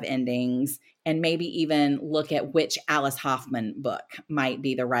The God of Endings, and maybe even look at which Alice Hoffman book might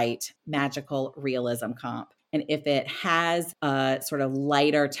be the right magical realism comp. And if it has a sort of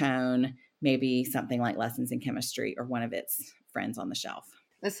lighter tone, maybe something like Lessons in Chemistry or one of its friends on the shelf.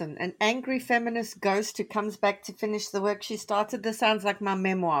 Listen, an angry feminist ghost who comes back to finish the work she started. This sounds like my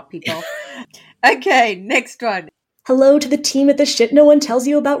memoir, people. Okay, next one. Hello to the team at The Shit No One Tells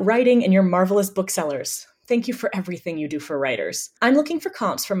You About Writing and your marvelous booksellers. Thank you for everything you do for writers. I'm looking for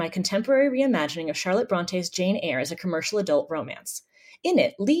comps for my contemporary reimagining of Charlotte Bronte's Jane Eyre as a commercial adult romance. In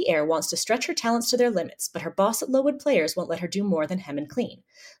it, Lee Eyre wants to stretch her talents to their limits, but her boss at Lowood Players won't let her do more than hem and clean.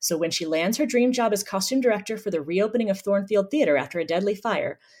 So when she lands her dream job as costume director for the reopening of Thornfield Theatre after a deadly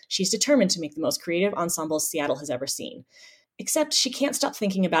fire, she's determined to make the most creative ensemble Seattle has ever seen. Except she can't stop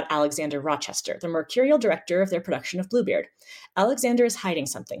thinking about Alexander Rochester, the mercurial director of their production of Bluebeard. Alexander is hiding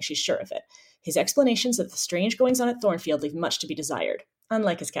something, she's sure of it. His explanations of the strange goings-on at Thornfield leave much to be desired,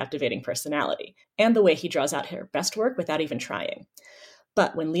 unlike his captivating personality, and the way he draws out her best work without even trying.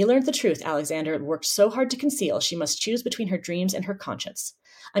 But when Lee learned the truth Alexander had worked so hard to conceal, she must choose between her dreams and her conscience.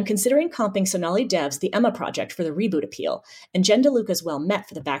 I'm considering comping Sonali Dev's The Emma Project for the reboot appeal, and Jen DeLuca's Well Met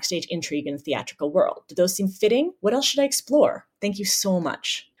for the backstage intrigue in the theatrical world. Do those seem fitting? What else should I explore? Thank you so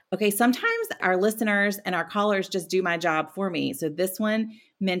much. Okay, sometimes our listeners and our callers just do my job for me. So this one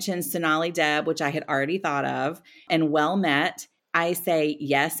mentions Sonali Deb, which I had already thought of, and Well Met. I say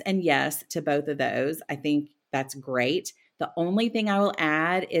yes and yes to both of those. I think that's great. The only thing I will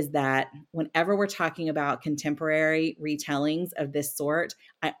add is that whenever we're talking about contemporary retellings of this sort,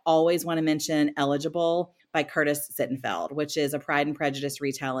 I always want to mention Eligible by Curtis Sittenfeld, which is a Pride and Prejudice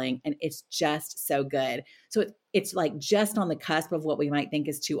retelling, and it's just so good. So it's like just on the cusp of what we might think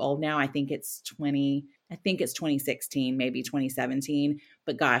is too old now. I think it's 2016, maybe 2017.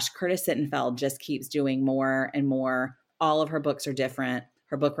 But gosh, Curtis Sittenfeld just keeps doing more and more. All of her books are different.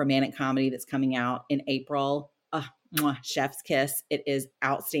 Her book Romantic Comedy that's coming out in April, chef's kiss. It is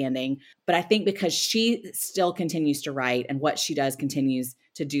outstanding. But I think because she still continues to write and what she does continues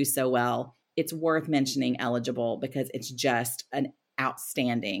to do so well, it's worth mentioning Eligible because it's just an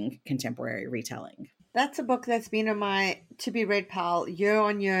outstanding contemporary retelling. That's a book that's been on my to-be-read pile year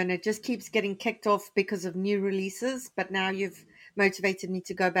on year, and it just keeps getting kicked off because of new releases. But now you've motivated me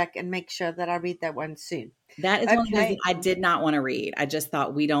to go back and make sure that I read that one soon. That is one of those that I did not want to read. I just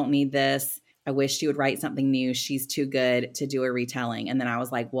thought, we don't need this. I wish she would write something new. She's too good to do a retelling. And then I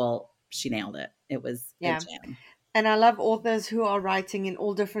was like, well, she nailed it. It was a jam. And I love authors who are writing in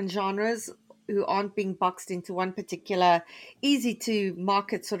all different genres, who aren't being boxed into one particular easy to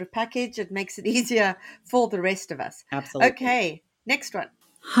market sort of package. It makes it easier for the rest of us. Absolutely. Okay, next one.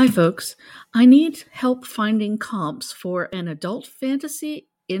 Hi, folks. I need help finding comps for an adult fantasy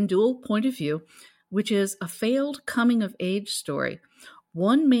in dual point of view, which is a failed coming-of-age story,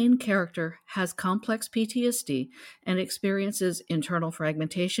 One main character has complex PTSD and experiences internal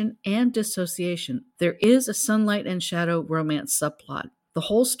fragmentation and dissociation. There is a sunlight and shadow romance subplot. The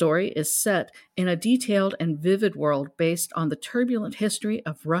whole story is set in a detailed and vivid world based on the turbulent history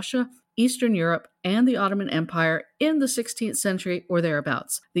of Russia, Eastern Europe, and the Ottoman Empire in the 16th century or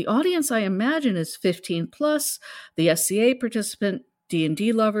thereabouts. The audience, I imagine, is 15 plus, the SCA participant,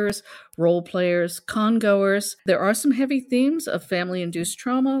 D&D lovers, role players, con-goers. There are some heavy themes of family-induced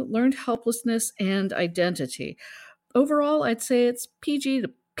trauma, learned helplessness, and identity. Overall, I'd say it's PG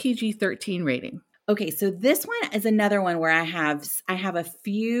to PG-13 rating. Okay, so this one is another one where I have a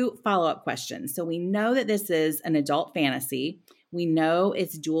few follow-up questions. So we know that this is an adult fantasy. We know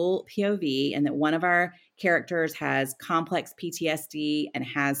it's dual POV and that one of our characters has complex PTSD and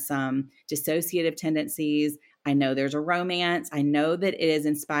has some dissociative tendencies. I know there's a romance. I know that it is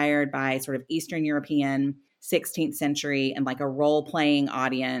inspired by sort of Eastern European 16th century and like a role-playing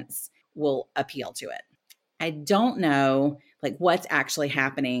audience will appeal to it. I don't know like what's actually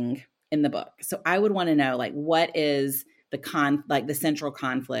happening in the book. So I would want to know like what is the central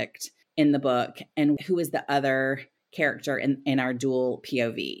conflict in the book and who is the other character in our dual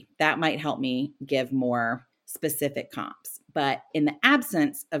POV. That might help me give more specific comps. But in the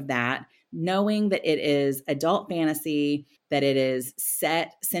absence of that, knowing that it is adult fantasy, that it is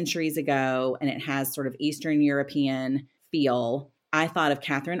set centuries ago, and it has sort of Eastern European feel, I thought of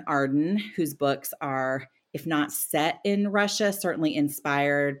Catherine Arden, whose books are, if not set in Russia, certainly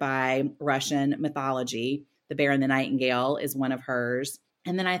inspired by Russian mythology. The Bear and the Nightingale is one of hers.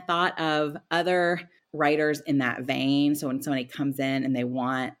 And then I thought of other writers in that vein. So when somebody comes in and they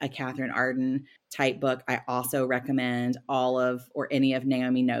want a Catherine Arden type book, I also recommend all of or any of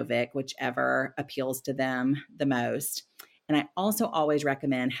Naomi Novik, whichever appeals to them the most. And I also always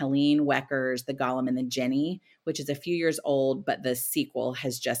recommend Helene Wecker's The Golem and the Jenny, which is a few years old, but the sequel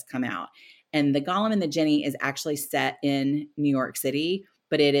has just come out. And The Golem and the Jenny is actually set in New York City,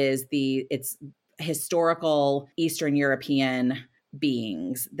 but it's historical Eastern European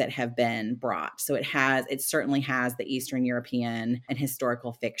beings that have been brought. So it certainly has the Eastern European and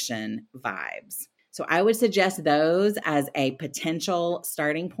historical fiction vibes. So I would suggest those as a potential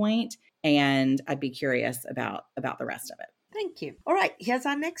starting point, and I'd be curious about the rest of it. Thank you. All right, here's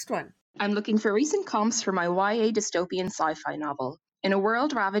our next one. I'm looking for recent comps for my YA dystopian sci-fi novel. In a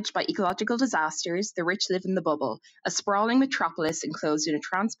world ravaged by ecological disasters, the rich live in the bubble, a sprawling metropolis enclosed in a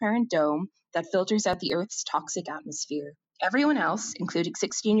transparent dome that filters out the Earth's toxic atmosphere. Everyone else, including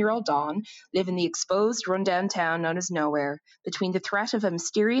 16-year-old Dawn, live in the exposed, rundown town known as Nowhere. Between the threat of a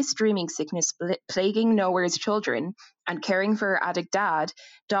mysterious dreaming sickness plaguing Nowhere's children and caring for her addict dad,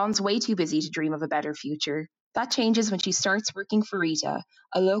 Dawn's way too busy to dream of a better future. That changes when she starts working for Rita,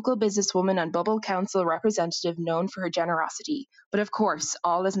 a local businesswoman and Bubble Council representative known for her generosity. But of course,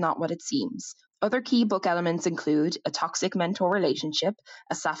 all is not what it seems. Other key book elements include a toxic mentor relationship,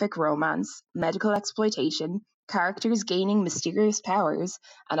 a sapphic romance, medical exploitation, characters gaining mysterious powers,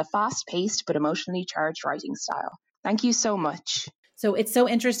 and a fast-paced but emotionally charged writing style. Thank you so much. So it's so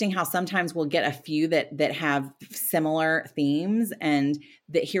interesting how sometimes we'll get a few that have similar themes, and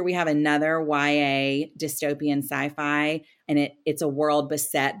that here we have another YA dystopian sci-fi, and it's a world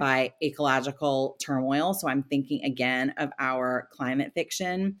beset by ecological turmoil. So I'm thinking again of our climate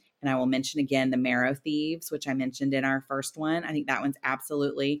fiction, and I will mention again The Marrow Thieves, which I mentioned in our first one. I think that one's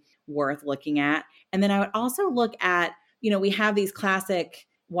absolutely worth looking at. And then I would also look at, we have these classic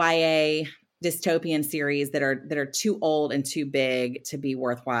YA dystopian series that are too old and too big to be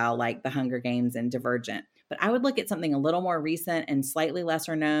worthwhile, like The Hunger Games and Divergent. But I would look at something a little more recent and slightly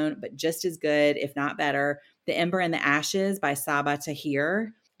lesser known, but just as good, if not better, The Ember and the Ashes by Sabaa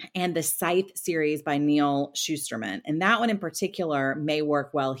Tahir, and the Scythe series by Neal Shusterman. And that one in particular may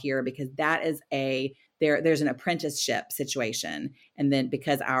work well here because that is there's an apprenticeship situation. And then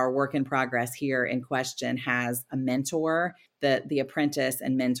because our work in progress here in question has a mentor, the apprentice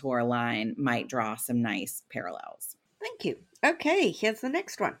and mentor line might draw some nice parallels. Thank you. Okay, here's the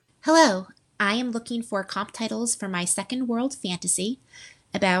next one. Hello, I am looking for comp titles for my second world fantasy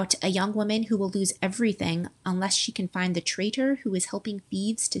about a young woman who will lose everything unless she can find the traitor who is helping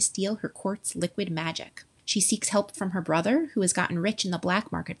thieves to steal her court's liquid magic. She seeks help from her brother, who has gotten rich in the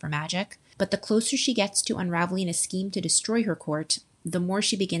black market for magic, but the closer she gets to unraveling a scheme to destroy her court, the more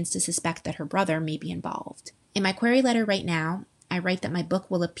she begins to suspect that her brother may be involved. In my query letter right now, I write that my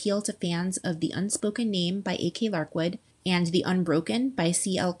book will appeal to fans of The Unspoken Name by A.K. Larkwood and The Unbroken by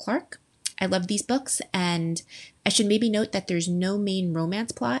C.L. Clarke. I love these books, and I should maybe note that there's no main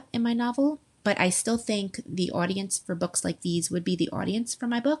romance plot in my novel. but I still think the audience for books like these would be the audience for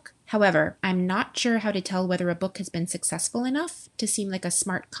my book. However, I'm not sure how to tell whether a book has been successful enough to seem like a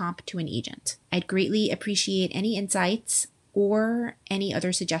smart comp to an agent. I'd greatly appreciate any insights or any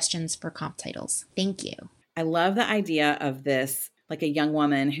other suggestions for comp titles. Thank you. I love the idea of this, like a young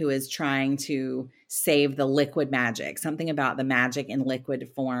woman who is trying to save the liquid magic. Something about the magic in liquid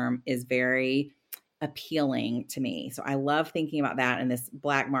form is very appealing to me. So I love thinking about that in this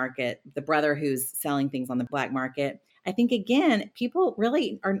black market, the brother who's selling things on the black market. I think, again, people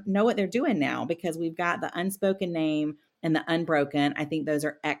really know what they're doing now because we've got the unspoken name and the unbroken. I think those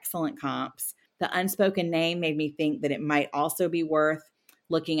are excellent comps. The unspoken name made me think that it might also be worth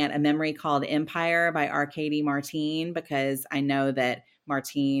looking at A Memory Called Empire by Arkady Martine, because I know that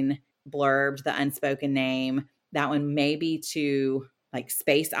Martine blurbed the unspoken name. That one may be to like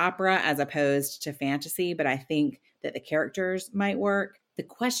space opera as opposed to fantasy, but I think that the characters might work. The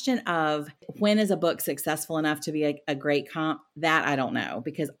question of when is a book successful enough to be a great comp, that I don't know,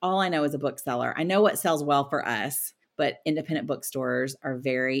 because all I know is a bookseller. I know what sells well for us, but independent bookstores are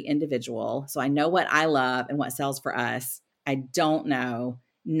very individual. So I know what I love and what sells for us. I don't know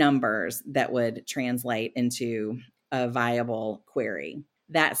numbers that would translate into a viable query.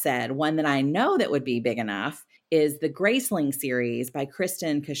 That said, one that I know that would be big enough is the Graceling series by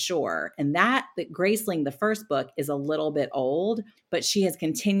Kristen Cashore. And that Graceling, the first book, is a little bit old, but she has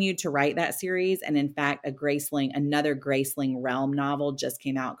continued to write that series. And in fact, another Graceling realm novel just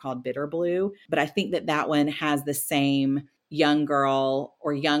came out called Bitter Blue. But I think that one has the same young girl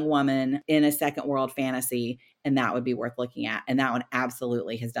or young woman in a second world fantasy, and that would be worth looking at. And that one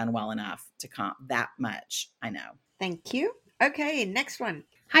absolutely has done well enough to comp that much, I know. Thank you. Okay, next one.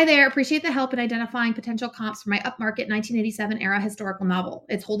 Hi there. Appreciate the help in identifying potential comps for my upmarket 1987 era historical novel.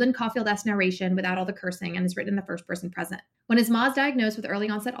 It's Holden Caulfield-esque narration without all the cursing and is written in the first person present. When his ma is diagnosed with early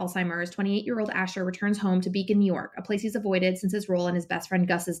onset Alzheimer's, 28-year-old Asher returns home to Beacon, New York, a place he's avoided since his role in his best friend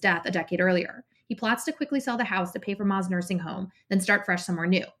Gus's death a decade earlier. He plots to quickly sell the house to pay for Ma's nursing home, then start fresh somewhere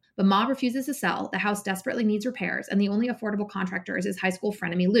new. But Ma refuses to sell, the house desperately needs repairs, and the only affordable contractor is his high school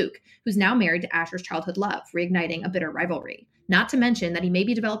frenemy Luke, who's now married to Asher's childhood love, reigniting a bitter rivalry. Not to mention that he may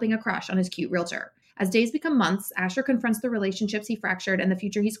be developing a crush on his cute realtor. As days become months, Asher confronts the relationships he fractured and the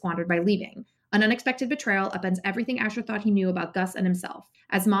future he squandered by leaving. An unexpected betrayal upends everything Asher thought he knew about Gus and himself.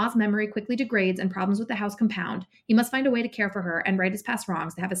 As Ma's memory quickly degrades and problems with the house compound, he must find a way to care for her and right his past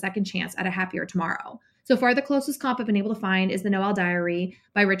wrongs to have a second chance at a happier tomorrow. So far, the closest comp I've been able to find is The Noel Diary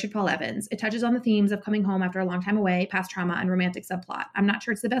by Richard Paul Evans. It touches on the themes of coming home after a long time away, past trauma, and romantic subplot. I'm not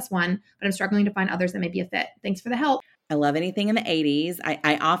sure it's the best one, but I'm struggling to find others that may be a fit. Thanks for the help. I love anything in the 80s.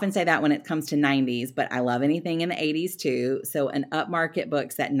 I often say that when it comes to 90s, but I love anything in the 80s too. So an upmarket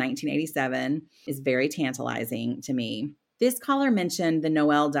book set in 1987 is very tantalizing to me. This caller mentioned The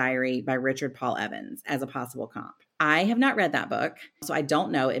Noel Diary by Richard Paul Evans as a possible comp. I have not read that book, so I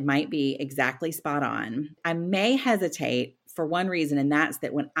don't know. It might be exactly spot on. I may hesitate for one reason, and that's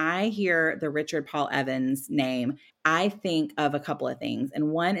that when I hear the Richard Paul Evans name, I think of a couple of things.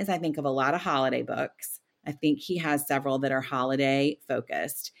 And one is I think of a lot of holiday books. I think he has several that are holiday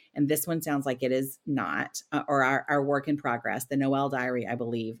focused. And this one sounds like it is not, or our work in progress. The Noel Diary, I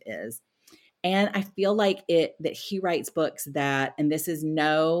believe, is. And I feel like that he writes books that, and this is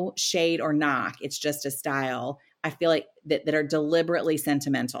no shade or knock, it's just a style, I feel like that are deliberately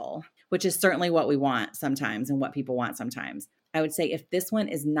sentimental, which is certainly what we want sometimes and what people want sometimes. I would say if this one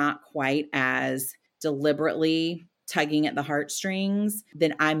is not quite as deliberately tugging at the heartstrings,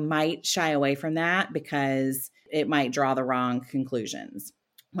 then I might shy away from that because it might draw the wrong conclusions.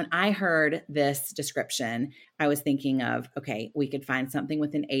 When I heard this description, I was thinking of, okay, we could find something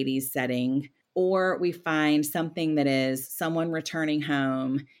with an 80s setting, or we find something that is someone returning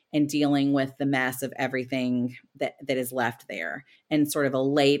home and dealing with the mess of everything that is left there, and sort of a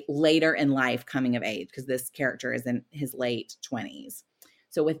later in life coming of age, because this character is in his late 20s.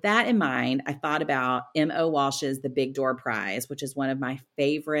 So with that in mind, I thought about M.O. Walsh's The Big Door Prize, which is one of my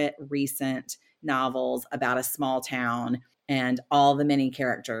favorite recent novels about a small town and all the many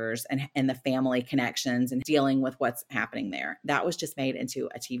characters and the family connections and dealing with what's happening there. That was just made into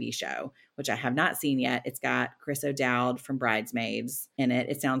a TV show, which I have not seen yet. It's got Chris O'Dowd from Bridesmaids in it.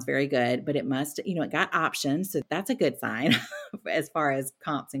 It sounds very good, but it got options. So that's a good sign as far as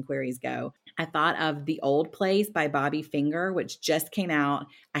comps and queries go. I thought of The Old Place by Bobby Finger, which just came out.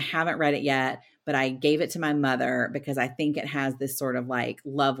 I haven't read it yet, but I gave it to my mother because I think it has this sort of like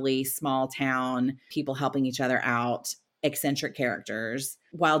lovely small town, people helping each other out, eccentric characters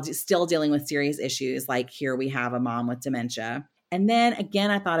while still dealing with serious issues. Like here we have a mom with dementia. And then again,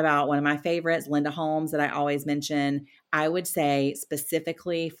 I thought about one of my favorites, Linda Holmes, that I always mention. I would say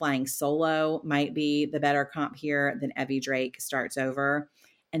specifically Flying Solo might be the better comp here than Evie Drake Starts Over.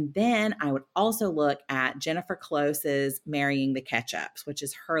 And then I would also look at Jennifer Close's Marrying the Ketchups, which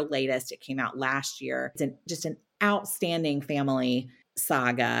is her latest. It came out last year. It's just an outstanding family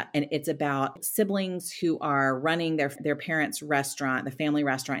saga, and it's about siblings who are running their parents' restaurant, the family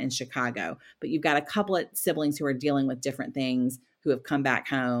restaurant in Chicago. But you've got a couple of siblings who are dealing with different things who have come back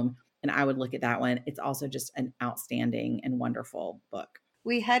home, and I would look at that one. It's also just an outstanding and wonderful book.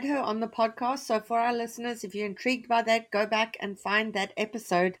 We had her on the podcast, so for our listeners, if you're intrigued by that, go back and find that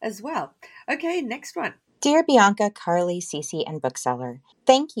episode as well. Okay, next one. Dear Bianca, Carly, Cece, and Bookseller,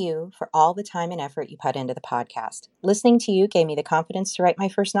 thank you for all the time and effort you put into the podcast. Listening to you gave me the confidence to write my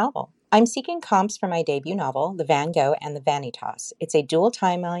first novel. I'm seeking comps for my debut novel, The Van Gogh and the Vanitas. It's a dual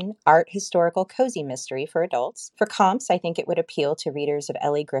timeline, art historical cozy mystery for adults. For comps, I think it would appeal to readers of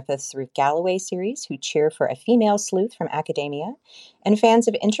Ellie Griffith's Ruth Galloway series who cheer for a female sleuth from academia, and fans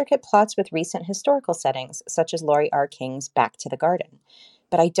of intricate plots with recent historical settings, such as Laurie R. King's Back to the Garden.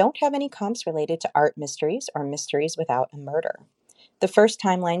 But I don't have any comps related to art mysteries or mysteries without a murder. The first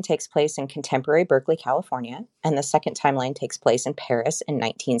timeline takes place in contemporary Berkeley, California, and the second timeline takes place in Paris in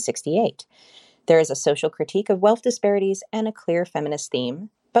 1968. There is a social critique of wealth disparities and a clear feminist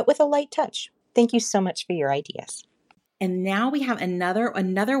theme, but with a light touch. Thank you so much for your ideas. And now we have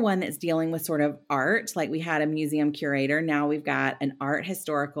another one that's dealing with sort of art, like we had a museum curator. Now we've got an art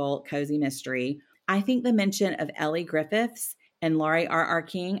historical cozy mystery. I think the mention of Ellie Griffiths and Laurie R.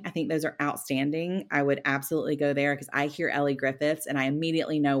 King, I think those are outstanding. I would absolutely go there because I hear Ellie Griffiths and I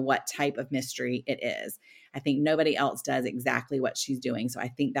immediately know what type of mystery it is. I think nobody else does exactly what she's doing. So I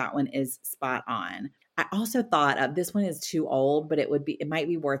think that one is spot on. I also thought of this one is too old, but it might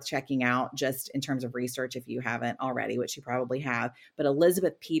be worth checking out just in terms of research if you haven't already, which you probably have. But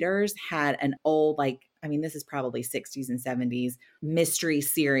Elizabeth Peters had an old, this is probably 60s and 70s mystery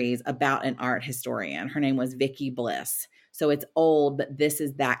series about an art historian. Her name was Vicki Bliss. So it's old, but this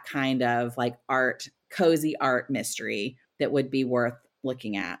is that kind of cozy art mystery that would be worth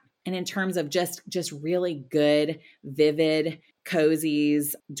looking at. And in terms of just really good, vivid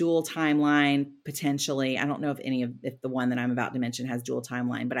cozies, dual timeline, potentially. I don't know if the one that I'm about to mention has dual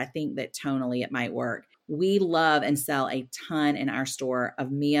timeline, but I think that tonally it might work. We love and sell a ton in our store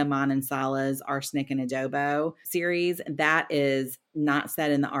of Mia Manansala's Arsenic and Adobo series. That is not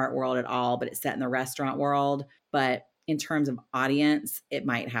set in the art world at all, but it's set in the restaurant world. But in terms of audience, it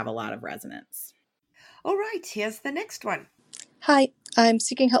might have a lot of resonance. All right, here's the next one. Hi, I'm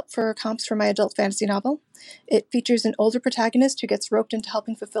seeking help for comps for my adult fantasy novel. It features an older protagonist who gets roped into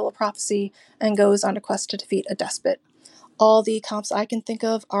helping fulfill a prophecy and goes on a quest to defeat a despot. All the comps I can think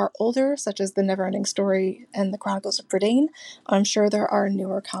of are older, such as The Neverending Story and The Chronicles of Prydain. I'm sure there are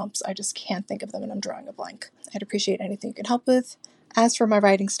newer comps, I just can't think of them and I'm drawing a blank. I'd appreciate anything you can help with. As for my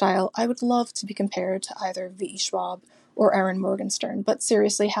writing style, I would love to be compared to either V.E. Schwab or Erin Morgenstern, but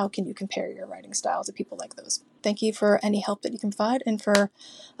seriously, how can you compare your writing style to people like those? Thank you for any help that you can provide and for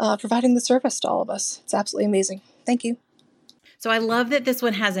providing the service to all of us. It's absolutely amazing. Thank you. So I love that this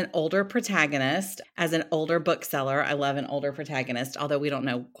one has an older protagonist. As an older bookseller, I love an older protagonist, although we don't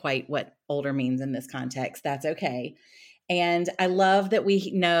know quite what older means in this context. That's okay. And I love that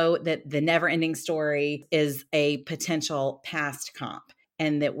we know that The Neverending Story is a potential past comp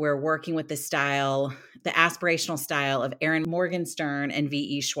and that we're working with the aspirational style of Erin Morgenstern and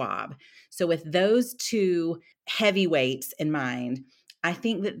V.E. Schwab. So with those two heavyweights in mind, I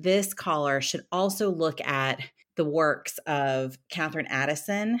think that this caller should also look at the works of Catherine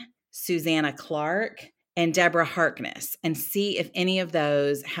Addison, Susanna Clark, and Deborah Harkness and see if any of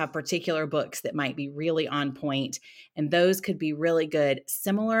those have particular books that might be really on point. And those could be really good,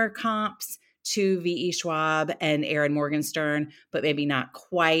 similar comps to V.E. Schwab and Erin Morgenstern, but maybe not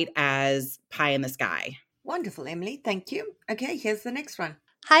quite as pie in the sky. Wonderful, Emily. Thank you. Okay, here's the next one.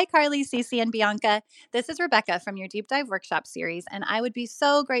 Hi, Carly, Cece, and Bianca. This is Rebecca from your Deep Dive Workshop series, and I would be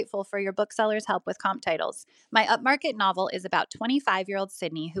so grateful for your bookseller's help with comp titles. My upmarket novel is about 25-year-old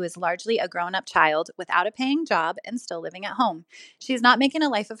Sydney, who is largely a grown-up child without a paying job and still living at home. She's not making a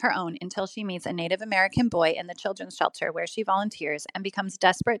life of her own until she meets a Native American boy in the children's shelter where she volunteers and becomes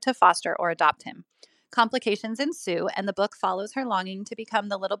desperate to foster or adopt him. Complications ensue, and the book follows her longing to become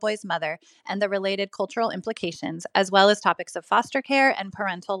the little boy's mother and the related cultural implications, as well as topics of foster care and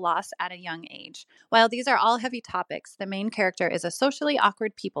parental loss at a young age. While these are all heavy topics, the main character is a socially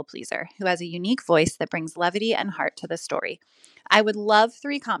awkward people pleaser who has a unique voice that brings levity and heart to the story. I would love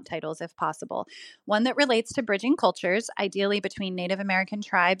 3 comp titles if possible. One that relates to bridging cultures, ideally between Native American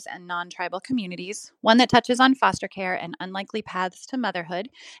tribes and non-tribal communities. One that touches on foster care and unlikely paths to motherhood.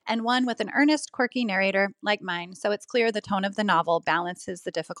 And one with an earnest, quirky narrator like mine, so it's clear the tone of the novel balances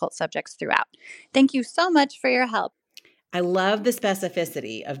the difficult subjects throughout. Thank you so much for your help. I love the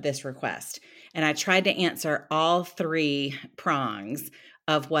specificity of this request, and I tried to answer all 3 prongs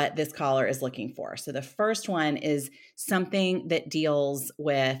of what this caller is looking for. So the first one is something that deals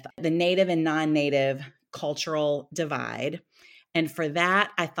with the Native and non-Native cultural divide. And for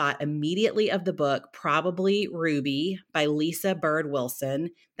that, I thought immediately of the book, probably Ruby by Lisa Bird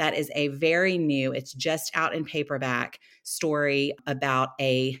Wilson. That is a very new, it's just out in paperback, story about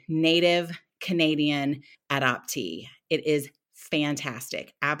a Native Canadian adoptee. It is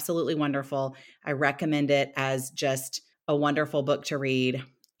fantastic, absolutely wonderful. I recommend it as just a wonderful book to read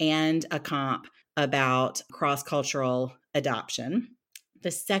and a comp about cross-cultural adoption.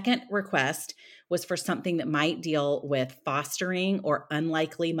 The second request was for something that might deal with fostering or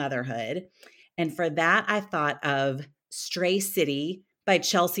unlikely motherhood. And for that, I thought of Stray City by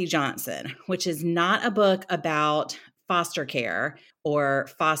Chelsea Johnson, which is not a book about foster care or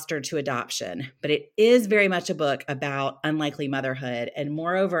foster to adoption, but it is very much a book about unlikely motherhood. And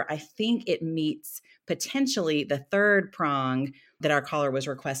moreover, I think it meets potentially the third prong that our caller was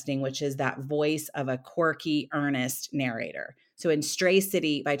requesting, which is that voice of a quirky, earnest narrator. So in Stray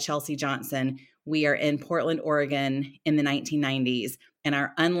City by Chelsea Johnson, we are in Portland, Oregon in the 1990s, and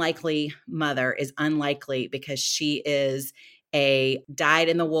our unlikely mother is unlikely because she is a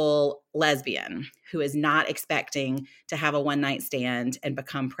dyed-in-the-wool lesbian who is not expecting to have a one-night stand and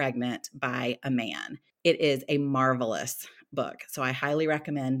become pregnant by a man. It is a marvelous book, so I highly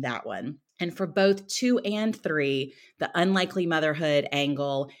recommend that one. And for both 2 and 3, the unlikely motherhood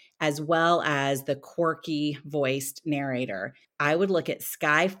angle, as well as the quirky voiced narrator, I would look at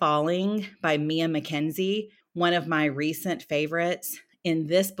Sky Falling by Mia McKenzie, one of my recent favorites. In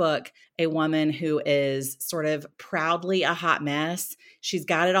this book, a woman who is sort of proudly a hot mess. She's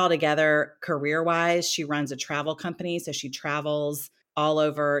got it all together career-wise. She runs a travel company, so she travels all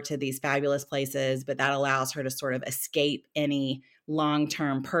over to these fabulous places, but that allows her to sort of escape any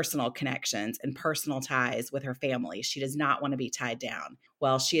long-term personal connections and personal ties with her family. She does not want to be tied down.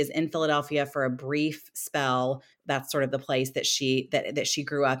 Well, she is in Philadelphia for a brief spell. That's sort of the place that she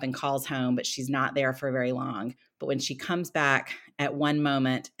grew up and calls home, but she's not there for very long. But when she comes back at one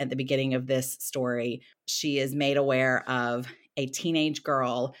moment at the beginning of this story, she is made aware of a teenage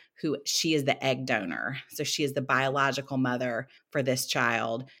girl who she is the egg donor. So she is the biological mother for this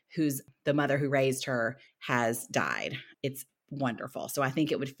child, who's the mother who raised her has died. It's wonderful. So I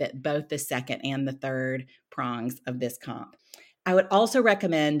think it would fit both the second and the third prongs of this comp. I would also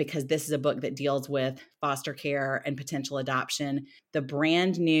recommend, because this is a book that deals with foster care and potential adoption, the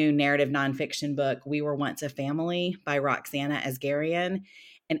brand new narrative nonfiction book, We Were Once a Family by Roxana Asgharian.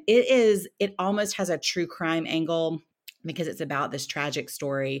 And it almost has a true crime angle because it's about this tragic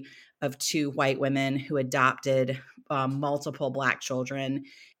story of 2 white women who adopted multiple Black children,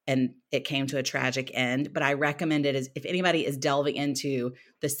 and it came to a tragic end. But I recommend it as if anybody is delving into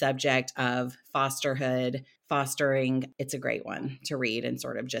the subject of fosterhood, fostering, it's a great one to read and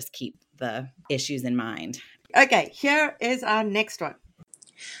sort of just keep the issues in mind. Okay, here is our next one.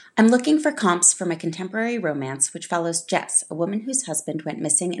 I'm looking for comps for my contemporary romance, which follows Jess, a woman whose husband went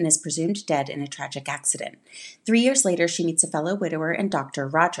missing and is presumed dead in a tragic accident. 3 years later, she meets a fellow widower and doctor,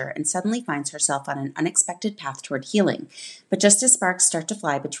 Roger, and suddenly finds herself on an unexpected path toward healing. But just as sparks start to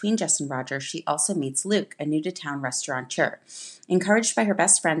fly between Jess and Roger, she also meets Luke, a new-to-town restaurateur. Encouraged by her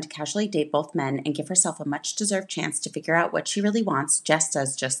best friend to casually date both men and give herself a much-deserved chance to figure out what she really wants, Jess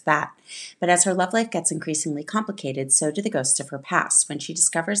does just that. But as her love life gets increasingly complicated, so do the ghosts of her past, when she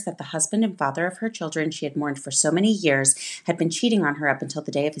discovers that the husband and father of her children she had mourned for so many years had been cheating on her up until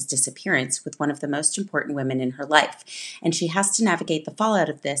the day of his disappearance with one of the most important women in her life. And she has to navigate the fallout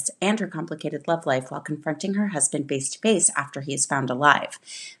of this and her complicated love life while confronting her husband face-to-face after he is found alive.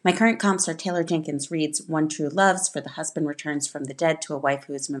 My current comps are Taylor Jenkins Reid's One True Loves for the husband returns from the dead to a wife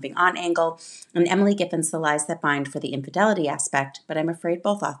who is moving on angle, and Emily Giffen's The Lies That Bind for the infidelity aspect, but I'm afraid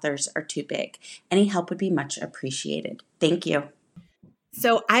both authors are too big. Any help would be much appreciated. Thank you.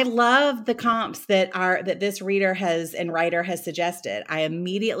 So I love the comps that this reader and writer has suggested. I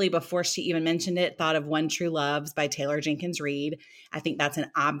immediately, before she even mentioned it, thought of One True Loves by Taylor Jenkins Reid. I think that's an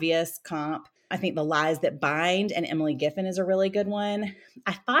obvious comp. I think The Lies That Bind and Emily Giffen is a really good one.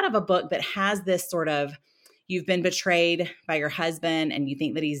 I thought of a book that has this sort of you've been betrayed by your husband and you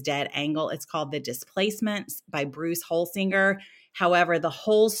think that he's dead angle. It's called The Displacements by Bruce Holsinger. However, the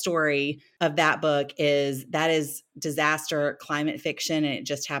whole story of that book is disaster climate fiction, and it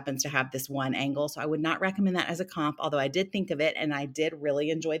just happens to have this one angle. So I would not recommend that as a comp, although I did think of it and I did really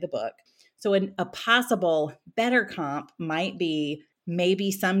enjoy the book. So a possible better comp might be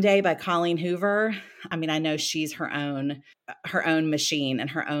Maybe Someday by Colleen Hoover. I mean, I know she's her own machine and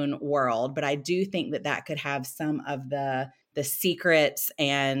her own world, but I do think that could have some of the secrets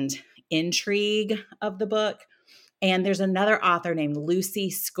and intrigue of the book. And there's another author named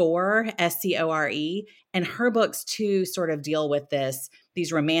Lucy Score, Score, and her books too sort of deal with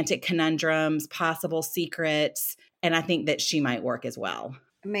these romantic conundrums, possible secrets, and I think that she might work as well.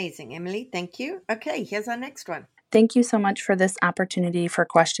 Amazing, Emily. Thank you. Okay, here's our next one. Thank you so much for this opportunity for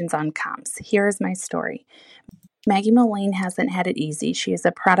questions on comps. Here is my story. Maggie Mullane hasn't had it easy. She is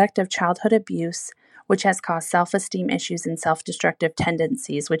a product of childhood abuse, which has caused self-esteem issues and self-destructive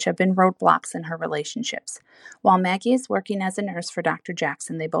tendencies, which have been roadblocks in her relationships. While Maggie is working as a nurse for Dr.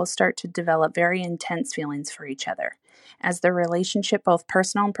 Jackson, they both start to develop very intense feelings for each other. As their relationship, both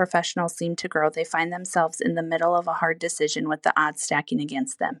personal and professional, seem to grow, they find themselves in the middle of a hard decision with the odds stacking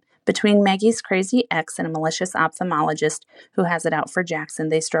against them. Between Maggie's crazy ex and a malicious ophthalmologist who has it out for Jackson,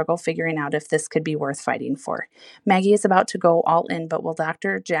 they struggle figuring out if this could be worth fighting for. Maggie is about to go all in, but will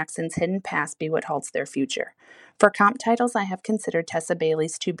Dr. Jackson's hidden past be what halts their future? For comp titles, I have considered Tessa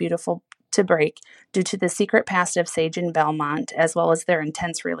Bailey's Too Beautiful to Break due to the secret past of Sage and Belmont, as well as their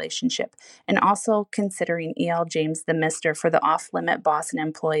intense relationship, and also considering E.L. James the Mister for the off-limit boss and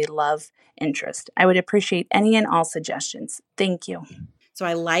employee love interest. I would appreciate any and all suggestions. Thank you. So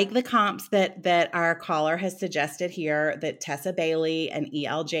I like the comps that our caller has suggested here, that Tessa Bailey and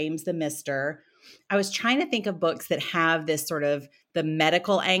E.L. James the Mister. I was trying to think of books that have this sort of the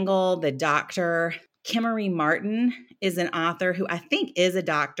medical angle, the doctor. Kimmery Martin is an author who I think is a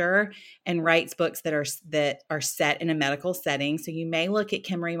doctor and writes books that are set in a medical setting. So you may look at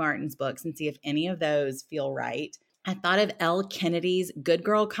Kimmery Martin's books and see if any of those feel right. I thought of Elle Kennedy's Good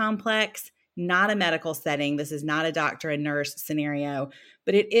Girl Complex. Not a medical setting. This is not a doctor and nurse scenario,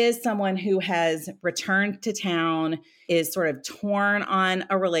 but it is someone who has returned to town, is sort of torn on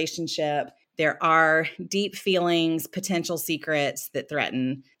a relationship. There are deep feelings, potential secrets that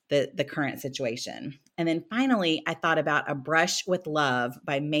threaten the current situation. And then finally, I thought about A Brush with Love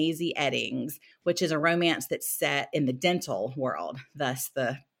by Maisie Eddings, which is a romance that's set in the dental world. Thus,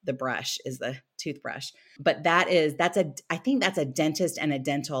 the brush is the toothbrush. But I think that's a dentist and a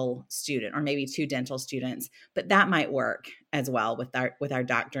dental student, or maybe two dental students. But that might work as well with our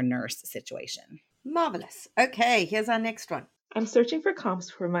doctor nurse situation. Marvelous. Okay, here's our next one. I'm searching for comps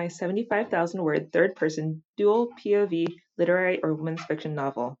for my 75,000 word third person dual POV literary or women's fiction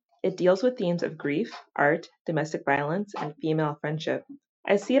novel. It deals with themes of grief, art, domestic violence, and female friendship.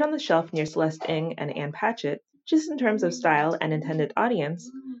 I see it on the shelf near Celeste Ng and Ann Patchett, just in terms of style and intended audience,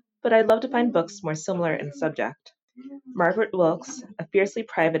 but I'd love to find books more similar in subject. Margaret Wilkes, a fiercely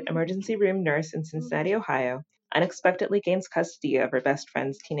private emergency room nurse in Cincinnati, Ohio, unexpectedly gains custody of her best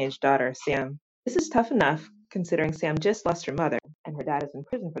friend's teenage daughter, Sam. This is tough enough, considering Sam just lost her mother, and her dad is in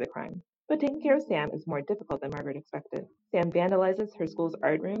prison for the crime. But taking care of Sam is more difficult than Margaret expected. Sam vandalizes her school's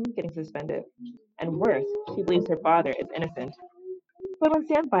art room, getting suspended. And worse, she believes her father is innocent. But when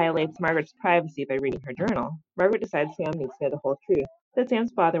Sam violates Margaret's privacy by reading her journal, Margaret decides Sam needs to know the whole truth, that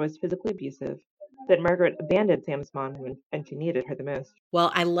Sam's father was physically abusive, that Margaret abandoned Sam's mom when she needed her the most.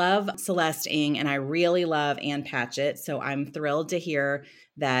 Well, I love Celeste Ng and I really love Ann Patchett, so I'm thrilled to hear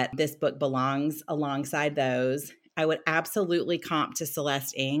that this book belongs alongside those. I would absolutely comp to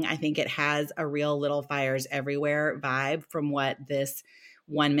Celeste Ng. I think it has a real Little Fires Everywhere vibe from what this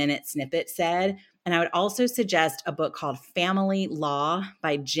 1 minute snippet said. And I would also suggest a book called Family Law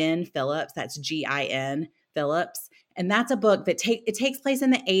by Gin Phillips. That's Gin Phillips. And that's a book that takes place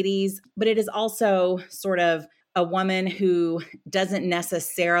in the 80s, but it is also sort of a woman who doesn't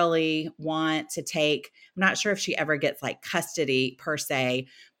necessarily want to take, I'm not sure if she ever gets like custody per se,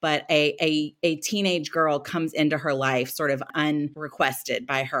 but a teenage girl comes into her life sort of unrequested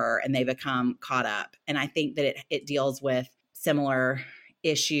by her and they become caught up. And I think that it deals with similar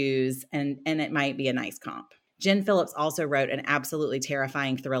issues and it might be a nice comp. Gin Phillips also wrote an absolutely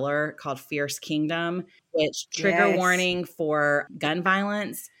terrifying thriller called Fierce Kingdom, which trigger warning for gun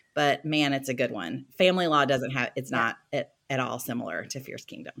violence, but man, it's a good one. Family Law it's not at all similar to Fierce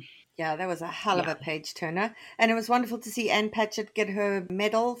Kingdom. Yeah, that was a hell of a page turner. And it was wonderful to see Ann Patchett get her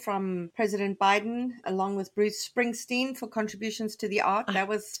medal from President Biden, along with Bruce Springsteen for contributions to the art. That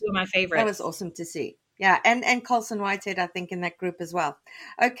was two of my favorites. That was awesome to see. Yeah, and Colson Whitehead, I think, in that group as well.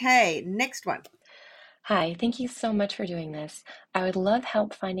 Okay, next one. Hi, thank you so much for doing this. I would love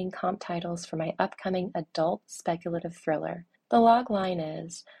help finding comp titles for my upcoming adult speculative thriller. The log line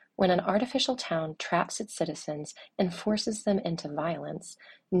is, when an artificial town traps its citizens and forces them into violence,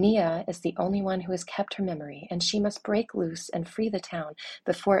 Nia is the only one who has kept her memory, and she must break loose and free the town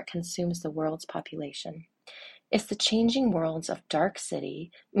before it consumes the world's population. It's the changing worlds of Dark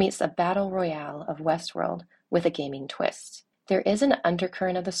City meets a battle royale of Westworld with a gaming twist. There is an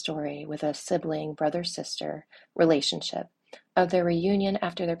undercurrent of the story with a sibling, brother-sister relationship of their reunion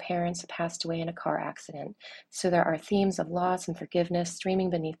after their parents passed away in a car accident, so there are themes of loss and forgiveness streaming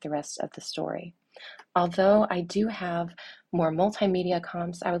beneath the rest of the story. Although I do have more multimedia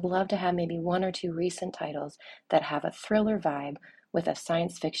comps, I would love to have maybe 1 or 2 recent titles that have a thriller vibe with a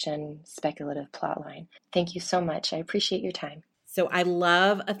science fiction speculative plotline. Thank you so much. I appreciate your time. So I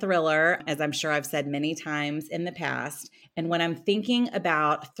love a thriller, as I'm sure I've said many times in the past. And when I'm thinking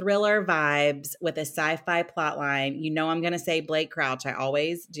about thriller vibes with a sci-fi plotline, you know I'm going to say Blake Crouch. I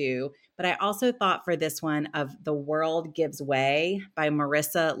always do. But I also thought for this one of The World Gives Way by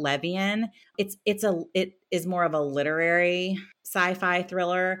Marissa Levian. It is more of a literary sci-fi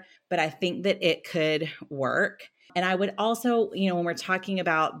thriller, but I think that it could work. And I would also, when we're talking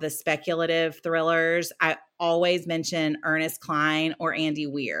about the speculative thrillers, I always mention Ernest Cline or Andy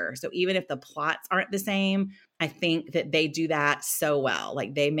Weir. So even if the plots aren't the same, I think that they do that so well.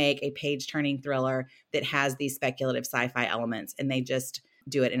 Like they make a page-turning thriller that has these speculative sci-fi elements, and they just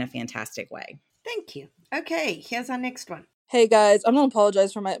do it in a fantastic way. Thank you. Okay, here's our next one. Hey guys, I'm gonna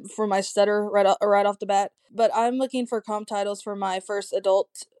apologize for my stutter right off the bat, but I'm looking for comp titles for my first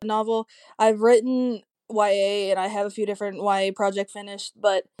adult novel. I've written YA and I have a few different YA projects finished,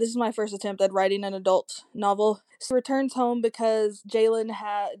 but this is my first attempt at writing an adult novel. So returns home because Jalen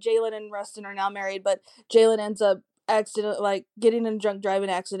and Rustin are now married, but Jalen ends up getting in a drunk driving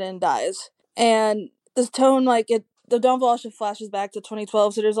accident and dies. And this tone, the novel also flashes back to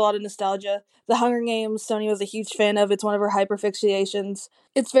 2012, so there's a lot of nostalgia. The Hunger Games, Sony was a huge fan of. It's one of her hyperfixations.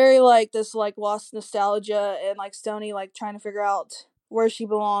 It's very this lost nostalgia and Stoney trying to figure out where she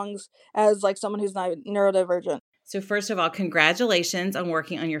belongs as someone who's not neurodivergent. So first of all, congratulations on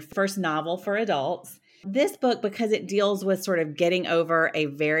working on your first novel for adults. This book, because it deals with sort of getting over a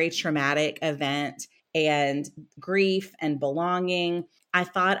very traumatic event and grief and belonging, I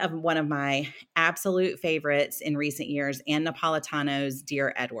thought of one of my absolute favorites in recent years, Ann Napolitano's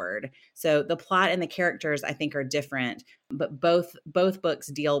Dear Edward. So the plot and the characters, I think, are different, but both books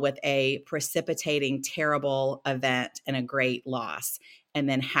deal with a precipitating, terrible event and a great loss, and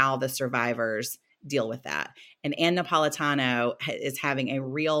then how the survivors deal with that. And Ann Napolitano is having a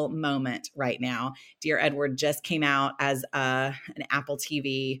real moment right now. Dear Edward just came out as an Apple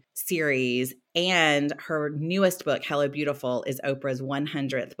TV series, and her newest book, Hello Beautiful, is Oprah's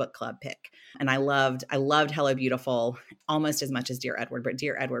 100th book club pick. And I loved Hello Beautiful almost as much as Dear Edward, but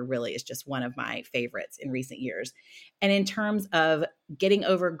Dear Edward really is just one of my favorites in recent years. And in terms of getting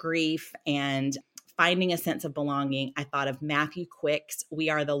over grief and finding a sense of belonging, I thought of Matthew Quick's We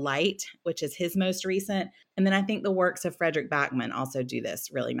Are the Light, which is his most recent. And then I think the works of Fredrik Backman also do this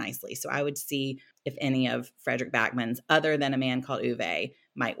really nicely. So I would see if any of Fredrik Backman's, other than A Man Called Uwe,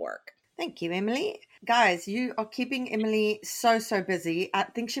 might work. Thank you, Emily. Guys, you are keeping Emily so busy. I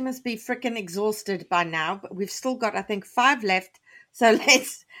think she must be freaking exhausted by now, but we've still got, I think, 5 left. So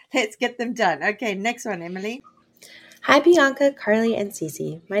let's get them done. Okay, next one, Emily. Hi, Bianca, Carly, and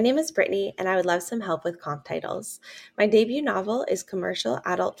Cece. My name is Brittany, and I would love some help with comp titles. My debut novel is commercial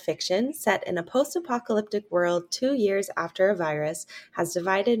adult fiction set in a post-apocalyptic world 2 years after a virus has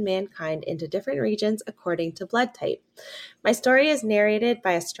divided mankind into different regions according to blood type. My story is narrated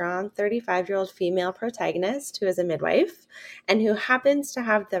by a strong 35-year-old female protagonist who is a midwife and who happens to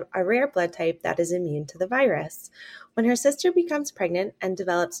have a rare blood type that is immune to the virus. When her sister becomes pregnant and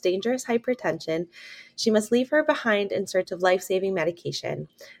develops dangerous hypertension, she must leave her behind in search of life-saving medication.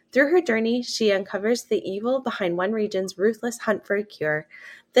 Through her journey, she uncovers the evil behind one region's ruthless hunt for a cure.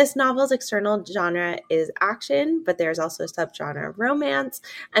 This novel's external genre is action, but there's also a subgenre of romance,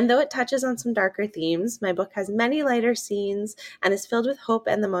 and though it touches on some darker themes, my book has many lighter scenes and is filled with hope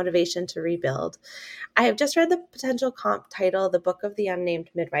and the motivation to rebuild. I have just read the potential comp title, The Book of the Unnamed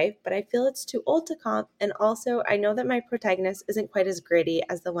Midwife, but I feel it's too old to comp, and also I know that my protagonist isn't quite as gritty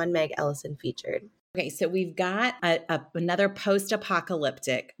as the one Meg Ellison featured. Okay, so we've got another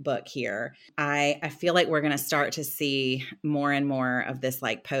post-apocalyptic book here. I feel like we're going to start to see more and more of this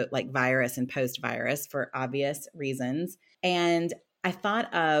virus and post-virus for obvious reasons. And I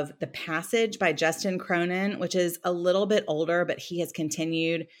thought of The Passage by Justin Cronin, which is a little bit older, but he has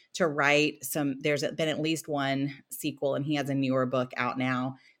continued to write there's been at least one sequel, and he has a newer book out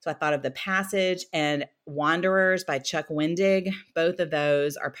now So I thought of The Passage and Wanderers by Chuck Wendig. Both of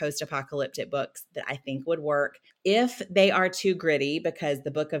those are post-apocalyptic books that I think would work. If they are too gritty, because the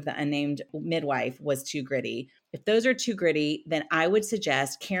Book of the Unnamed Midwife was too gritty, if those are too gritty, then I would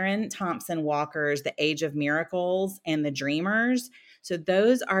suggest Karen Thompson Walker's The Age of Miracles and The Dreamers. So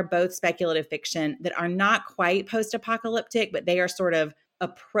those are both speculative fiction that are not quite post-apocalyptic, but they are sort of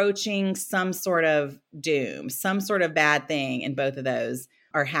approaching some sort of doom, some sort of bad thing in both of those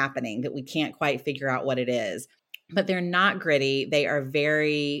are happening that we can't quite figure out what it is. But they're not gritty. They are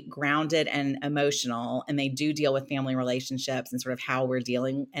very grounded and emotional, and they do deal with family relationships and sort of how we're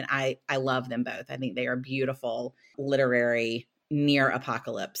dealing. And I love them both. I think they are beautiful, literary, near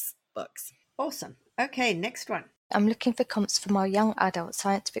apocalypse books. Awesome. Okay, next one. I'm looking for comps for my young adult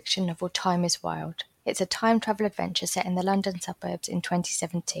science fiction novel Time is Wild. It's a time travel adventure set in the London suburbs in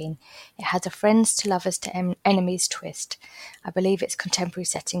 2017. It has a friends to lovers to enemies twist. I believe its contemporary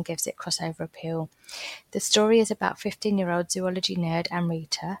setting gives it crossover appeal. The story is about 15-year-old zoology nerd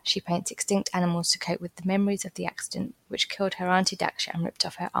Amrita. She paints extinct animals to cope with the memories of the accident which killed her auntie Daksha and ripped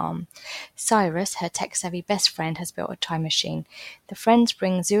off her arm. Cyrus, her tech-savvy best friend, has built a time machine. The friends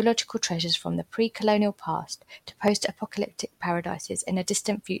bring zoological treasures from the pre-colonial past to post-apocalyptic paradises in a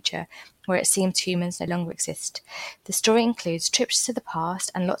distant future where it seems humans no longer exist. The story includes trips to the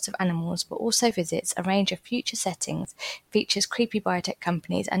past and lots of animals, but also visits a range of future settings, features creepy biotech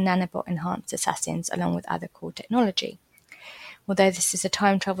companies and nanobot-enhanced assassins, along with other cool technology. Although this is a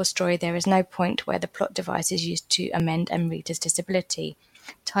time travel story, there is no point where the plot device is used to amend Amrita's disability.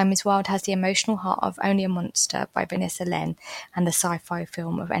 Time is Wild has the emotional heart of Only a Monster by Vanessa Len and the sci-fi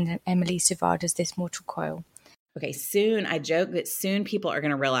film of Emily Suvada's This Mortal Coil. Okay, soon, I joke that soon people are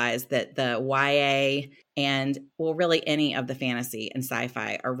going to realize that the YA and, well, really any of the fantasy and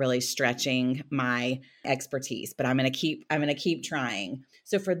sci-fi are really stretching my expertise, but I'm going to keep trying.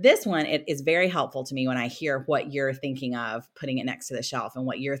 So for this one, it is very helpful to me when I hear what you're thinking of putting it next to the shelf and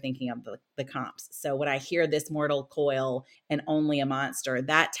what you're thinking of the comps. So when I hear This Mortal Coil and Only a Monster,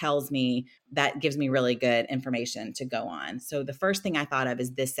 that gives me really good information to go on. So the first thing I thought of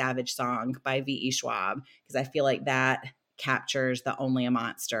is This Savage Song by V.E. Schwab, because I feel like that captures the Only a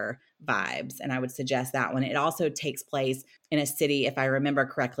Monster vibes. And I would suggest that one. It also takes place in a city, if I remember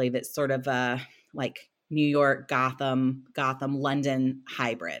correctly, that's sort of like New York, Gotham, London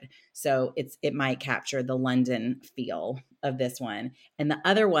hybrid. So it might capture the London feel of this one. And the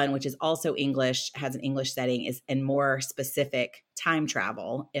other one, which is also English, has an English setting, is and more specific time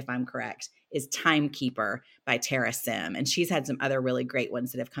travel, if I'm correct, is Timekeeper by Tara Sim. And she's had some other really great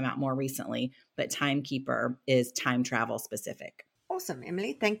ones that have come out more recently, but Timekeeper is time travel specific. Awesome,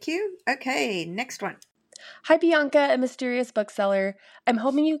 Emily. Thank you. Okay, next one. Hi, Bianca, a mysterious bookseller. I'm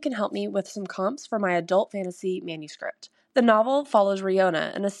hoping you can help me with some comps for my adult fantasy manuscript. The novel follows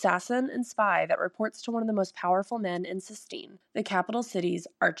Riona, an assassin and spy that reports to one of the most powerful men in Sistine, the capital city's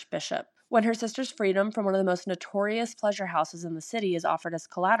archbishop. When her sister's freedom from one of the most notorious pleasure houses in the city is offered as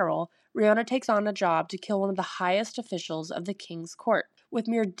collateral, Riona takes on a job to kill one of the highest officials of the king's court. With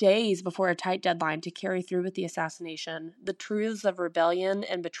mere days before a tight deadline to carry through with the assassination, the truths of rebellion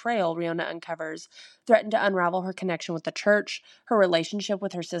and betrayal Riona uncovers threaten to unravel her connection with the church, her relationship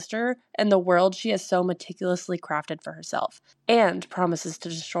with her sister, and the world she has so meticulously crafted for herself, and promises to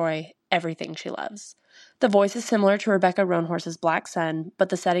destroy everything she loves. The voice is similar to Rebecca Roanhorse's Black Sun, but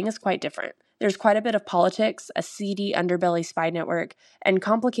the setting is quite different. There's quite a bit of politics, a seedy underbelly spy network, and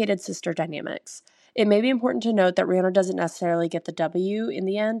complicated sister dynamics. It may be important to note that Riona doesn't necessarily get the W in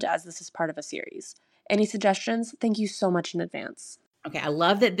the end, as this is part of a series. Any suggestions? Thank you so much in advance. Okay, I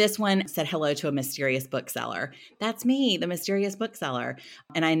love that this one said hello to a mysterious bookseller. That's me, the mysterious bookseller.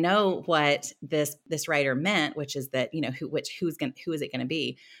 And I know what this writer meant, which is that, who is it going to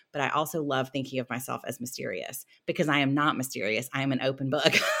be? But I also love thinking of myself as mysterious because I am not mysterious. I am an open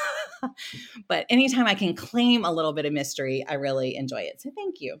book. But anytime I can claim a little bit of mystery, I really enjoy it. So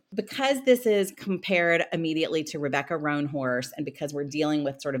thank you. Because this is compared immediately to Rebecca Roanhorse, and because we're dealing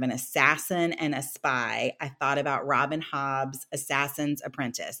with sort of an assassin and a spy, I thought about Robin Hobb's Assassin's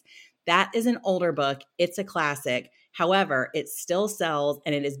Apprentice. That is an older book. It's a classic. However, it still sells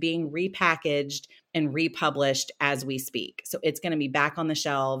and it is being repackaged and republished as we speak. So it's going to be back on the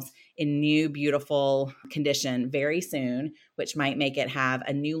shelves in new, beautiful condition very soon, which might make it have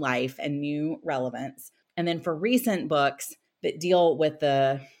a new life and new relevance. And then for recent books that deal with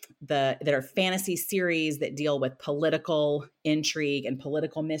that are fantasy series that deal with political intrigue and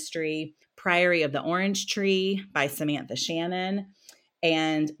political mystery, Priory of the Orange Tree by Samantha Shannon,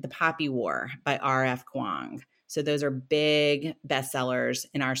 and The Poppy War by R.F. Kuang. So those are big bestsellers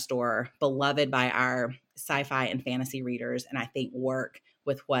in our store, beloved by our sci-fi and fantasy readers, and I think work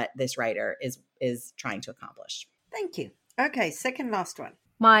with what this writer is trying to accomplish. Thank you. Okay, second last one.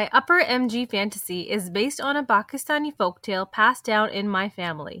 My upper MG fantasy is based on a Pakistani folktale passed down in my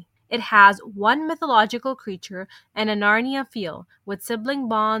family. It has one mythological creature and a Narnia feel, with sibling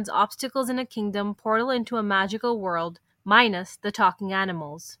bonds, obstacles in a kingdom, portal into a magical world, minus the talking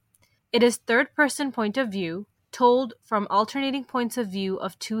animals. It is third-person point of view, told from alternating points of view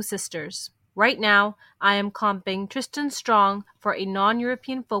of two sisters. Right now, I am comping Tristan Strong for a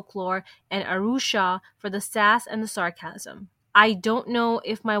non-European folklore and Arusha for the sass and the sarcasm. I don't know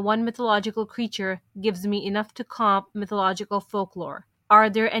if my one mythological creature gives me enough to comp mythological folklore. Are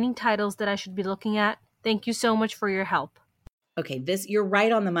there any titles that I should be looking at? Thank you so much for your help. Okay, you're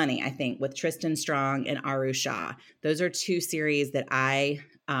right on the money, I think, with Tristan Strong and Arusha. Those are two series that I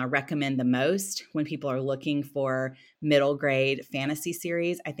recommend the most when people are looking for middle grade fantasy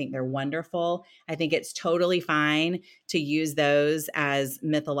series. I think they're wonderful. I think it's totally fine to use those as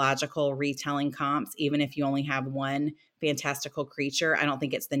mythological retelling comps, even if you only have one fantastical creature. I don't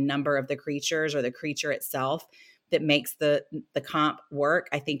think it's the number of the creatures or the creature itself that makes the comp work.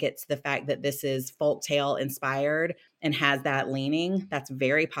 I think it's the fact that this is folktale inspired and has that leaning. That's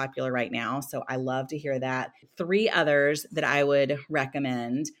very popular right now. So I love to hear that. 3 others that I would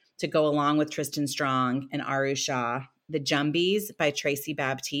recommend to go along with Tristan Strong and Arusha: The Jumbies by Tracy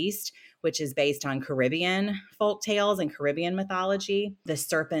Baptiste, which is based on Caribbean folktales and Caribbean mythology. The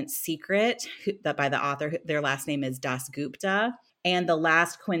Serpent's Secret by the author, their last name is Dasgupta. And The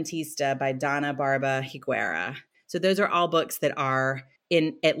Last Quintista by Donna Barba Higuera. So those are all books that are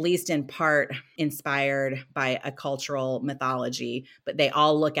at least in part inspired by a cultural mythology, but they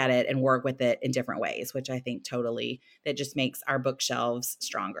all look at it and work with it in different ways, which I think that just makes our bookshelves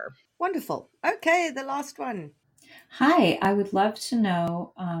stronger. Wonderful. Okay, the last one. Hi, I would love to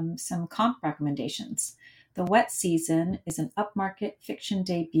know some comp recommendations. The Wet Season is an upmarket fiction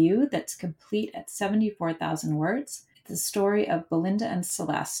debut that's complete at 74,000 words. The story of Belinda and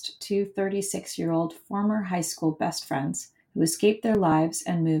Celeste, 2 36-year-old former high school best friends who escaped their lives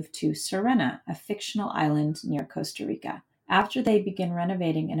and moved to Serena, a fictional island near Costa Rica. After they begin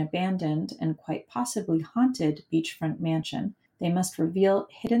renovating an abandoned and quite possibly haunted beachfront mansion, they must reveal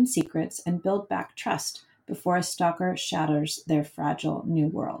hidden secrets and build back trust before a stalker shatters their fragile new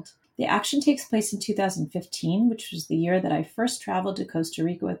world. The action takes place in 2015, which was the year that I first traveled to Costa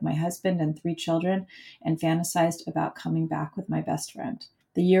Rica with my husband and 3 children and fantasized about coming back with my best friend.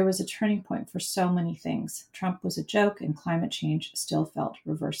 The year was a turning point for so many things. Trump was a joke and climate change still felt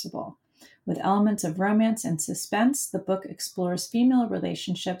reversible. With elements of romance and suspense, the book explores female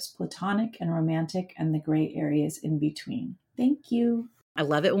relationships, platonic and romantic, and the gray areas in between. Thank you. I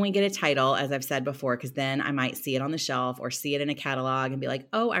love it when we get a title, as I've said before, because then I might see it on the shelf or see it in a catalog and be like,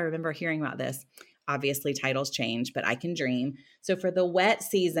 oh, I remember hearing about this. Obviously, titles change, but I can dream. So for The Wet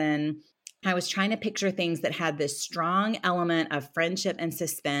Season, I was trying to picture things that had this strong element of friendship and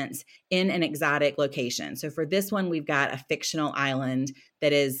suspense in an exotic location. So for this one, we've got a fictional island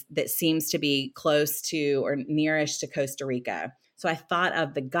that seems to be close to or nearish to Costa Rica. So I thought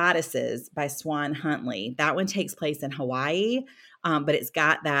of The Goddesses by Swan Huntley. That one takes place in Hawaii. But it's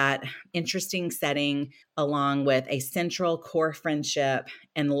got that interesting setting along with a central core friendship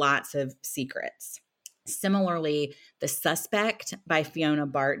and lots of secrets. Similarly, The Suspect by Fiona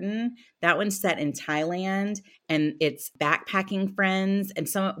Barton. That one's set in Thailand, and it's backpacking friends, and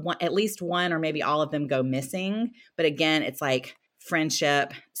at least one or maybe all of them go missing. But again, it's like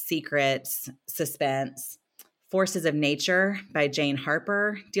friendship, secrets, suspense. Forces of Nature by Jane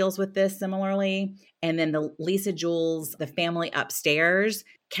Harper deals with this similarly. And then the Lisa Jules, The Family Upstairs,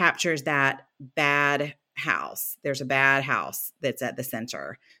 captures that bad house. There's a bad house that's at the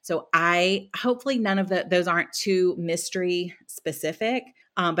center. So hopefully none of those aren't too mystery specific,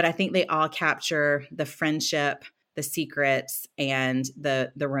 but I think they all capture the friendship, the secrets, and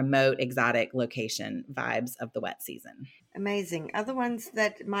the remote exotic location vibes of The Wet Season. Amazing. Other ones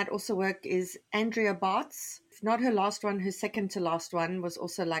that might also work is Andrea Bart's. Not her last one, her second to last one was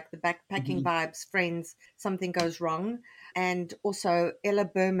also like the backpacking vibes, friends, something goes wrong. And also Ella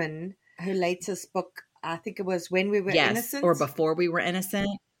Berman, her latest book, I think it was When We Were Innocent. Or Before We Were Innocent.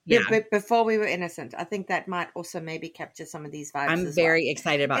 Yeah. Before We Were Innocent. I think that might also maybe capture some of these vibes. I'm very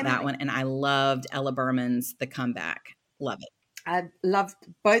excited about that one. And I loved Ella Berman's The Comeback. Love it. I loved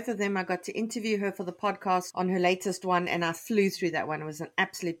both of them. I got to interview her for the podcast on her latest one, and I flew through that one. It was an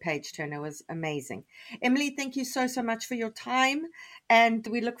absolute page turner. It was amazing. Emily, thank you so much for your time, and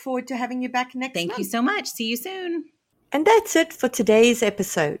we look forward to having you back next month. Thank you so much. See you soon. And that's it for today's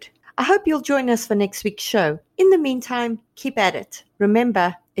episode. I hope you'll join us for next week's show. In the meantime, keep at it.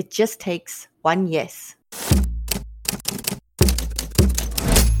 Remember, it just takes one yes.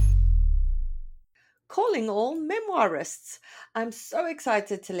 Calling all memoirists. I'm so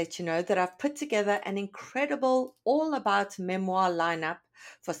excited to let you know that I've put together an incredible all about memoir lineup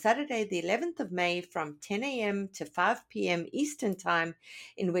for Saturday the 11th of May from 10 a.m. to 5 p.m. Eastern Time,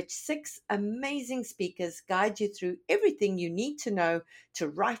 in which 6 amazing speakers guide you through everything you need to know to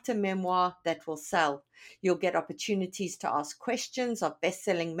write a memoir that will sell. You'll get opportunities to ask questions of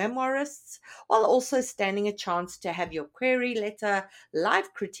best-selling memoirists, while also standing a chance to have your query letter live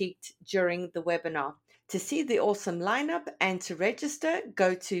critiqued during the webinar. To see the awesome lineup and to register,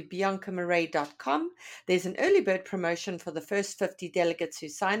 go to biancamarais.com. There's an early bird promotion for the first 50 delegates who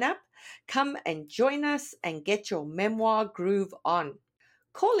sign up. Come and join us and get your memoir groove on.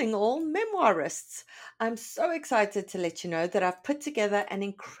 Calling all memoirists. I'm so excited to let you know that I've put together an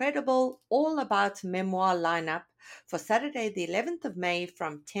incredible all about memoir lineup for Saturday the 11th of May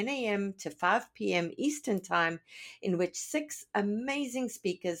from 10 a.m. to 5 p.m. Eastern Time, in which 6 amazing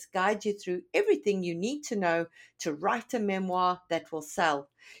speakers guide you through everything you need to know to write a memoir that will sell.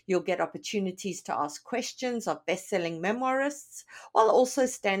 You'll get opportunities to ask questions of best-selling memoirists, while also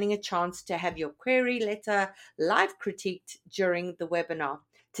standing a chance to have your query letter live critiqued during the webinar.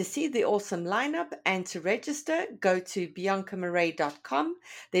 To see the awesome lineup and to register, go to biancamarais.com.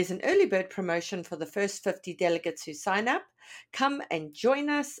 There's an early bird promotion for the first 50 delegates who sign up. Come and join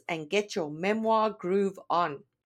us and get your memoir groove on.